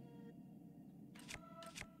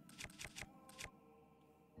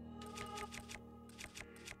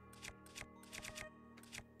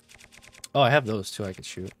 Oh, I have those too I could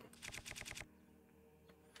shoot.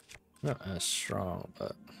 Not as strong,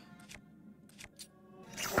 but...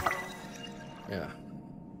 yeah.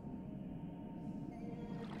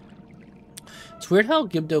 It's weird how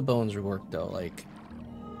Gibdo bones work though, like...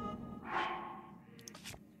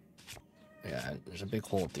 yeah, there's a big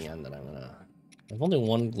hole at the end that I'm gonna... I have only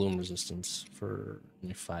one gloom resistance for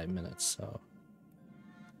only 5 minutes, so...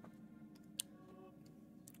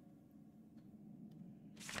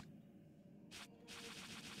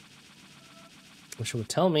 wish it would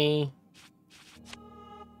tell me.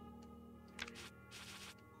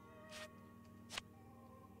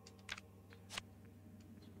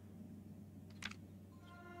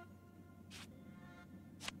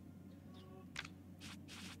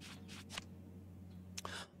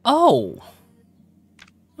 Oh!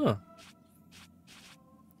 Huh.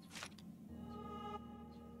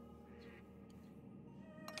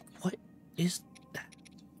 What is that?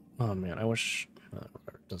 Oh man, I wish... whatever,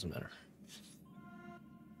 it doesn't matter.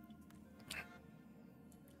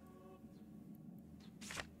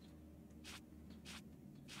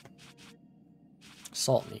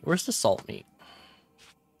 Salt meat. Where's the salt meat?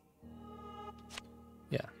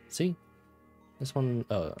 Yeah, see? This one...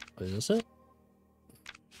 is this it?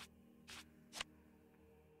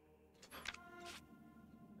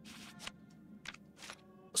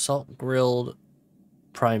 Salt grilled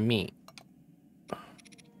prime meat.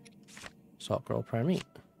 Salt grilled prime meat.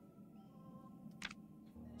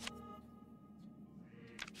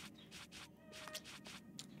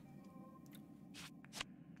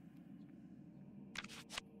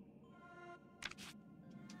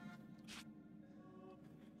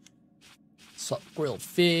 Salt grilled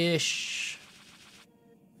fish.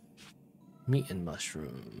 Meat and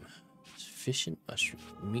mushroom. Fish and mushroom.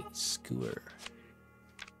 Meat skewer.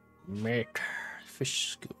 Meat.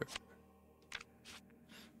 Fish skewer.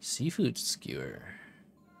 Seafood skewer.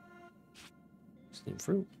 Steamed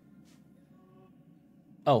fruit.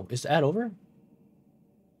 Oh, is the ad over?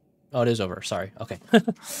 Oh, it is over. Sorry. Okay.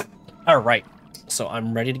 All right. So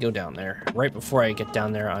I'm ready to go down there. Right before I get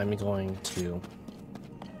down there, I'm going to...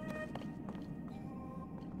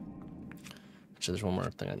 actually, there's one more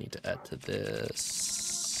thing I need to add to this.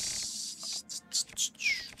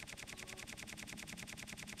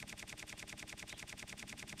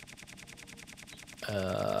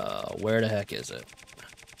 Where the heck is it?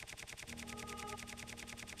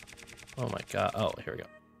 Oh my god. Oh, here we go.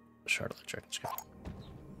 Shard electric. Let's go.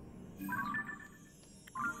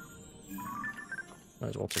 Might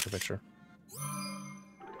as well take a picture.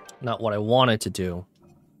 Not what I wanted to do.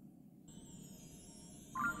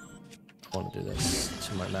 I want to do this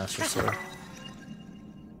to my master sword.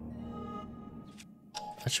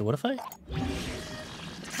 Actually, what if I...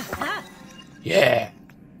 yeah!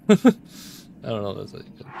 I don't know if that's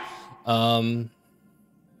good.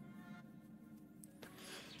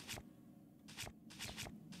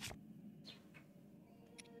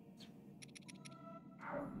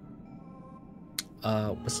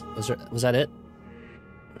 Was that it?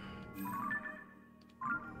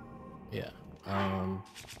 Yeah.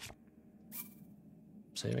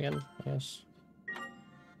 Save again, I guess.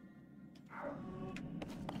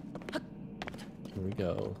 Here we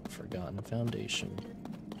go. Forgotten Foundation.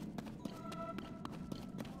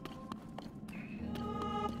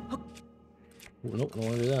 Ooh, nope, don't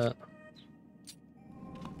want to do that.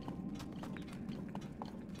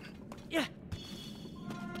 Yeah.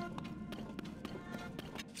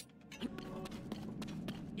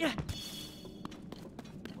 Yeah.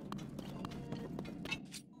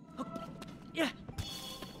 Yeah.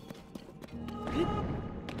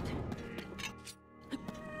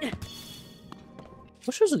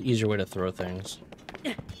 Wish there was an easier way to throw things.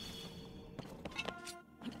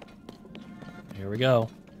 Here we go.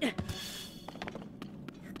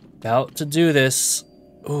 About to do this.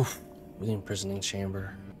 Oof. With the imprisoning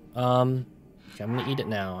chamber. Okay, I'm gonna eat it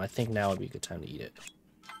now. I think now would be a good time to eat it.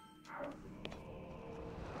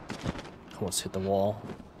 Almost hit the wall.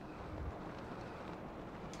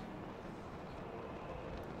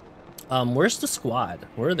 Where's the squad?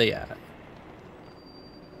 Where are they at?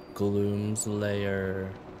 Gloom's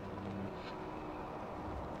lair.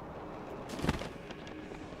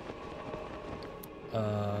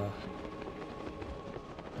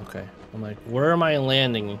 Okay. I'm like, where am I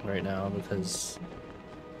landing right now? Because...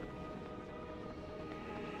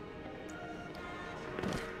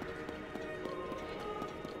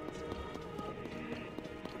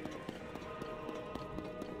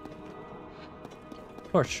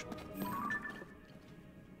 torch.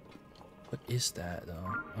 What is that, though?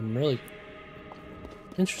 I'm really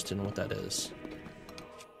interested in what that is.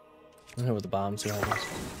 I know with the bombs, see what happens.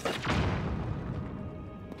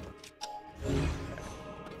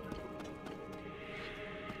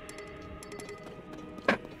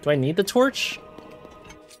 Do I need the torch?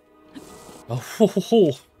 Oh, ho, ho,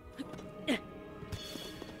 ho.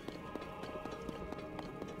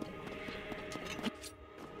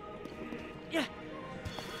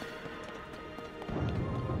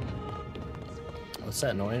 What's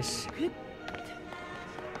that noise?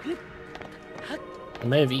 I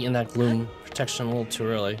may have eaten that gloom protection a little too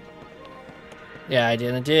early. Yeah, I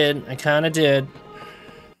did. I kinda did.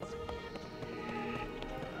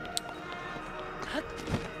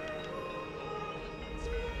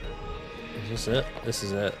 Is this it? This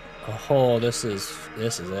is it. Oh, this is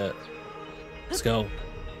it. Let's go.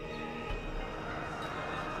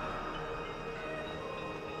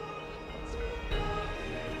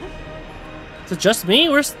 Is it just me?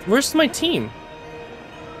 Where's my team?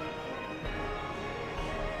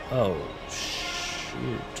 Oh,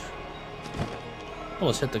 shoot.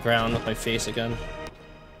 Almost hit the ground with my face again.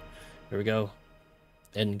 Here we go.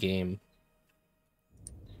 End game.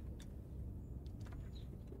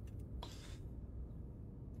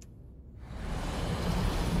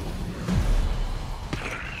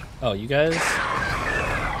 Oh, you guys?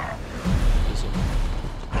 Easy.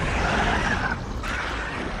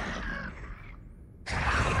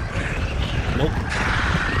 Nope.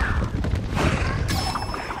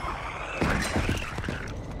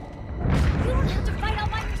 You don't have to fight all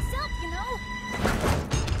by yourself, you know?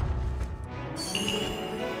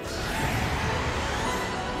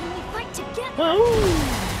 When we fight together, Oh,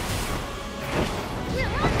 we're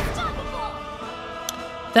unstoppable!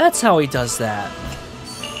 that's how he does that.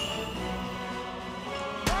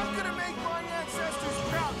 I'm gonna make my ancestors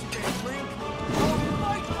proud today, Link. I'll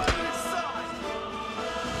fight by your side.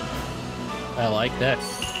 I like that.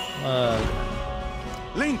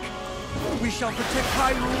 Link, we shall protect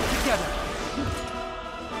Hyrule together.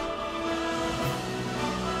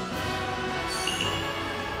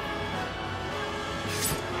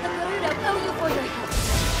 The Gerudo owe you for your help.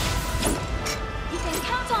 You can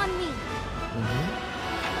count on me.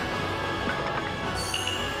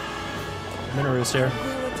 Minoru's here.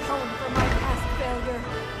 We'll atone for my past failure.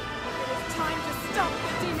 It is time to stop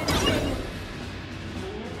the Demon King.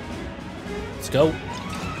 Let's go.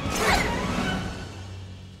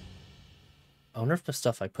 I wonder if the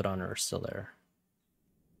stuff I put on her is still there.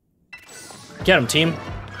 Get him, team.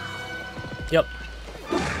 Yep.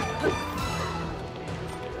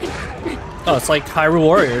 Oh, it's like Hyrule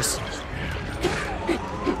Warriors.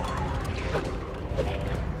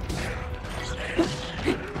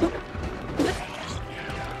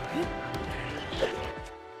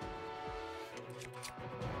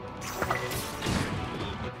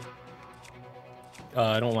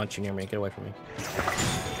 I don't want you near me. Get away from me.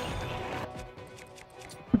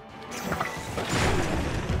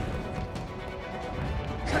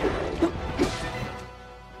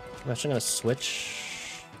 I'm actually gonna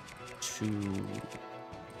switch to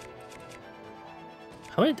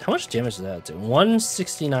how much damage does that do?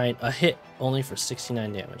 169, a hit only for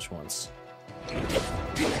 69 damage once.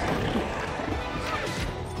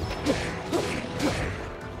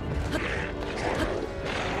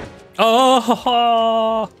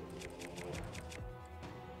 Oh!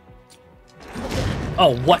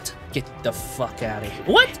 Oh, what? Get the fuck out of here.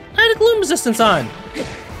 What? I had a gloom resistance on.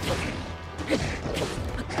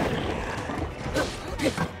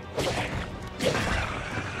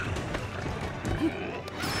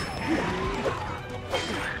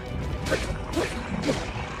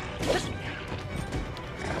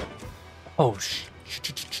 Oh,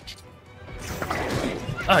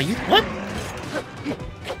 oh, you what?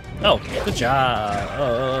 Oh, good job.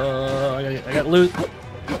 Oh, I got loot.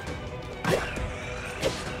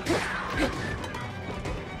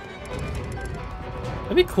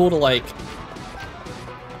 It'd be cool to like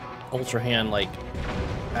ultra hand like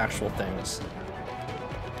actual things.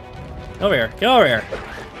 Over here, get over here.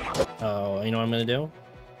 Oh, you know what I'm gonna do?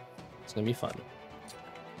 It's gonna be fun.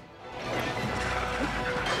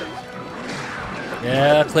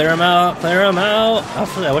 Yeah, clear him out, clear him out.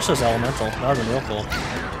 Oh, I wish it was elemental. That would have been real cool.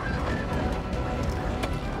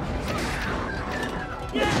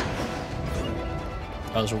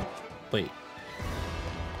 Oh, there's a, wait.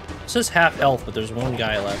 It says half health, but there's one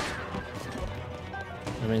guy left.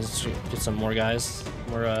 I mean, let's get some more guys.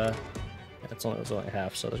 We're it's only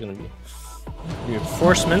half, so there's gonna be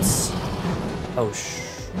reinforcements. Oh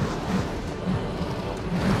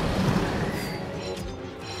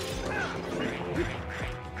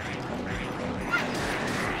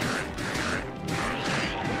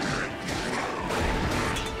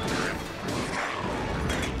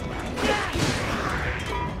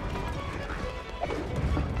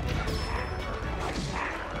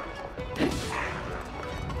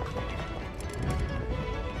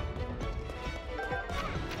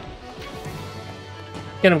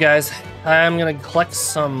Get him, guys. I'm gonna collect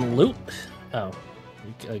some loot. Oh,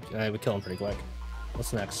 I would kill him pretty quick.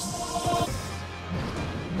 What's next?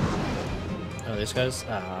 Oh, these guys?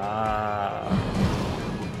 Ah.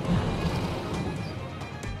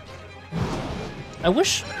 I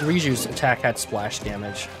wish Riju's attack had splash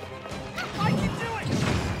damage. I can do it!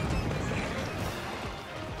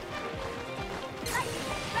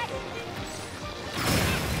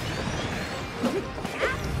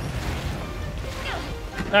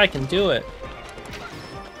 I can do it.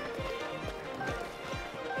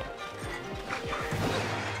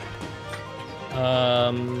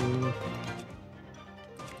 I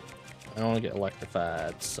don't want to get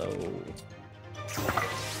electrified, so...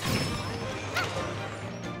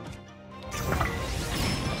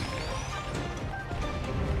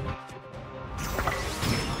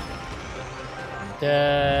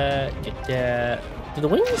 Get that. Do the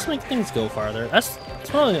wings make things go farther? That's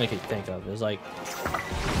one only thing I could think of. Is like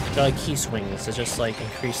they're like key swings to just like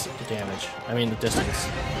increase the damage. I mean the distance.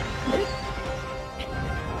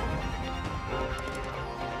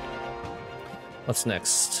 What's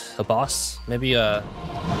next? A boss? Maybe a.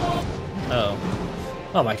 Oh.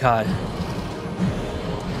 Oh my god.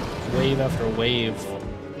 Wave after wave.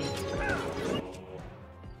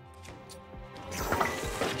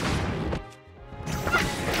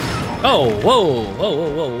 Oh, whoa, whoa, whoa,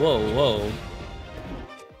 whoa, whoa, whoa.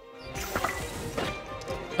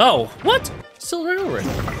 Oh, what? Still right over it.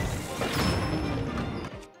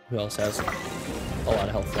 Who else has a lot of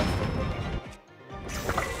health left?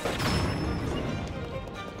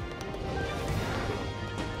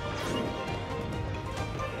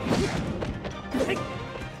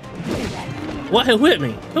 What? Who hit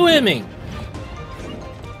me? Who hit me?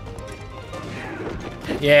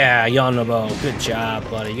 Yeah, Yonobo. Good job,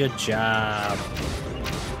 buddy. Good job.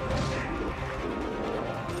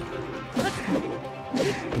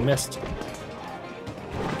 Missed.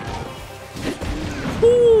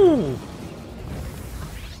 Woo!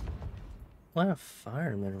 What a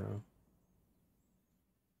fire mineral.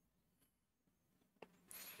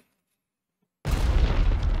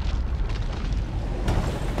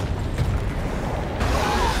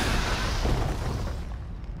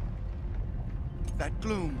 That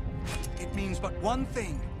gloom, it means but one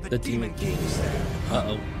thing. The Demon King said.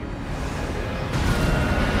 Uh-oh.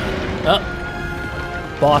 Oh.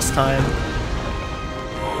 Boss time.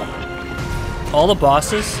 All the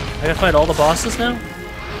bosses? I gotta fight all the bosses now?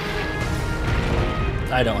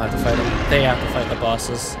 I don't have to fight them. They have to fight the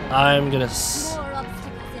bosses. I'm gonna... More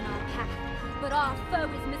obstacles in our path, but our foe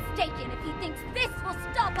is mistaken if he thinks this will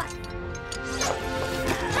stop us.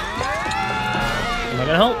 Am I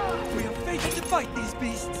gonna help? We are fated to fight these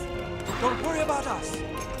beasts. Don't worry about us.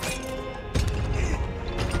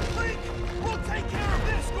 Link, we'll take care of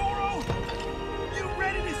this, Goro! You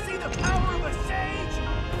ready to see the power of a sage?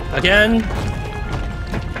 Again?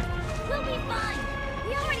 We'll be fine.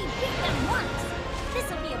 We already beat them once.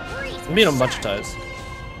 This'll be a breeze. I beat them a bunch of times.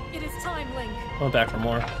 It is time, Link. I went back for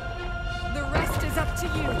more. The rest is up to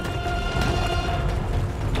you.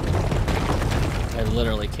 I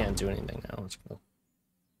literally can't do anything now. Let's go.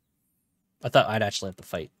 I thought I'd actually have to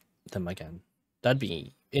fight them again. That'd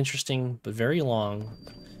be interesting, but very long.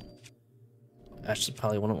 Actually,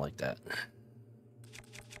 probably wouldn't like that.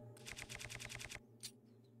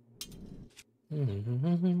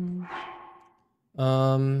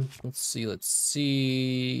 Let's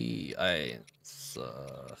see.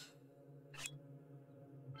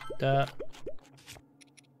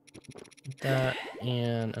 That,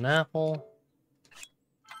 and an apple.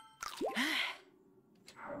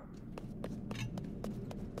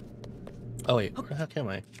 Oh wait, where the heck am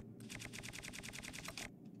I?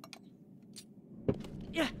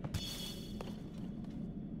 Yeah.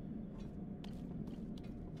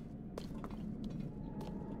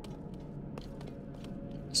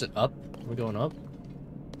 Is it up? We're going up?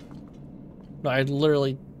 No, I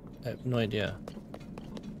literally have no idea.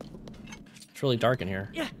 It's really dark in here.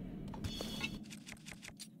 Yeah.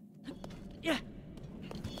 Yeah.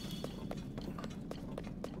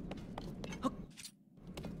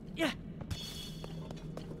 Yeah.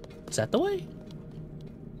 Is that the way?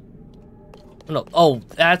 No. Oh,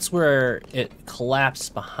 that's where it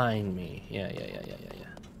collapsed behind me. Yeah.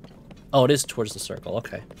 Oh, it is towards the circle.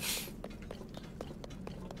 Okay.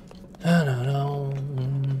 No.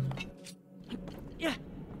 Yeah.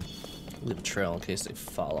 Leave a trail in case they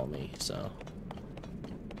follow me, so.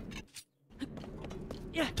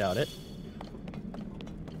 Yeah. Doubt it.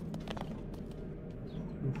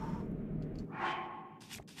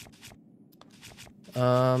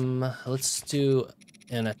 Let's do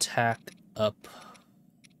an attack up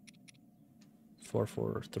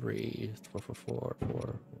 443, 444,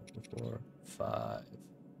 444, 5,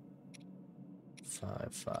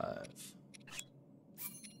 5, 5.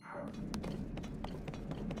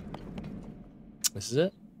 This is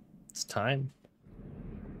it. It's time.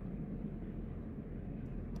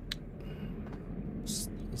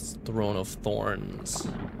 It's Throne of Thorns.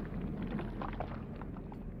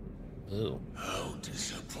 Ooh. How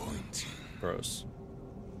disappointing. Gross.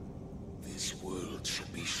 This world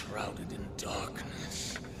should be shrouded in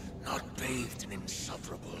darkness, not bathed in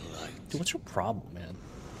insufferable light. Dude, what's your problem, man?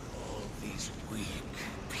 All these weak,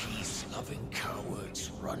 peace-loving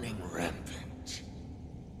cowards running rampant.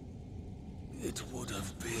 It would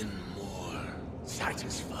have been more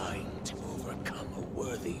satisfying to overcome a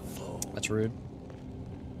worthy foe. That's rude.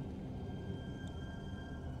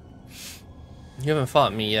 You haven't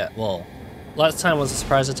fought me yet. Well, last time was a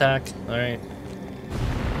surprise attack. Alright.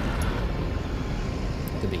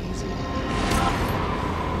 Could be easy.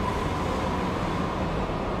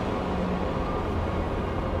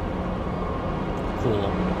 Cool.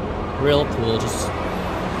 Real cool. Just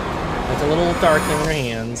like a little dark in your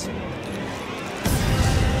hands.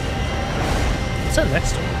 What's that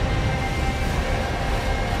next one?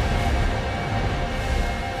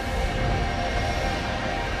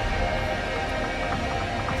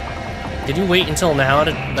 Did you wait until now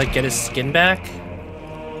to like get his skin back?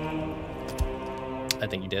 I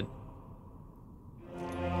think you did.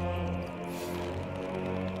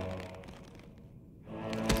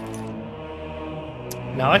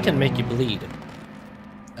 Now I can make you bleed.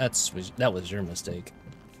 That was your mistake.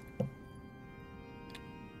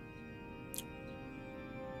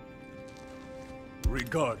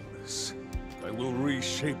 Regardless, I will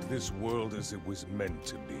reshape this world as it was meant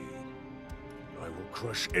to be. I will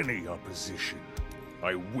crush any opposition.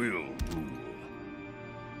 I will rule.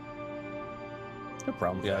 No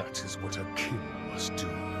problem, guy. That is what a king must do.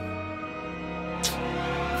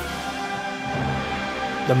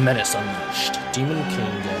 The Menace Unleashed. Demon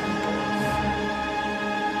King Ganondorf.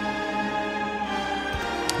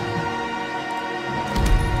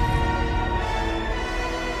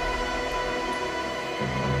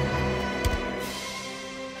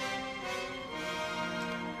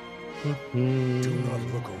 Do not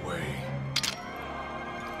look away.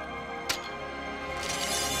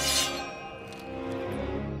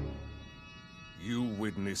 You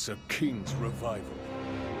witness a king's revival.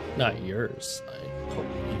 Not yours. I hope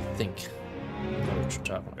you think you know what you're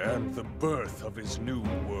talking about. And the birth of his new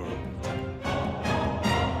world.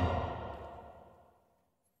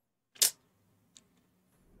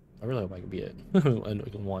 I really hope I can beat it. I know I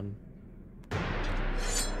can one.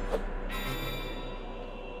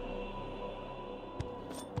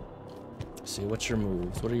 See, what's your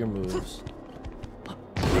moves? What are your moves?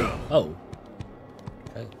 Oh.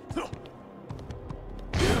 Okay.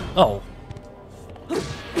 Oh.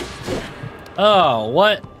 Oh,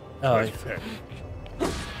 what? Oh.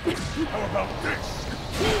 How about this?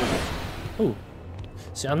 Ooh.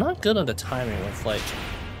 See, I'm not good on the timing with like.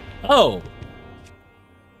 Oh.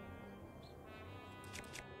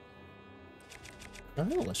 Oh,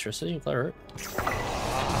 electricity, clever.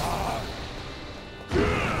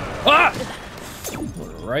 Ah!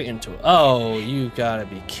 Right into it. Oh, you gotta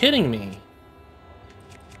be kidding me.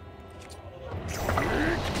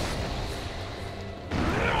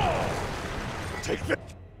 Take this.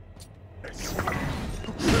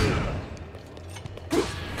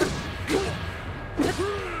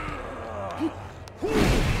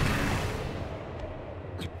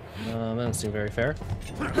 That doesn't seem very fair.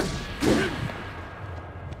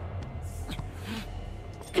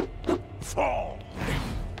 Fall.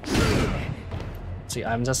 See,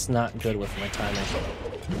 I'm just not good with my timing.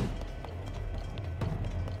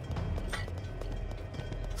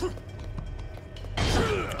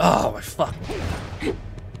 Oh, my fuck.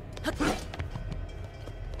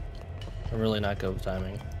 I'm really not good with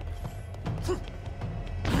timing.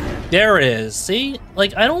 There it is. See?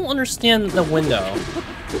 Like, I don't understand the window.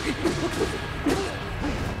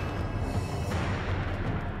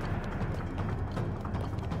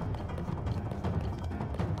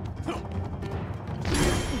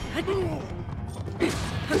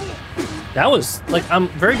 That was, like, I'm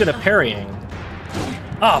very good at parrying.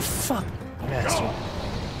 Oh, fuck. Bastard.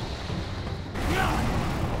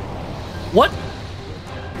 What?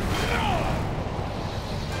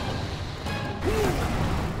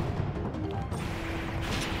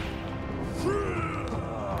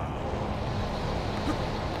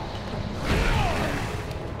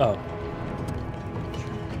 Oh.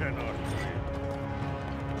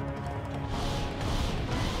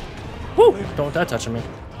 Woo! Don't that touch me.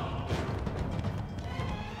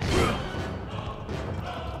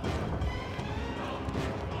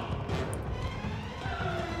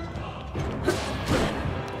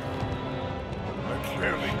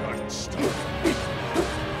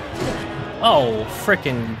 Oh,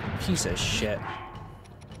 frickin' piece of shit.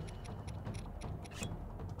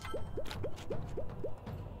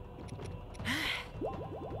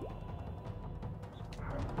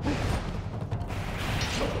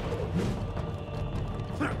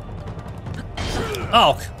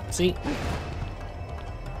 Oh, see?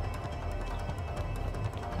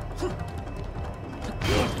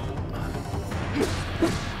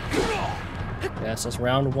 Yes, that's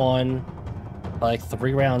round one. Like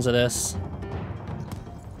 3 rounds of this.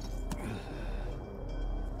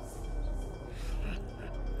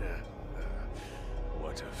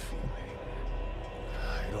 What a feeling.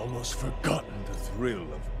 I'd almost forgotten the thrill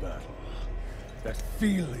of battle. That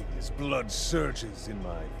feeling as blood surges in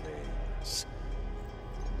my veins.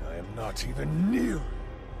 And I am not even near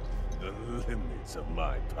the limits of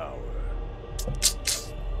my power.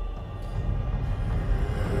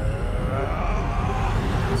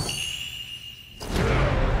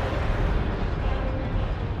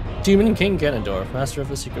 Demon King Ganondorf, Master of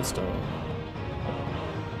the Secret Stone.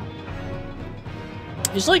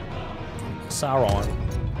 He's like Sauron.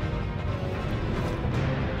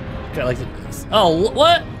 Got like this. Oh,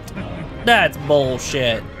 what? That's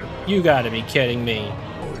bullshit. You gotta be kidding me.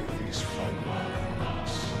 These fun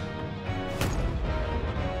moments.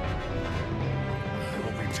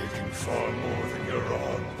 You'll be taking far more than you're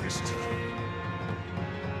on this time.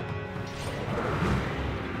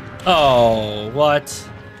 Oh, what?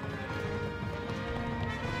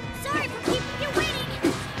 Sorry for keeping you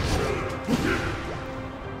waiting.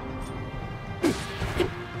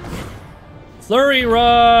 Flurry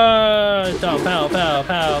run! Pow, pow, pow,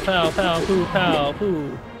 pow, pow, pow, poo, pow,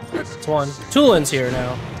 poo. It's one. Tulin's here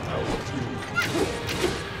now.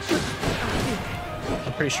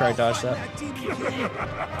 I'm pretty sure I dodged that.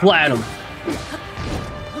 Flat him.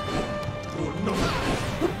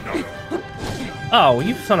 Oh,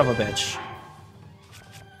 you son of a bitch.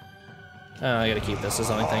 Oh, I gotta keep this. This is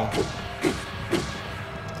the only thing.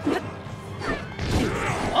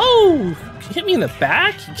 Oh! You hit me in the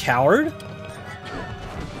back, you coward.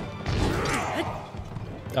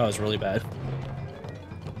 That was really bad.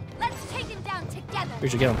 Let's take him down together. We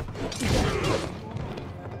should get him.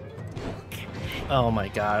 Oh my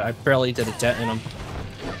god, I barely did a dent in him.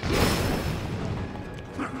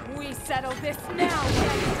 We settle this now,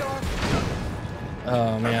 Ganondorf.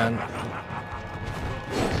 Oh man.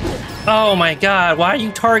 Oh my god, why are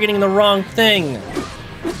you targeting the wrong thing?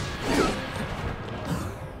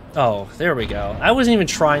 Oh, there we go. I wasn't even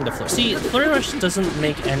trying to flip. See, Flurry Rush doesn't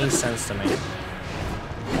make any sense to me.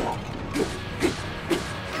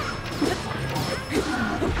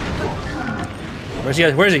 Where's he?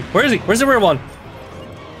 Where is he? Where is he? Where's the rear one?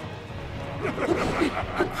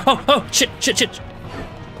 Oh, oh, shit, shit, shit.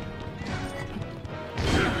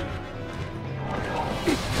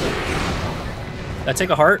 Did I take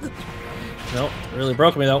a heart? Nope, it really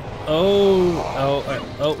broke me though. Oh,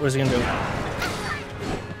 what's he gonna do?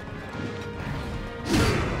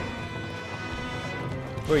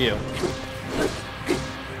 Who are you?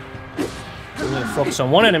 I'm gonna focus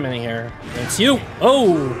on one enemy here. It's you.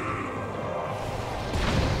 Oh!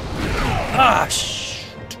 Ah,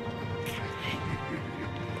 shit.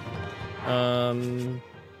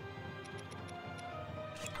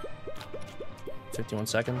 51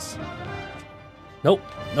 seconds. Nope,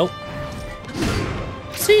 nope.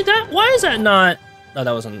 See that? Why is that not? Oh,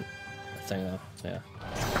 that wasn't a thing though. Yeah.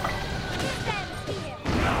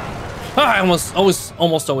 Ah, I almost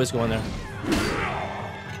always go in there.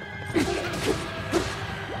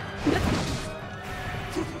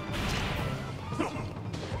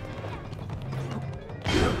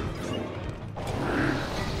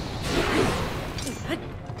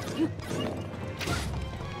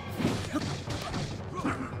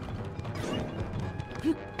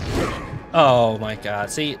 Oh my god,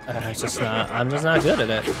 see, I'm just not good at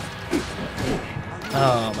it.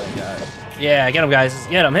 Oh my god. Yeah, get him guys,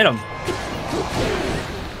 get him, hit him.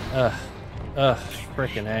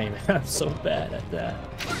 Frickin' A, man, I'm so bad at that.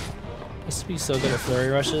 I used to be so good at flurry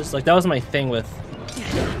rushes. Like, that was my thing with...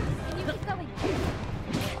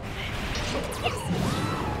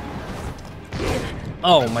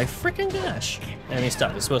 Oh my frickin' gosh. And he's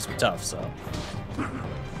tough, he's supposed to be tough, so...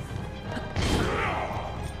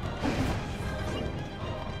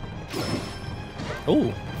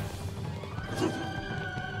 Ooh.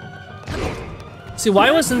 See,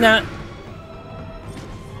 why wasn't that...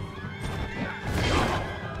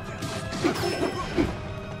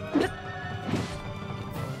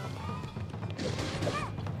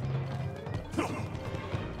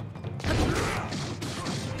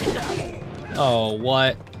 Oh,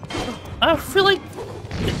 what? I feel like...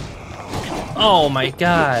 Oh my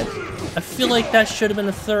god. I feel like that should have been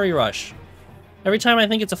a flurry rush. Every time I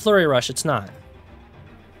think it's a flurry rush, it's not.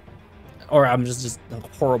 Or I'm just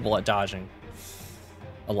horrible at dodging.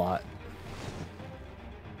 A lot.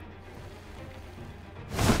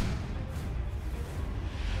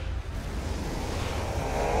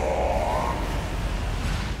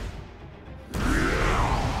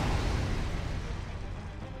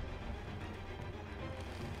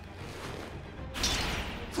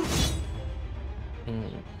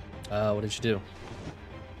 What did you do?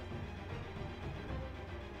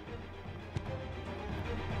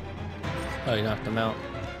 Oh, you knocked him out.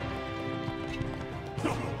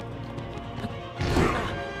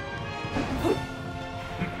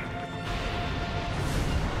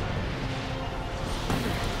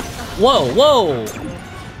 Whoa, whoa!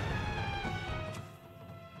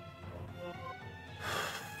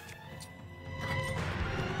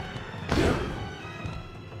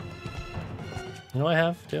 You know what I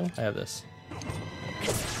have too? I have this.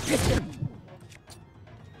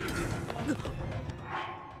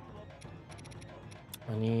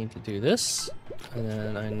 I need to do this, and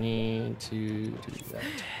then I need to do that.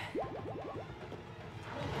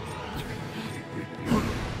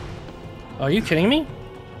 Are you kidding me?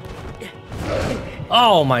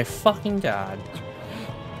 Oh my fucking god.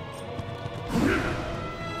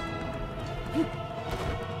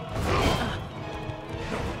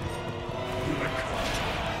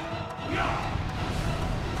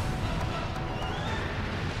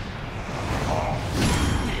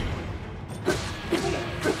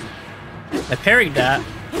 I parried that.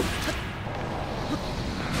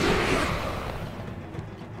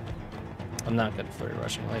 I'm not good at flurry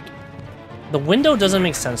rushing. Like, the window doesn't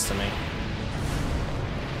make sense to me.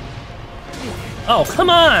 Oh, come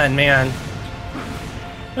on, man.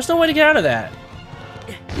 There's no way to get out of that.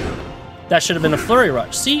 That should have been a flurry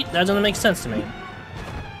rush. See? That doesn't make sense to me.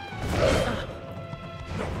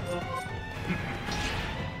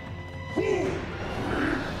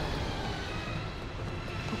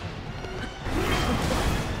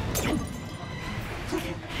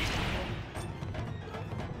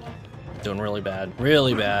 Doing really bad.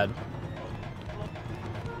 Really bad.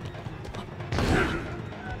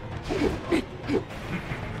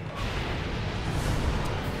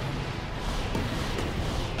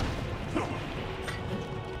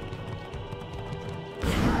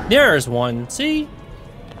 There's one. See?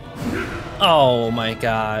 Oh my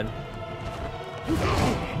god.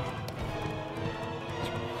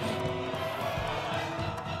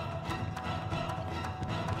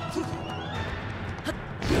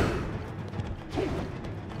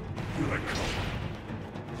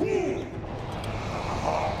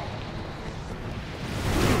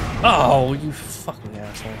 Oh, you fucking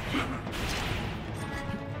asshole.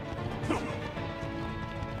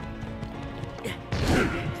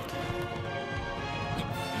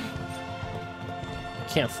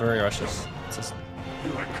 I can't flurry rush this. It's just...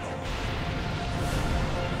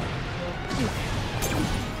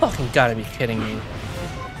 Fucking gotta be kidding me.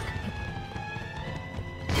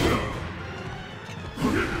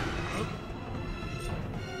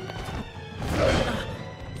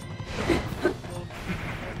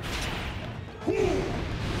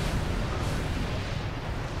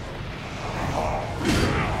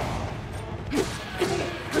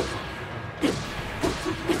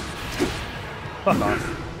 Fuck off.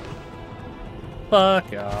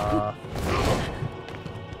 Fuck off.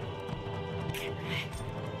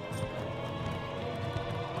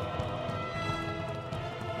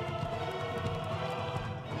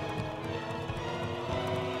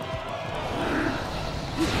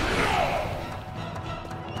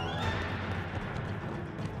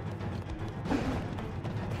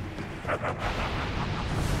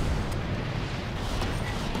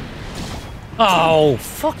 Oh,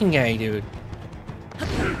 fucking A, dude.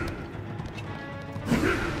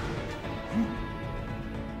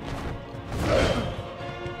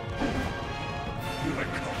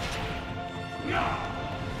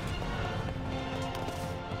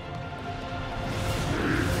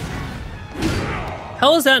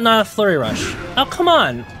 How is that not a flurry rush? Oh, come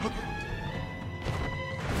on.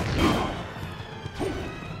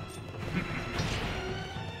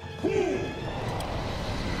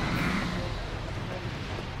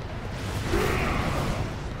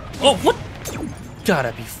 Oh, what?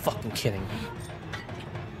 Gotta be fucking kidding me.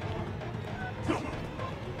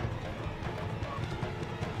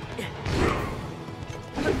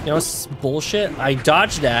 You know, it's bullshit. I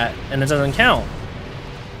dodged that, and it doesn't count.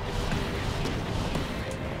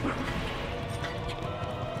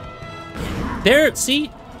 There,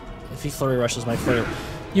 see? If he flurry rushes my flurry,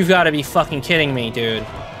 you've got to be fucking kidding me, dude.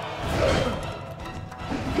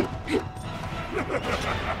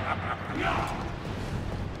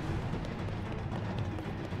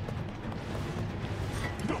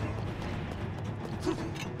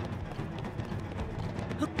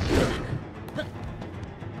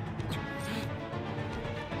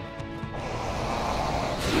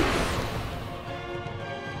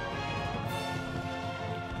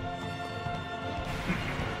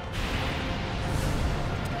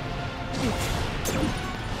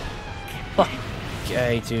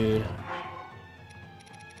 Okay, dude.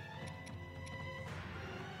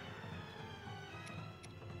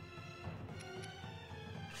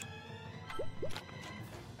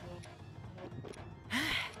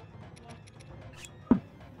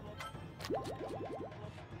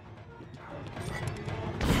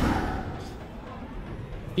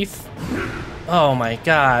 Oh my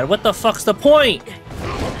god, what the fuck's the point?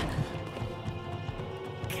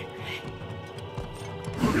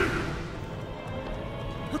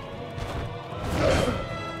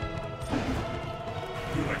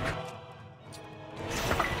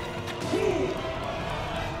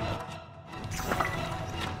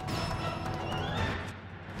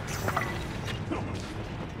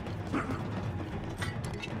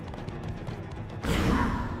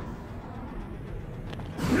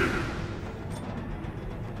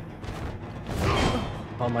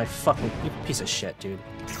 Oh my fucking, you piece of shit, dude.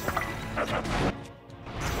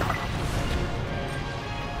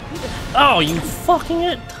 Oh, you fucking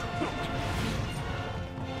it!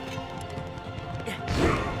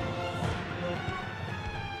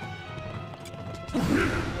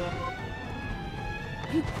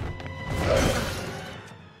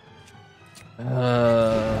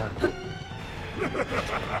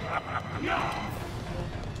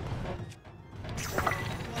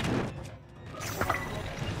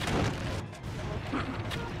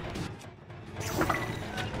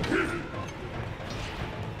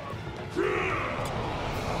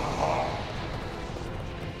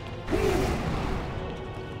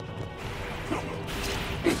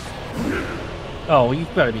 Oh, you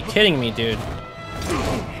better be kidding me, dude.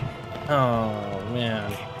 Oh,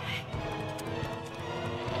 man.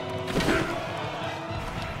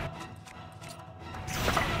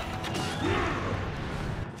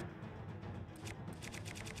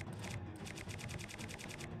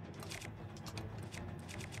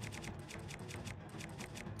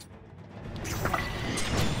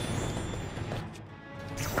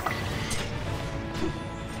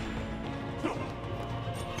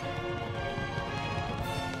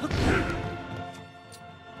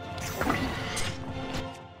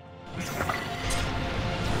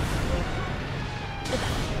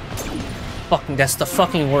 Fucking, that's the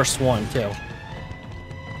fucking worst one, too.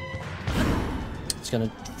 It's gonna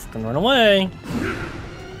fucking run away.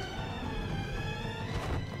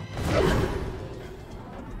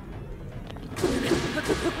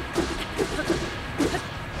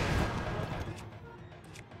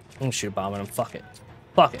 I'm gonna shoot a bomb at him. Fuck it.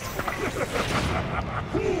 Fuck it.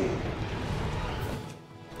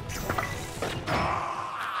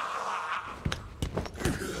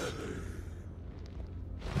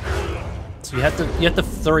 So you have to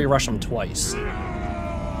flurry rush him twice.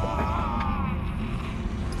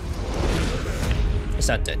 He's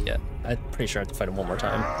not dead yet. I'm pretty sure I have to fight him one more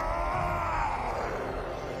time.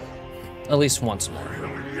 At least once more.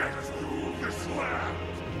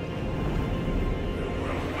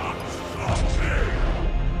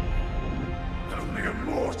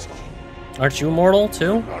 Aren't you immortal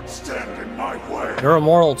too? You're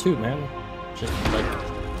immortal too, man. Just like.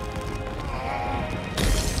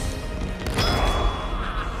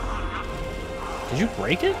 Did you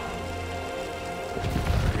break it?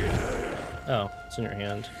 Oh, it's in your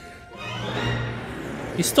hand.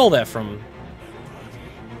 You stole that from.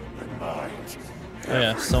 Oh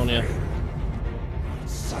yeah, Sonya.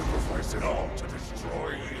 Sacrifice it all to destroy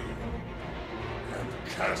you and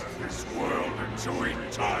cast this world into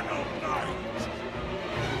eternal night.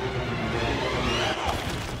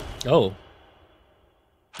 Oh.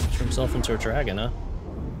 Turned himself into a dragon, huh?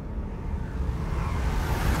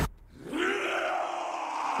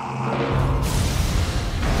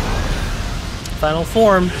 Final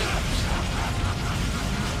form.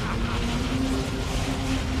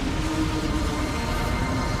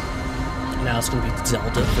 Now it's gonna be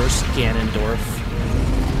Zelda versus Ganondorf.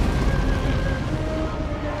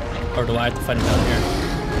 Or do I have to fight him down here?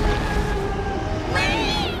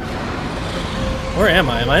 Where am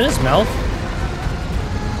I? Am I in his mouth?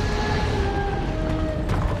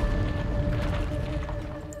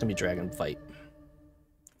 It's gonna be dragon fight.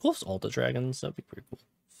 Cool, all the dragons. That'd be pretty cool.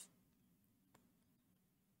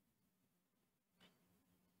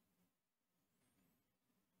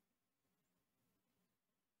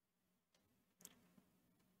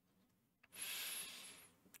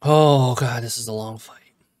 Oh god, this is a long fight.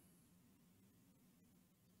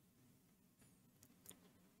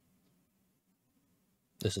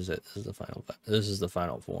 This is it. This is the final fight. This is the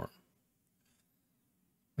final form.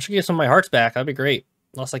 I should get some of my hearts back. That'd be great.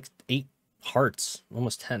 Lost like 8 hearts.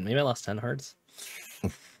 Almost 10. Maybe I lost 10 hearts.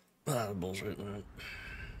 Bullshit, man.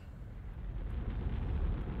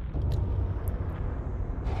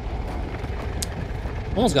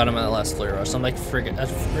 Almost got him in that last flare rush, so I'm like, forget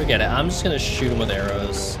it. I'm just gonna shoot him with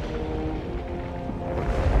arrows.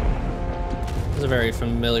 It's a very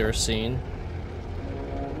familiar scene.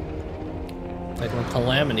 Like when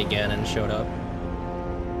Calamity Ganon showed up.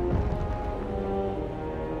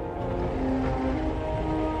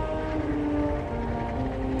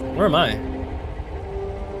 Where am I?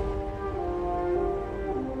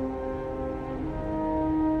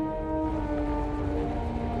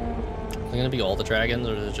 Are they gonna be all the dragons,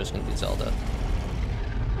 or is it just gonna be Zelda?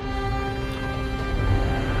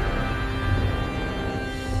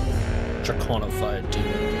 Draconified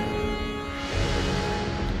demon.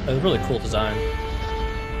 That's a really cool design.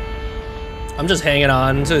 I'm just hanging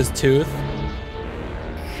on to his tooth.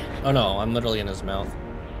 Oh no, I'm literally in his mouth.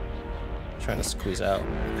 Trying to squeeze out.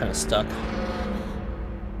 Kind of stuck.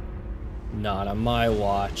 Not on my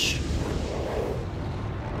watch.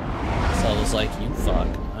 Zelda's like, you fuck.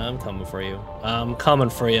 I'm coming for you. I'm coming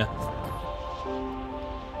for you.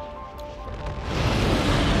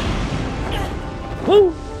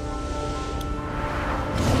 Woo!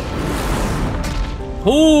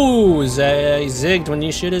 Ooh, zigged when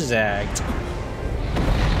you should have zagged.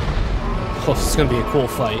 Oh, this is gonna be a cool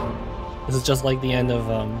fight. This is just like the end of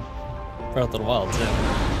Breath of the Wild, too.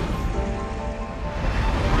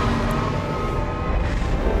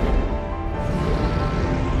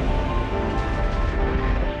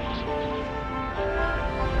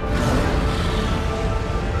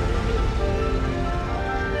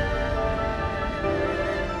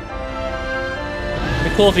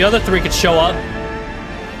 It'd be cool if the other three could show up.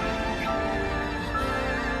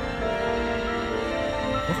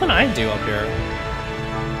 What can I do up here?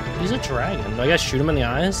 He's a dragon. Do I gotta shoot him in the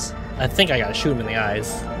eyes? I think I gotta shoot him in the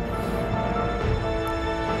eyes.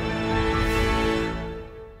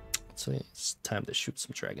 So it's time to shoot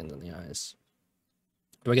some dragons in the eyes.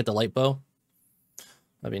 Do I get the light bow?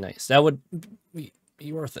 That'd be nice. That would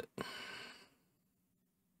be worth it.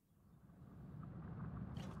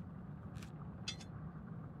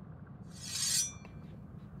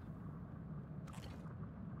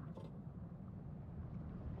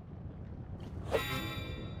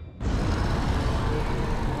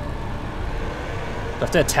 Do I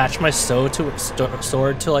have to attach my sword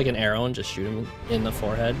to like an arrow and just shoot him in the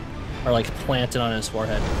forehead? Or like plant it on his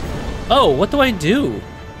forehead? Oh, what do I do?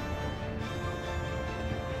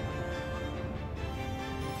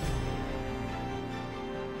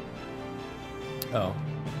 Oh.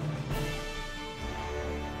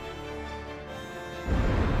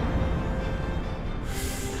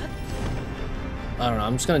 I don't know,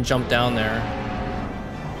 I'm just gonna jump down there.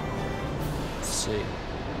 Let's see.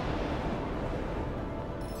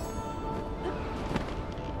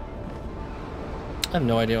 I have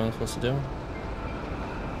no idea what I'm supposed to do.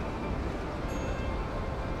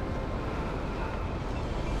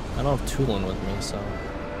 I don't have Tulin with me, so...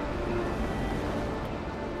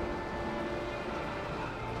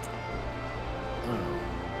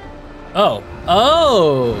 Oh.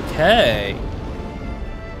 Oh, okay.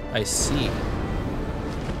 I see.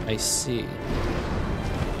 I see.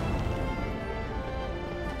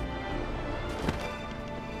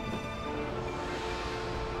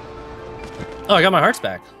 Oh, I got my hearts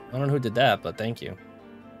back. I don't know who did that, but thank you.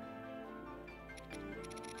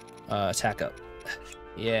 Attack up.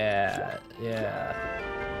 Yeah, yeah.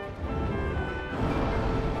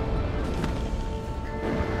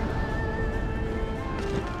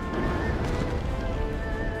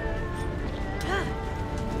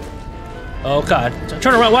 Oh god,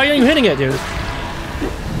 turn around, why are you hitting it, dude?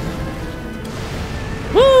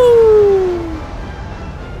 Woo!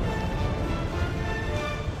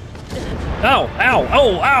 Ow, ow,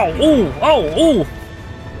 oh, ow, ooh, oh, ooh!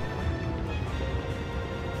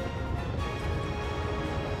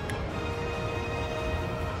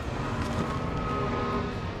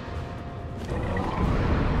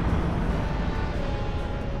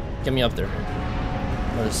 Get me up there.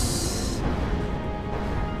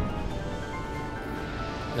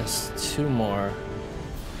 There's two more.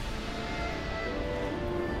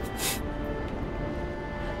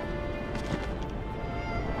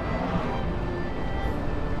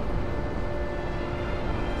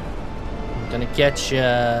 I'm gonna get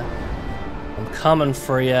ya. I'm coming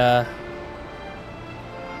for ya.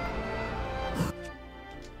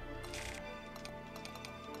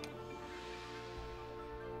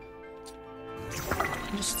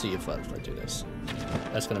 Just see if I do this.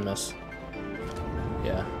 That's gonna miss.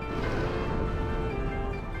 Yeah.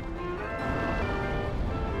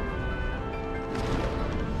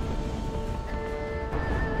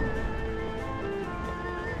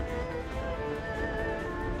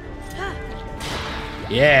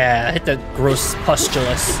 Yeah, hit that gross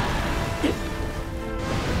pustulus.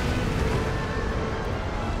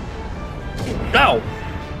 Ow!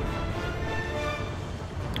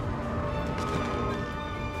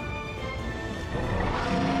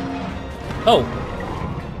 Oh!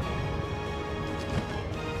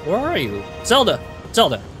 Where are you? Zelda!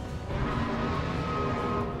 Zelda!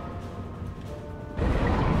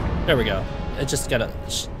 There we go. It just gotta...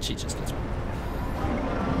 She just gets...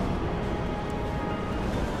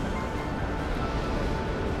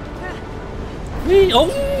 Whee!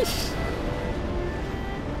 Oh!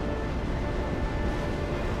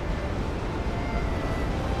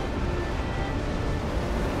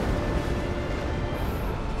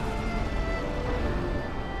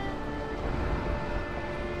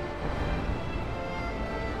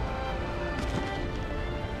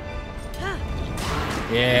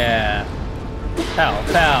 Yeah. Pow,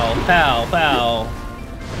 pow, pow, pow.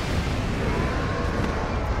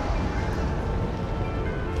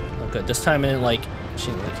 Oh, good. This time it didn't, like, she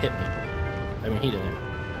didn't, like, hit me. I mean, he didn't.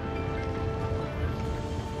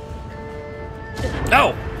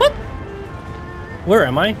 Oh! What? Where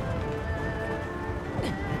am I?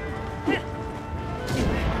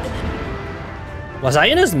 Was I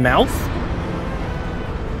in his mouth?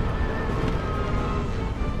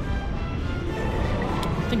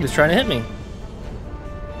 I think he was trying to hit me.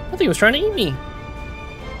 I think he was trying to eat me.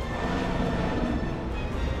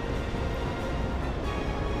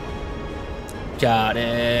 Got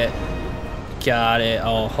it. Got it.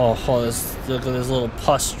 Oh, look at this little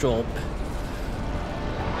pustule.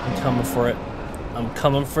 I'm coming for it. I'm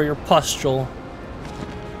coming for your pustule.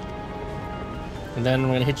 And then I'm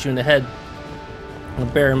gonna hit you in the head. I'm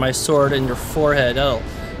gonna bury my sword in your forehead.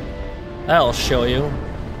 That'll show you.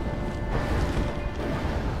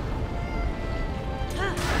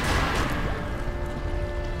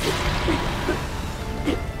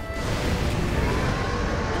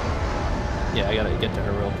 Yeah, I gotta get to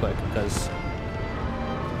her real quick because.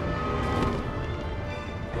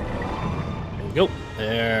 There we go.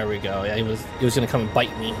 There we go. Yeah, he was gonna come and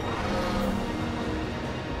bite me.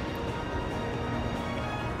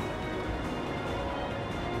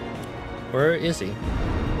 Where is he?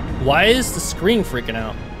 Why is the screen freaking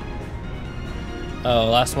out? Oh,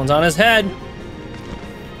 last one's on his head.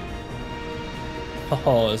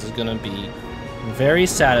 Oh, this is gonna be very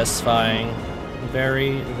satisfying.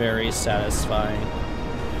 Very, very satisfying.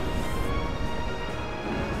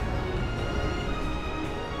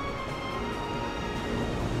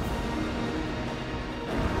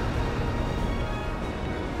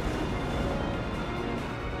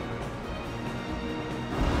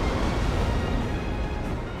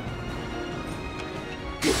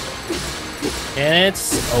 And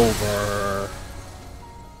it's over.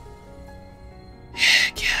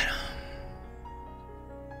 Get him.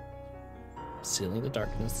 Sealing the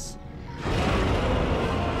darkness.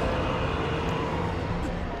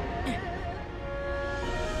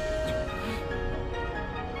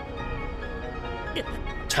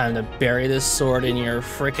 Time to bury this sword in your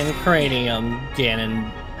frickin' cranium,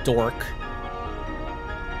 Ganon dork.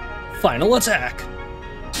 Final attack.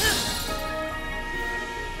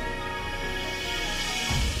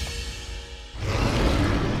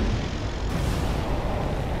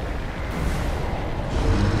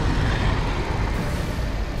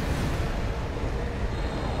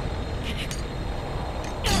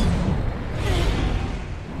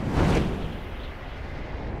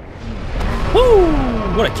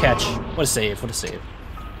 What a catch. What a save. What a save.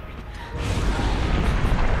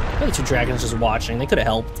 The other two dragons just watching. They could have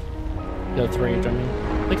helped. The other three, I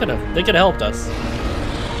mean. They could have helped us. A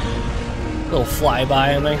little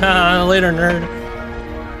flyby. I'm like, ha, later, nerd.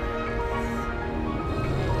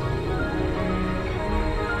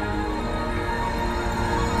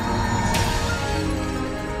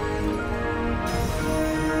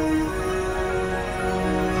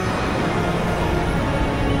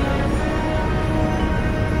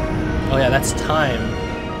 Oh yeah, that's time.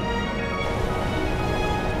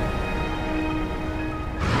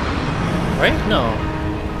 Right? No.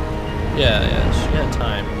 Yeah, she had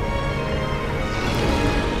time.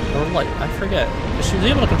 Or like, I forget. She was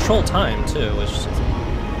able to control time too, which is...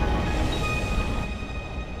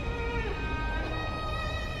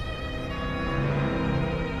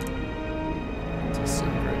 It's a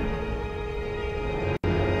secret.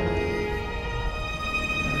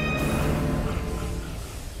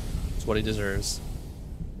 It's what he deserves.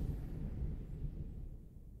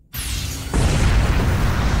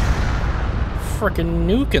 Frickin'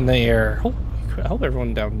 nuke in the air. Holy crap, I hope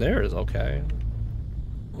everyone down there is okay.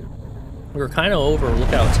 We were kind of over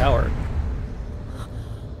Lookout Tower.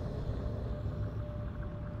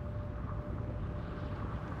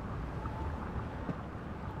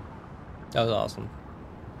 That was awesome.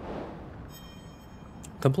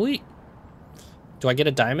 Complete. Do I get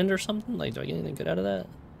a diamond or something? Like, do I get anything good out of that?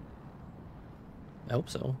 I hope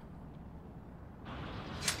so.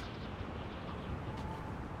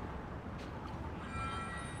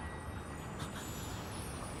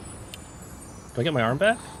 Do I get my arm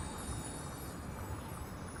back?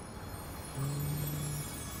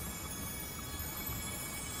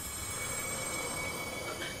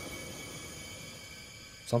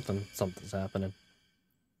 Something's happening.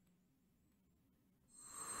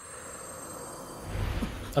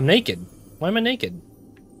 I'm naked. Why am I naked?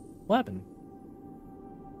 What happened?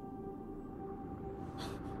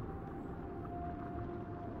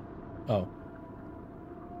 Oh.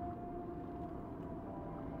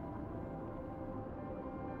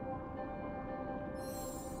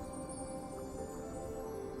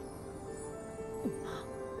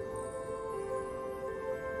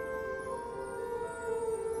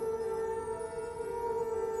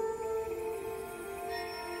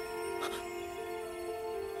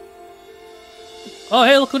 Oh,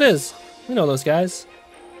 hey, look who it is. We know those guys.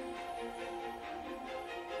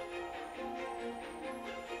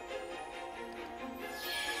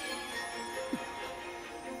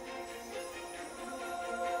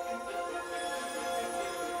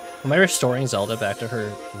 Am I restoring Zelda back to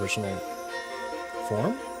her original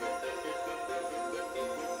form?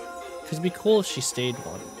 Because it'd be cool if she stayed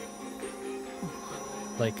one.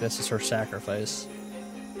 Like, this is her sacrifice.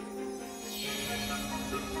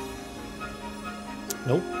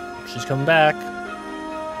 Nope. She's coming back.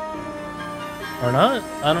 Or not?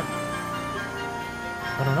 I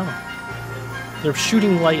don't know. They're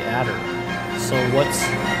shooting light at her. So what's...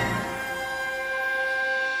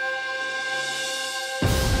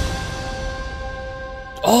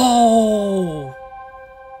 Oh!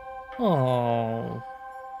 Oh.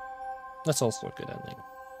 That's also a good ending.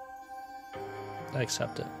 I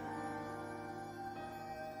accept it.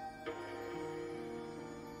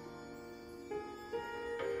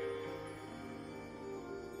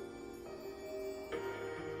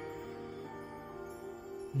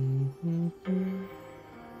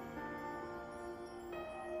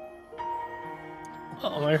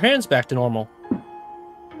 Oh, my hand's back to normal.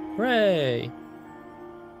 Hooray!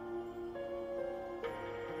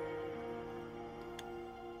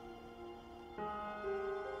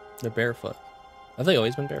 They're barefoot. Have they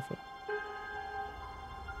always been barefoot?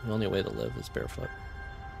 The only way to live is barefoot.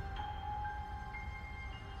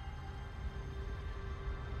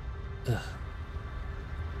 Ugh.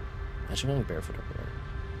 Imagine going barefoot everywhere.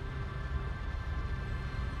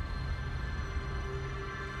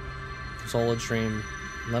 It was all a dream.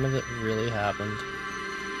 None of it really happened.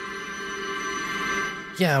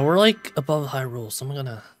 Yeah, we're like above Hyrule. Someone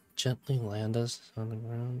gonna gently land us on the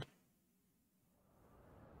ground.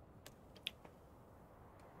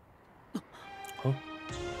 Oh.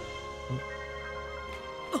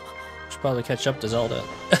 Should probably catch up to Zelda.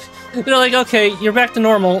 They're like, okay, you're back to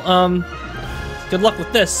normal. Good luck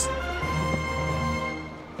with this.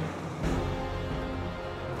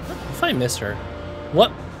 If I miss her,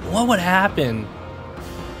 what would happen?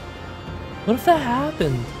 What if that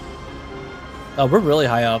happened? Oh, we're really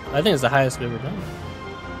high up. I think it's the highest we've ever done.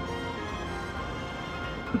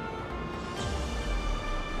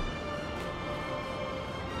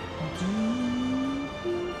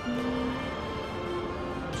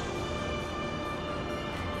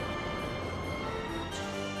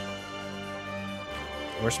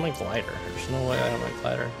 Where's my glider? There's no way I have my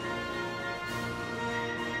glider.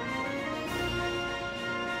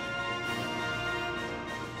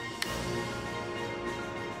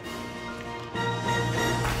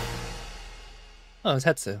 Oh, it's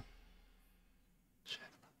Hetsu.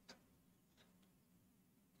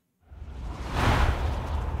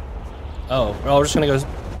 Oh, we're just gonna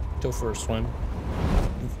go for a swim.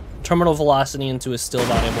 Terminal velocity into a still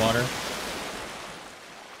body of water.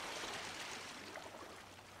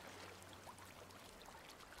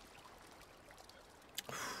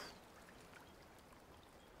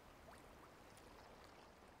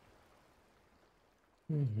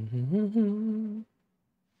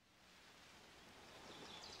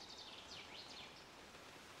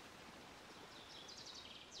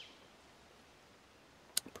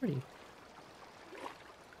 Pretty.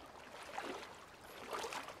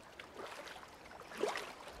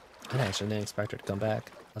 I actually didn't expect her to come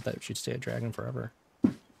back. I thought she'd stay a dragon forever.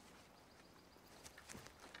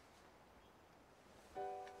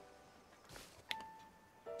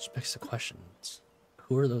 Which begs the questions.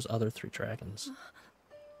 Who are those other 3 dragons?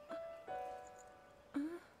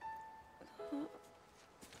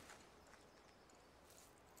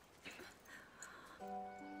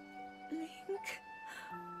 Lee.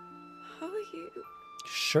 you.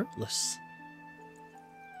 Shirtless.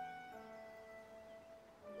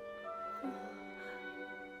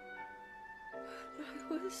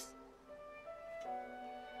 I was...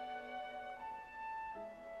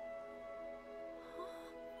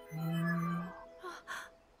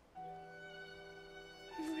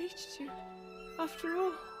 I reached you, after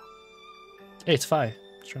all. Hey, it's Fi.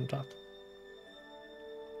 Just trying to talk.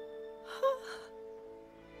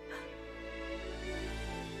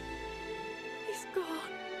 He's gone.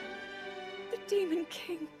 The Demon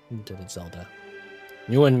King. You did it, Zelda.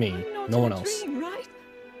 You and me. I'm not No in one a else. dream, right?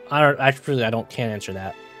 Can't answer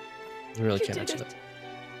that. I really You can't did answer it. that.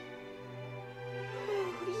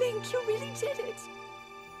 Oh, Link, you really did it.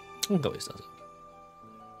 Link always does it.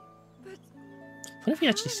 But What if he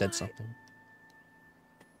actually said something?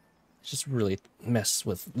 Just really mess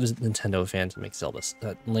with the Nintendo fans and make Zelda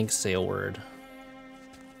Link say a word.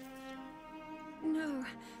 no,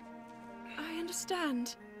 I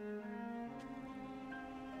understand.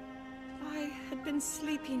 I had been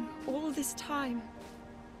sleeping all this time.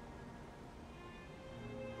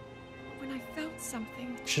 When I felt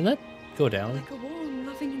something, Shouldn't that go down? like a warm,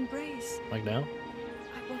 loving embrace, Like now?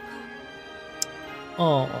 I woke up.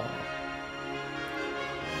 Oh.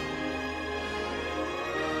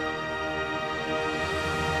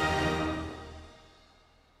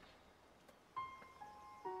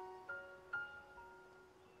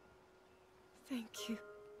 Thank you.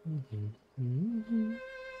 Mm-hmm.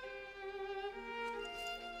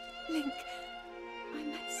 Link, I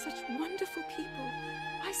met such wonderful people.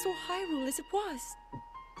 I saw Hyrule as it was.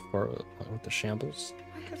 Or with the shambles.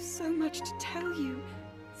 I have so much to tell you.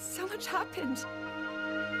 So much happened.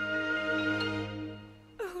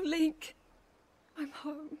 Oh, Link, I'm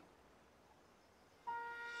home.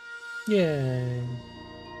 Yay.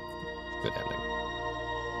 Good ending.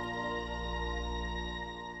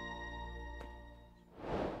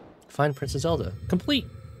 Find Princess Zelda. Complete.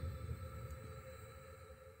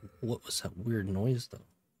 What was that weird noise, though?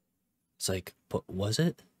 It's like, but was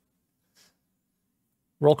it?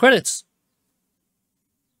 Roll credits.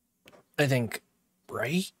 I think,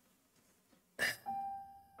 right?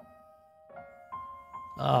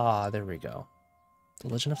 Ah, there we go. The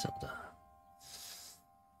Legend of Zelda.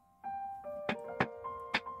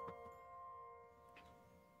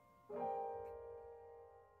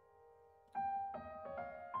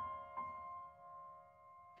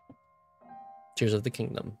 Tears of the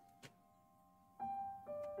Kingdom.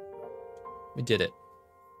 We did it.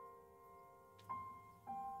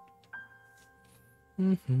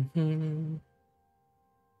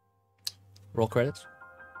 Roll credits.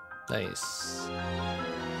 Nice.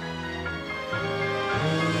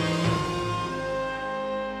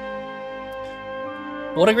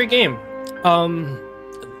 What a great game. An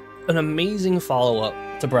amazing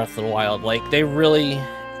follow-up to Breath of the Wild. Like, they really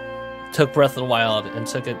took Breath of the Wild and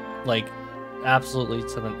took it, like, absolutely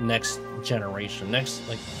to the next generation,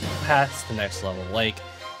 like past the next level. Like,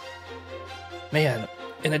 man,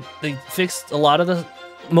 and they fixed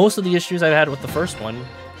most of the issues I had with the first one,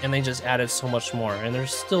 and they just added so much more. And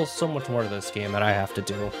there's still so much more to this game that I have to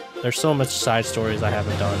do. There's so much side stories I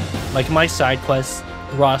haven't done. Like my side quest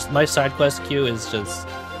queue is just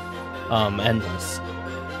endless.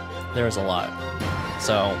 There's a lot.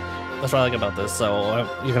 So that's what I like about this. So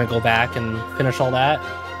you're gonna go back and finish all that.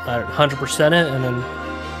 100% it,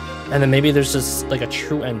 and then maybe there's just like a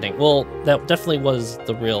true ending. Well, that definitely was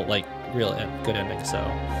the real good ending. So,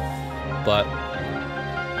 but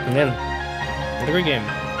man, what a great game.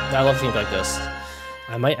 I love games like this.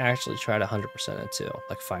 I might actually try to 100% it too,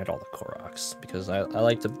 like find all the Koroks, because I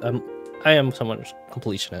like to. I am someone who's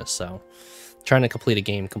completionist, so trying to complete a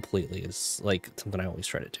game completely is like something I always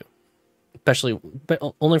try to do, especially but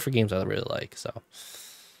only for games I really like.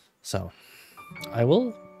 So I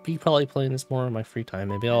will be probably playing this more in my free time.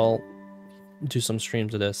 Maybe I'll do some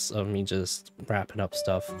streams of this, of me just wrapping up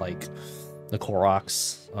stuff like the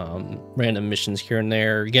Koroks, random missions here and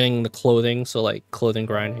there, getting the clothing, so like clothing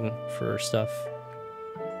grinding for stuff.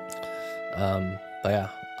 But yeah,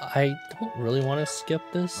 I don't really want to skip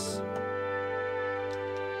this,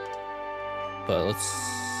 but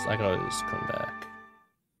I can always come back.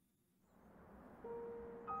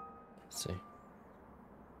 Let's see.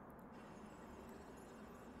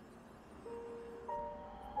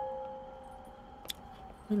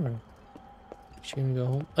 She gonna go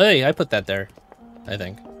home? Hey, I put that there, I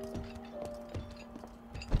think.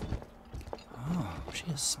 Oh, she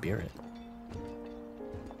has spirit.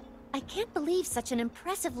 I can't believe such an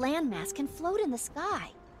impressive landmass can float in the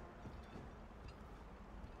sky.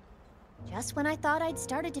 Just when I thought I'd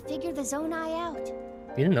started to figure the Zonai out.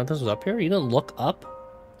 You didn't know this was up here? You didn't look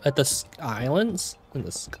up At the islands? In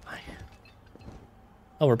the sky.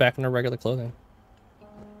 Oh, we're back in our regular clothing.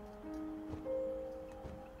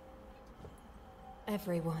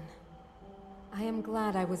 Everyone, I am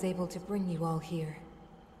glad I was able to bring you all here.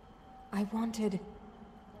 I wanted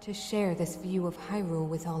to share this view of Hyrule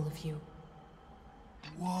with all of you.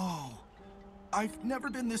 Whoa. I've never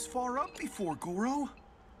been this far up before, Goro.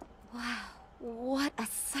 Wow, what a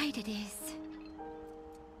sight it is.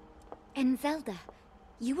 And Zelda,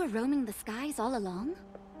 you were roaming the skies all along?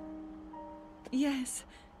 Yes,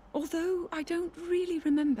 although I don't really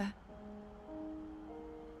remember.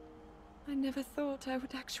 I never thought I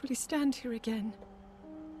would actually stand here again.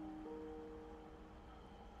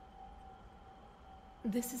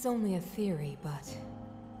 This is only a theory, but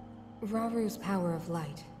Raru's power of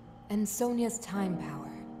light and Sonia's time power.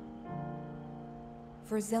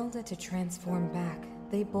 For Zelda to transform back,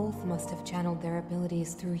 they both must have channeled their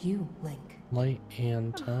abilities through you, Link. Light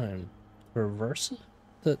and time. Reverse?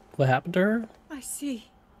 What happened to her? I see.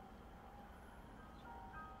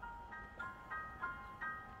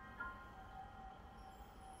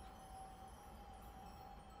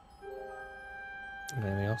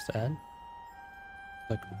 Anything else to add?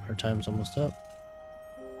 Like, our time's almost up.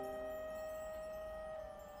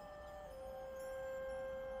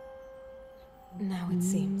 Now it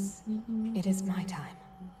seems it is my time.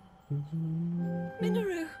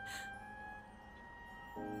 Minoru!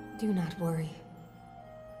 Do not worry.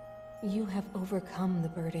 You have overcome the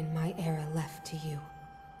burden my era left to you.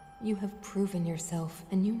 You have proven yourself,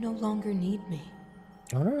 and you no longer need me.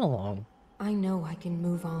 Not along. I know I can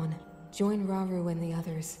move on, join Raru and the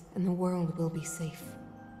others, and the world will be safe.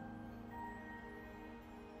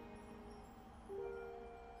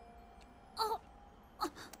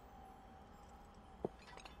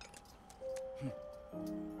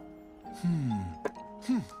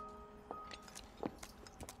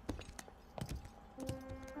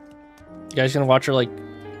 You guys gonna watch her like?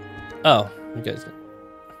 Oh, you guys.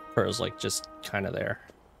 Pearl's like just kind of there.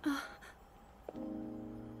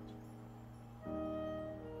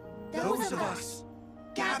 Those of us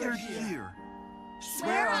gathered here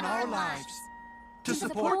swear on our lives to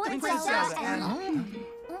support Princess Zelda and...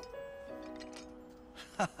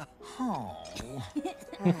 Oh.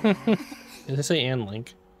 Did they say and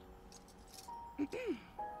Link?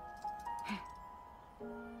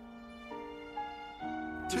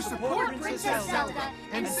 to support Princess Zelda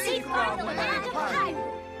and safeguard the land of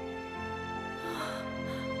Hyrule.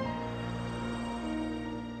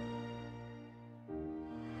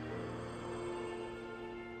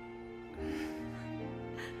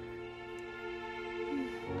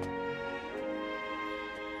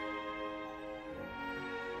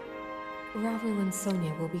 Raru and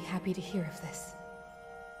Sonia will be happy to hear of this.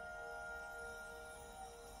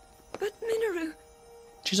 But Minoru...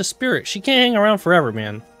 She's a spirit. She can't hang around forever,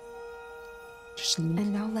 man.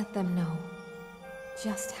 And I'll let them know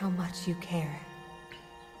just how much you care.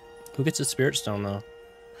 Who gets a spirit stone, though?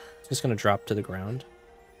 It's just gonna drop to the ground.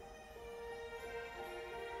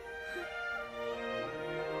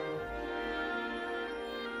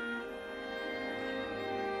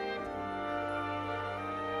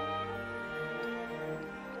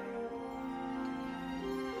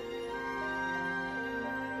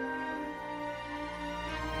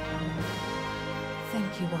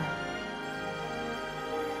 Thank you all.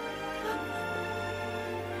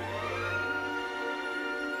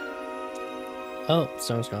 Oh,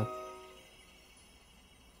 stone's gone.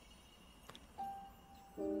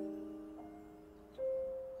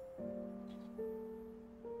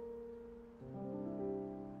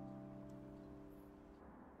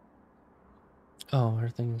 Oh,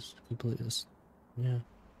 everything's completely this. Yeah.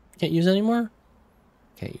 Can't use it anymore?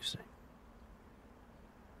 Can't use it.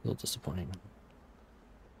 A little disappointing.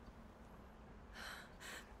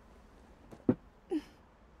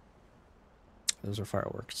 Those are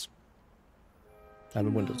fireworks. I have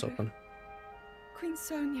the windows open. Queen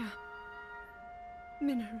Sonia.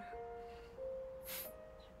 Minoru.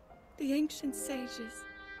 The ancient sages.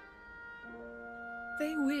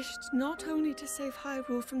 They wished not only to save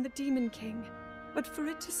Hyrule from the Demon King, but for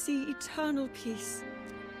it to see eternal peace.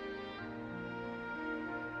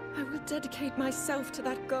 I will dedicate myself to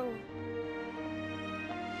that goal.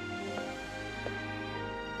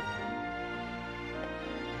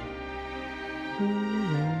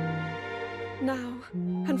 Now,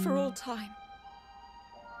 and for all time.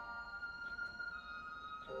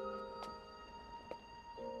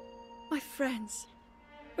 My friends,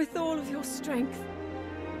 with all of your strength,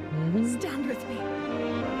 stand with me.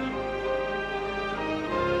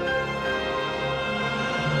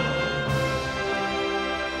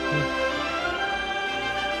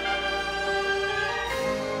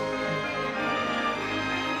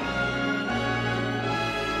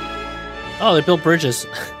 Oh, they built bridges.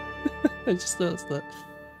 I just noticed that.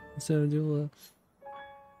 So do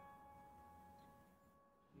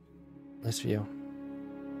nice view.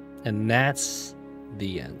 And that's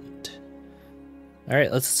the end. All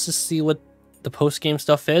right, let's just see what the post-game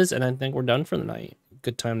stuff is, and I think we're done for the night.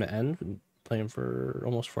 Good time to end. Been playing for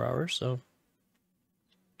almost 4 hours, so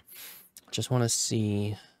just want to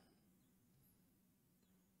see.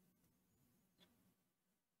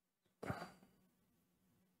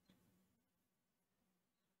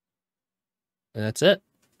 And that's it.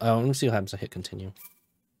 Let me see what happens. I hit continue.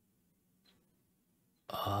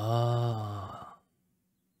 Ah.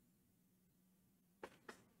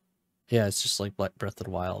 Yeah, it's just like Breath of the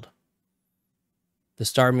Wild. The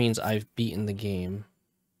star means I've beaten the game.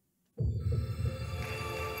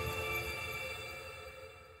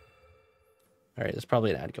 Alright, there's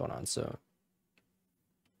probably an ad going on, so.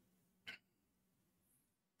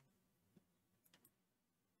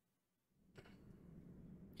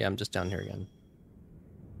 Yeah, I'm just down here again.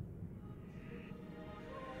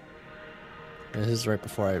 And this is right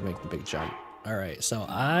before I make the big jump. Alright, so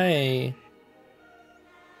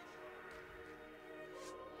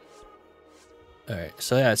Alright,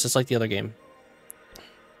 so yeah, it's just like the other game.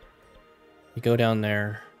 You go down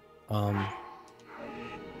there. Yeah,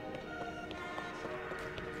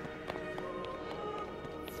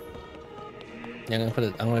 I'm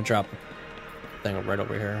gonna drop a thing right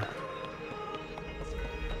over here.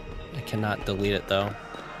 I cannot delete it though.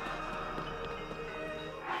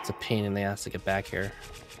 It's a pain in the ass to get back here.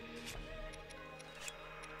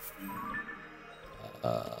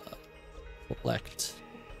 Select.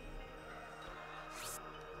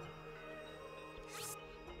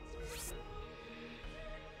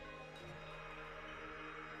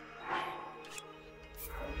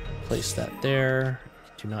 Place that there.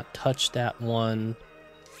 Do not touch that one.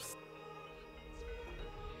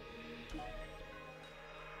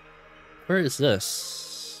 Where is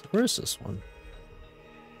this? Where is this one?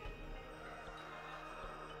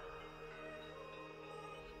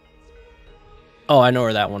 Oh, I know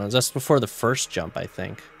where that one is. That's before the first jump, I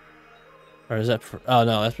think. Or is that... Oh,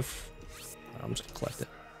 no, that's before... I'm just gonna collect it.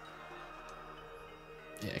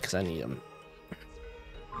 Yeah, because I need them.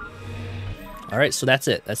 Alright, so that's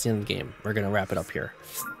it. That's the end of the game. We're gonna wrap it up here.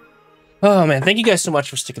 Oh, man, thank you guys so much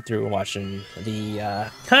for sticking through and watching the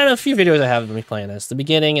kind of few videos I have of me playing this. The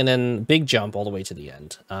beginning and then big jump all the way to the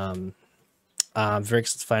end. I'm very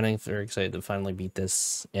excited to finally beat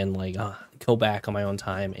this and like go back on my own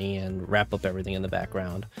time and wrap up everything in the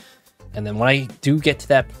background. And then when I do get to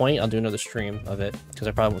that point, I'll do another stream of it because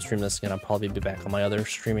I probably won't stream this again. I'll probably be back on my other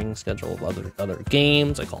streaming schedule of other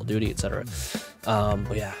games like Call of Duty, etc.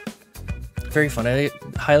 But yeah, very fun. I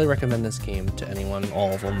highly recommend this game to anyone,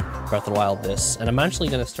 all of them. Breath of the Wild, this, and I'm actually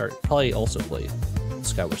gonna start probably also play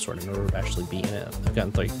Skyward Sword. I've never actually beaten it. I've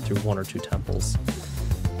gotten like through 1 or 2 temples.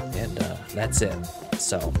 And that's it.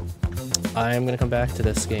 So I'm gonna come back to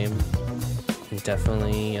this game and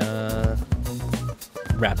definitely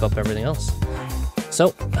wrap up everything else.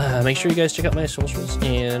 So make sure you guys check out my socials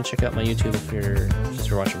and check out my YouTube if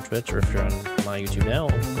you're watching Twitch, or if you're on my YouTube now,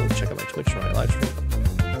 go check out my Twitch or my live stream.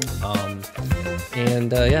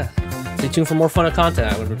 Yeah, stay tuned for more fun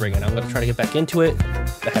content I'm gonna be bringing. I'm gonna try to get back into it.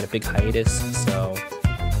 I had a big hiatus, so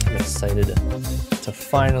I'm excited to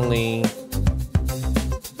finally.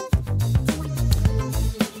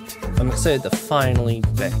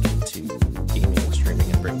 Back into gaming and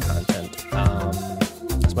streaming and bring content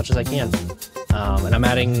as much as I can. And I'm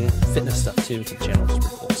adding fitness stuff too to the channel, which is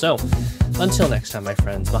pretty cool. So, until next time, my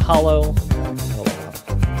friends, mahalo.